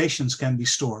publications can be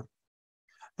stored,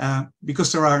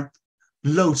 because there are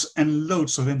loads and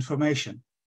loads of information.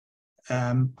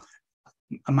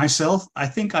 Myself, I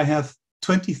think I have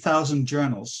 20,000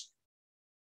 journals,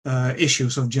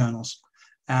 issues of journals,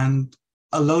 and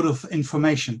a load of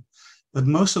information. But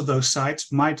most of those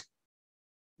sites might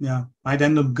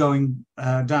end up going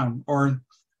down. Or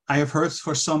I have heard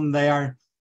for some they are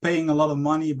paying a lot of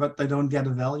money, but they don't get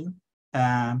a value.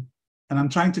 And I'm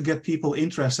trying to get people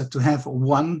interested to have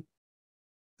one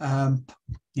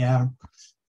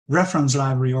reference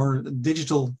library or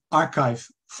digital archive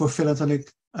for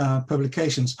philatelic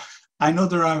publications. I know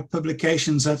there are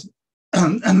publications at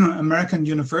American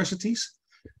universities,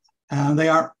 and they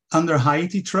are under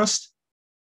Haiti Trust.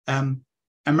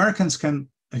 Americans can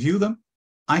view them.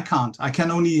 I can't. I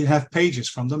can only have pages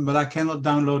from them, but I cannot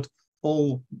download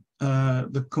all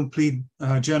the complete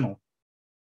journal.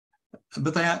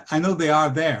 But I know they are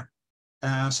there.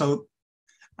 So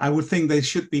I would think they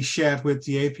should be shared with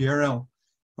the APRL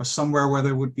or somewhere where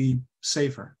they would be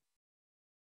safer.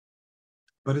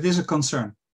 But it is a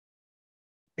concern.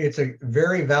 It's a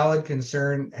very valid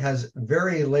concern, has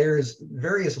various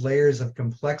layers of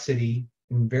complexity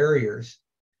and barriers,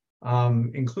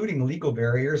 including legal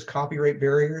barriers, copyright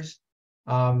barriers,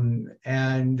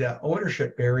 and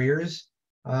ownership barriers.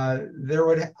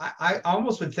 I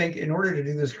almost would think, in order to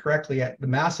do this correctly at the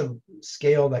massive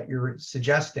scale that you're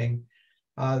suggesting,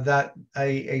 that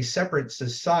a separate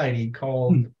society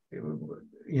called,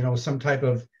 some type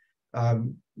of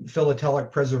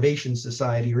philatelic preservation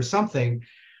society or something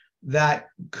that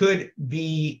could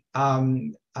be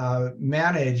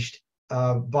managed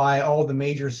by all the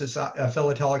major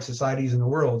philatelic societies in the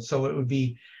world. So it would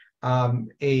be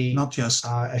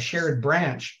a shared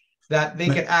branch that they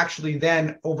could actually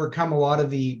then overcome a lot of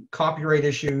the copyright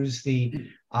issues, the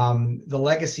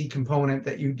legacy component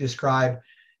that you described.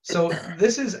 So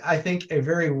this is, I think, a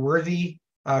very worthy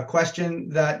question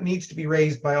that needs to be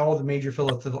raised by all the major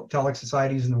philatelic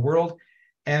societies in the world.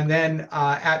 And then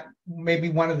at maybe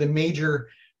one of the major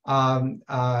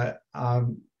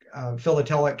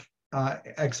philatelic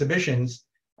exhibitions,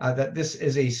 that this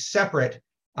is a separate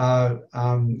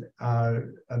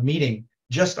meeting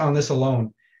just on this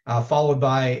alone, followed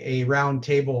by a round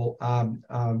table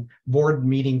board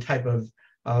meeting type to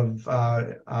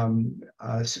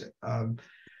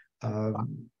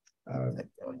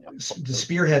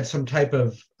spearhead some type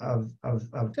of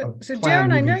so plan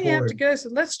Darin, I know moving you have to forward. go, so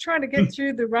let's try to get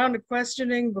through the round of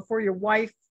questioning before your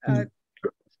wife get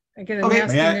a Okay.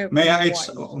 nasty note. May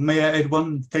I add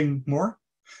one thing more?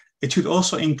 It should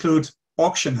also include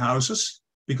auction houses,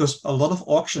 because a lot of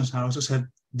auction houses had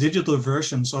digital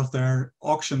versions of their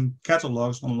auction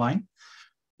catalogs online,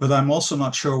 but I'm also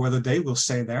not sure whether they will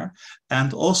stay there.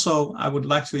 And also, I would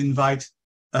like to invite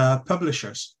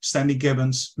publishers, Stanley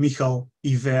Gibbons, Michal,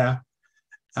 Yver,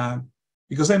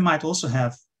 because they might also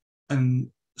have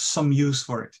some use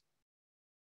for it.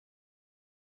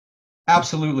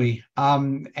 Absolutely.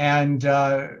 And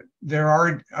there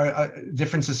are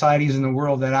different societies in the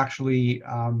world that actually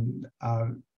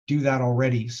do that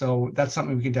already. So that's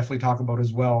something we can definitely talk about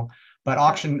as well. But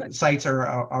auction sites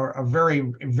are a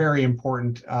very, very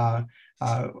important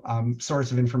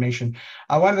source of information.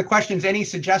 One of the questions, any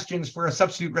suggestions for a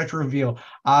substitute retro reveal?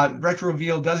 Retro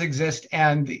reveal does exist,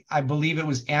 and I believe it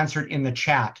was answered in the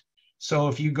chat. So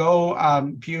if you go,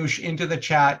 Piyush, into the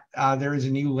chat, there is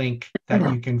a new link that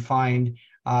you can find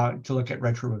to look at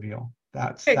retro reveal.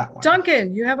 That's that one.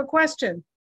 Duncan, you have a question.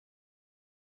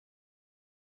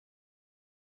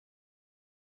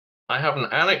 I have an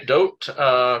anecdote.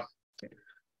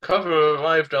 Cover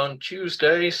arrived on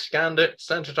Tuesday, scanned it,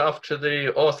 sent it off to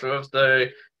the author of the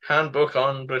handbook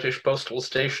on British postal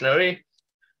stationery.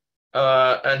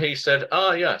 And he said,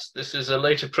 yes, this is a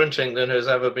later printing than has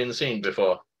ever been seen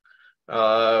before.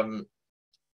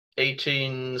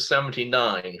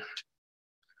 1879.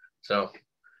 So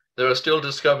there are still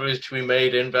discoveries to be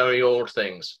made in very old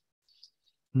things.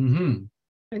 Mm-hmm.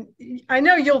 And I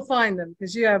know you'll find them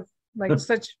because you have like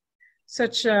such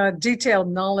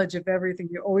detailed knowledge of everything.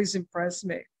 You always impress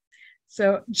me.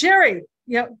 So Jerry,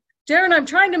 Darin, I'm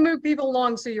trying to move people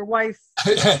along so your wife.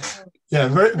 Yeah,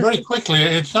 very quickly.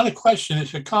 It's not a question,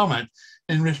 it's a comment.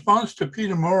 In response to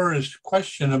Peter Moore's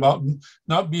question about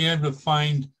not being able to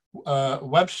find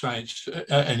websites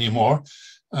anymore,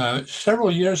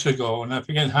 several years ago, and I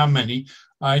forget how many,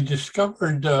 I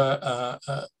discovered a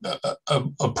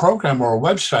program or a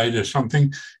website or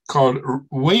something called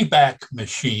Wayback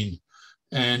Machine.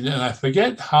 And I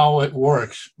forget how it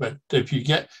works, but if you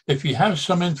have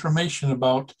some information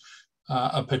about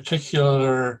a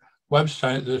particular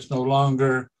website that's no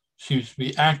longer seems to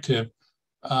be active,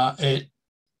 it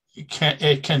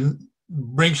can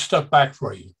bring stuff back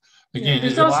for you. Again,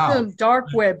 there's also some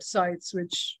dark websites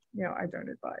which I don't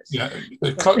advise. Yeah,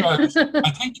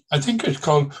 I think it's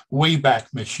called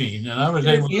Wayback Machine, and I was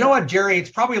able. You know what, Jerry? It's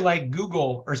probably like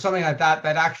Google or something like that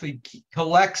actually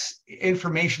collects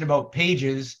information about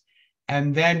pages,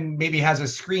 and then maybe has a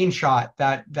screenshot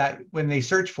that when they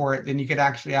search for it, then you could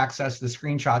actually access the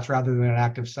screenshots rather than an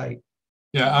active site.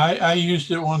 Yeah, I used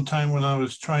it one time when I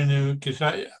was trying to, because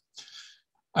I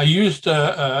used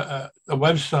a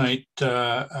website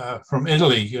from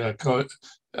Italy called,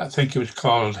 I think it was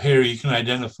called Here You Can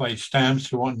Identify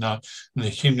Stamps or whatnot, and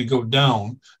they seemed to go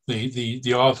down.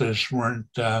 The authors weren't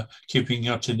keeping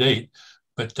up to date,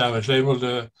 but I was able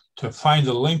to find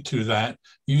a link to that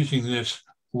using this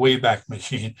Wayback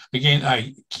Machine. Again,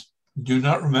 I do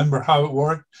not remember how it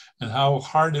worked and how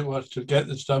hard it was to get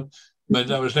the stuff, but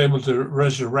I was able to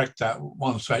resurrect that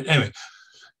one site. Anyway,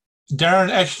 Darin,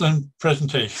 excellent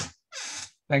presentation.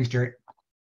 Thanks, Jerry.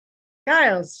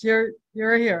 Giles, you're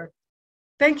here.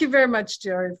 Thank you very much,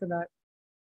 Jerry, for that.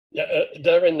 Yeah,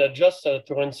 Darin, just to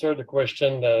answer the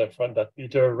question that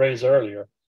Peter raised earlier,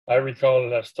 I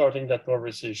recall starting that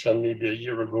conversation maybe a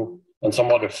year ago on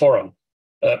some other forum.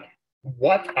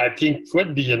 What I think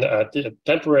could be a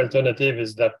temporary alternative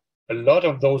is that a lot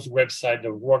of those websites,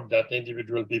 the work that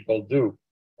individual people do,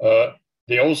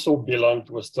 they also belong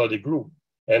to a study group,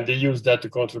 and they use that to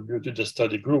contribute to the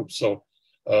study group. So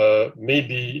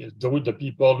maybe the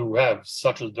people who have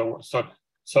such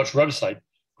website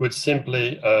could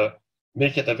simply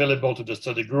make it available to the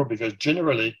study group, because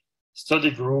generally study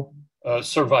group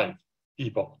survive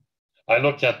people. I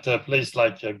look at a place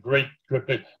like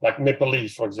Maple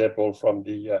Leaf, for example, from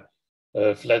the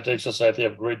Philatelic Society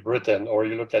of Great Britain, or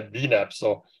you look at BNAP,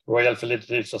 so Royal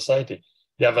Philatelic Society.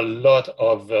 They have a lot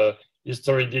of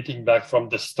history dating back from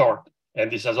the start,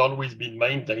 and this has always been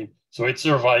maintained. So it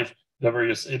survived the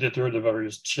various editor, the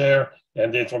various chair,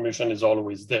 and the information is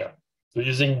always there. So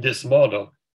using this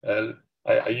model, I'll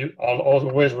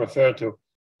always refer to,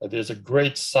 there's a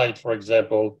great site, for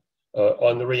example,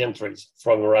 on reentries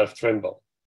from Ralph Trimble.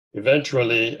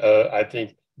 Eventually, I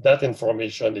think that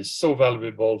information is so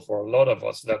valuable for a lot of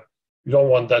us that we don't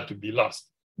want that to be lost.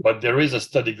 But there is a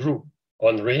study group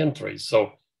on reentries.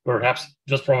 So perhaps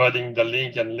just providing the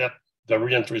link and let the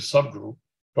reentry subgroup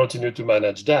continue to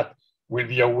manage that will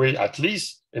be a way, at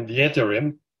least in the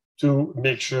interim, to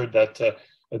make sure that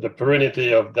the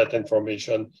perennity of that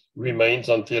information remains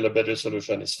until a better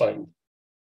solution is found.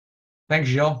 Thanks,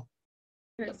 Gilles.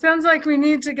 It sounds like we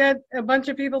need to get a bunch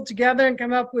of people together and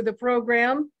come up with a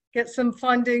program, get some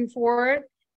funding for it,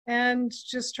 and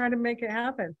just try to make it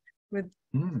happen with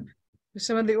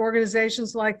some of the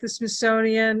organizations like the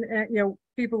Smithsonian, and, you know,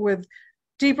 people with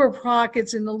deeper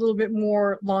pockets and a little bit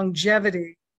more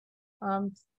longevity.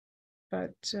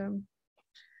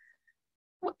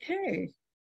 Okay.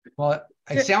 Well,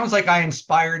 it sounds like I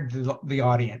inspired the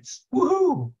audience.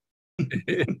 Woohoo!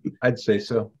 I'd say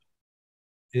so.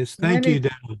 Yes, thank you,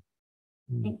 Darin.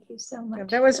 Thank you so much.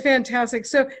 That was fantastic.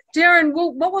 So, Darin,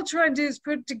 what we'll try to do is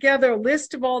put together a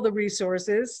list of all the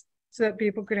resources so that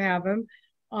people could have them.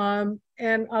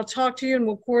 And I'll talk to you and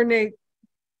we'll coordinate.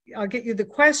 I'll get you the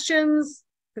questions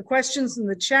in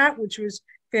the chat, which was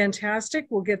fantastic.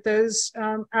 We'll get those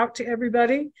out to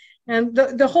everybody. And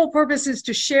the whole purpose is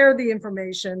to share the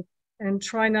information and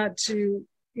try not to,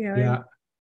 you know. Yeah.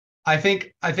 I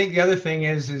think the other thing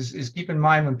is keep in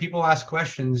mind when people ask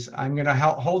questions, I'm going to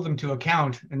hold them to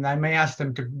account, and I may ask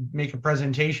them to make a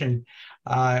presentation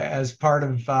as part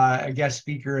of a guest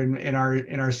speaker in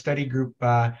our study group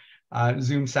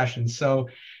Zoom session. So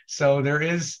there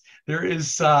is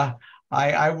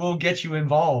I will get you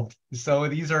involved. So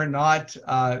these are not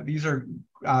these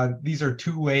are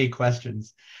two-way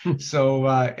questions. So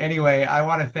anyway, I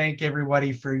want to thank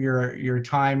everybody for your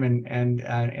time and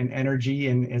energy.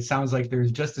 And it sounds like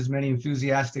there's just as many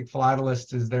enthusiastic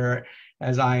philatelists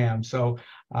as I am. So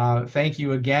thank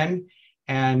you again.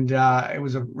 And it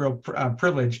was a real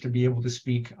privilege to be able to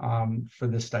speak for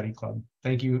this study club.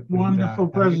 Thank you. Wonderful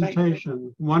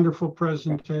presentation. Wonderful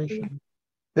presentation.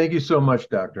 Thank you so much,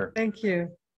 Doctor. Thank you.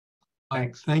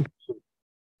 Thanks. Thank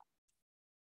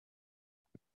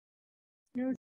you.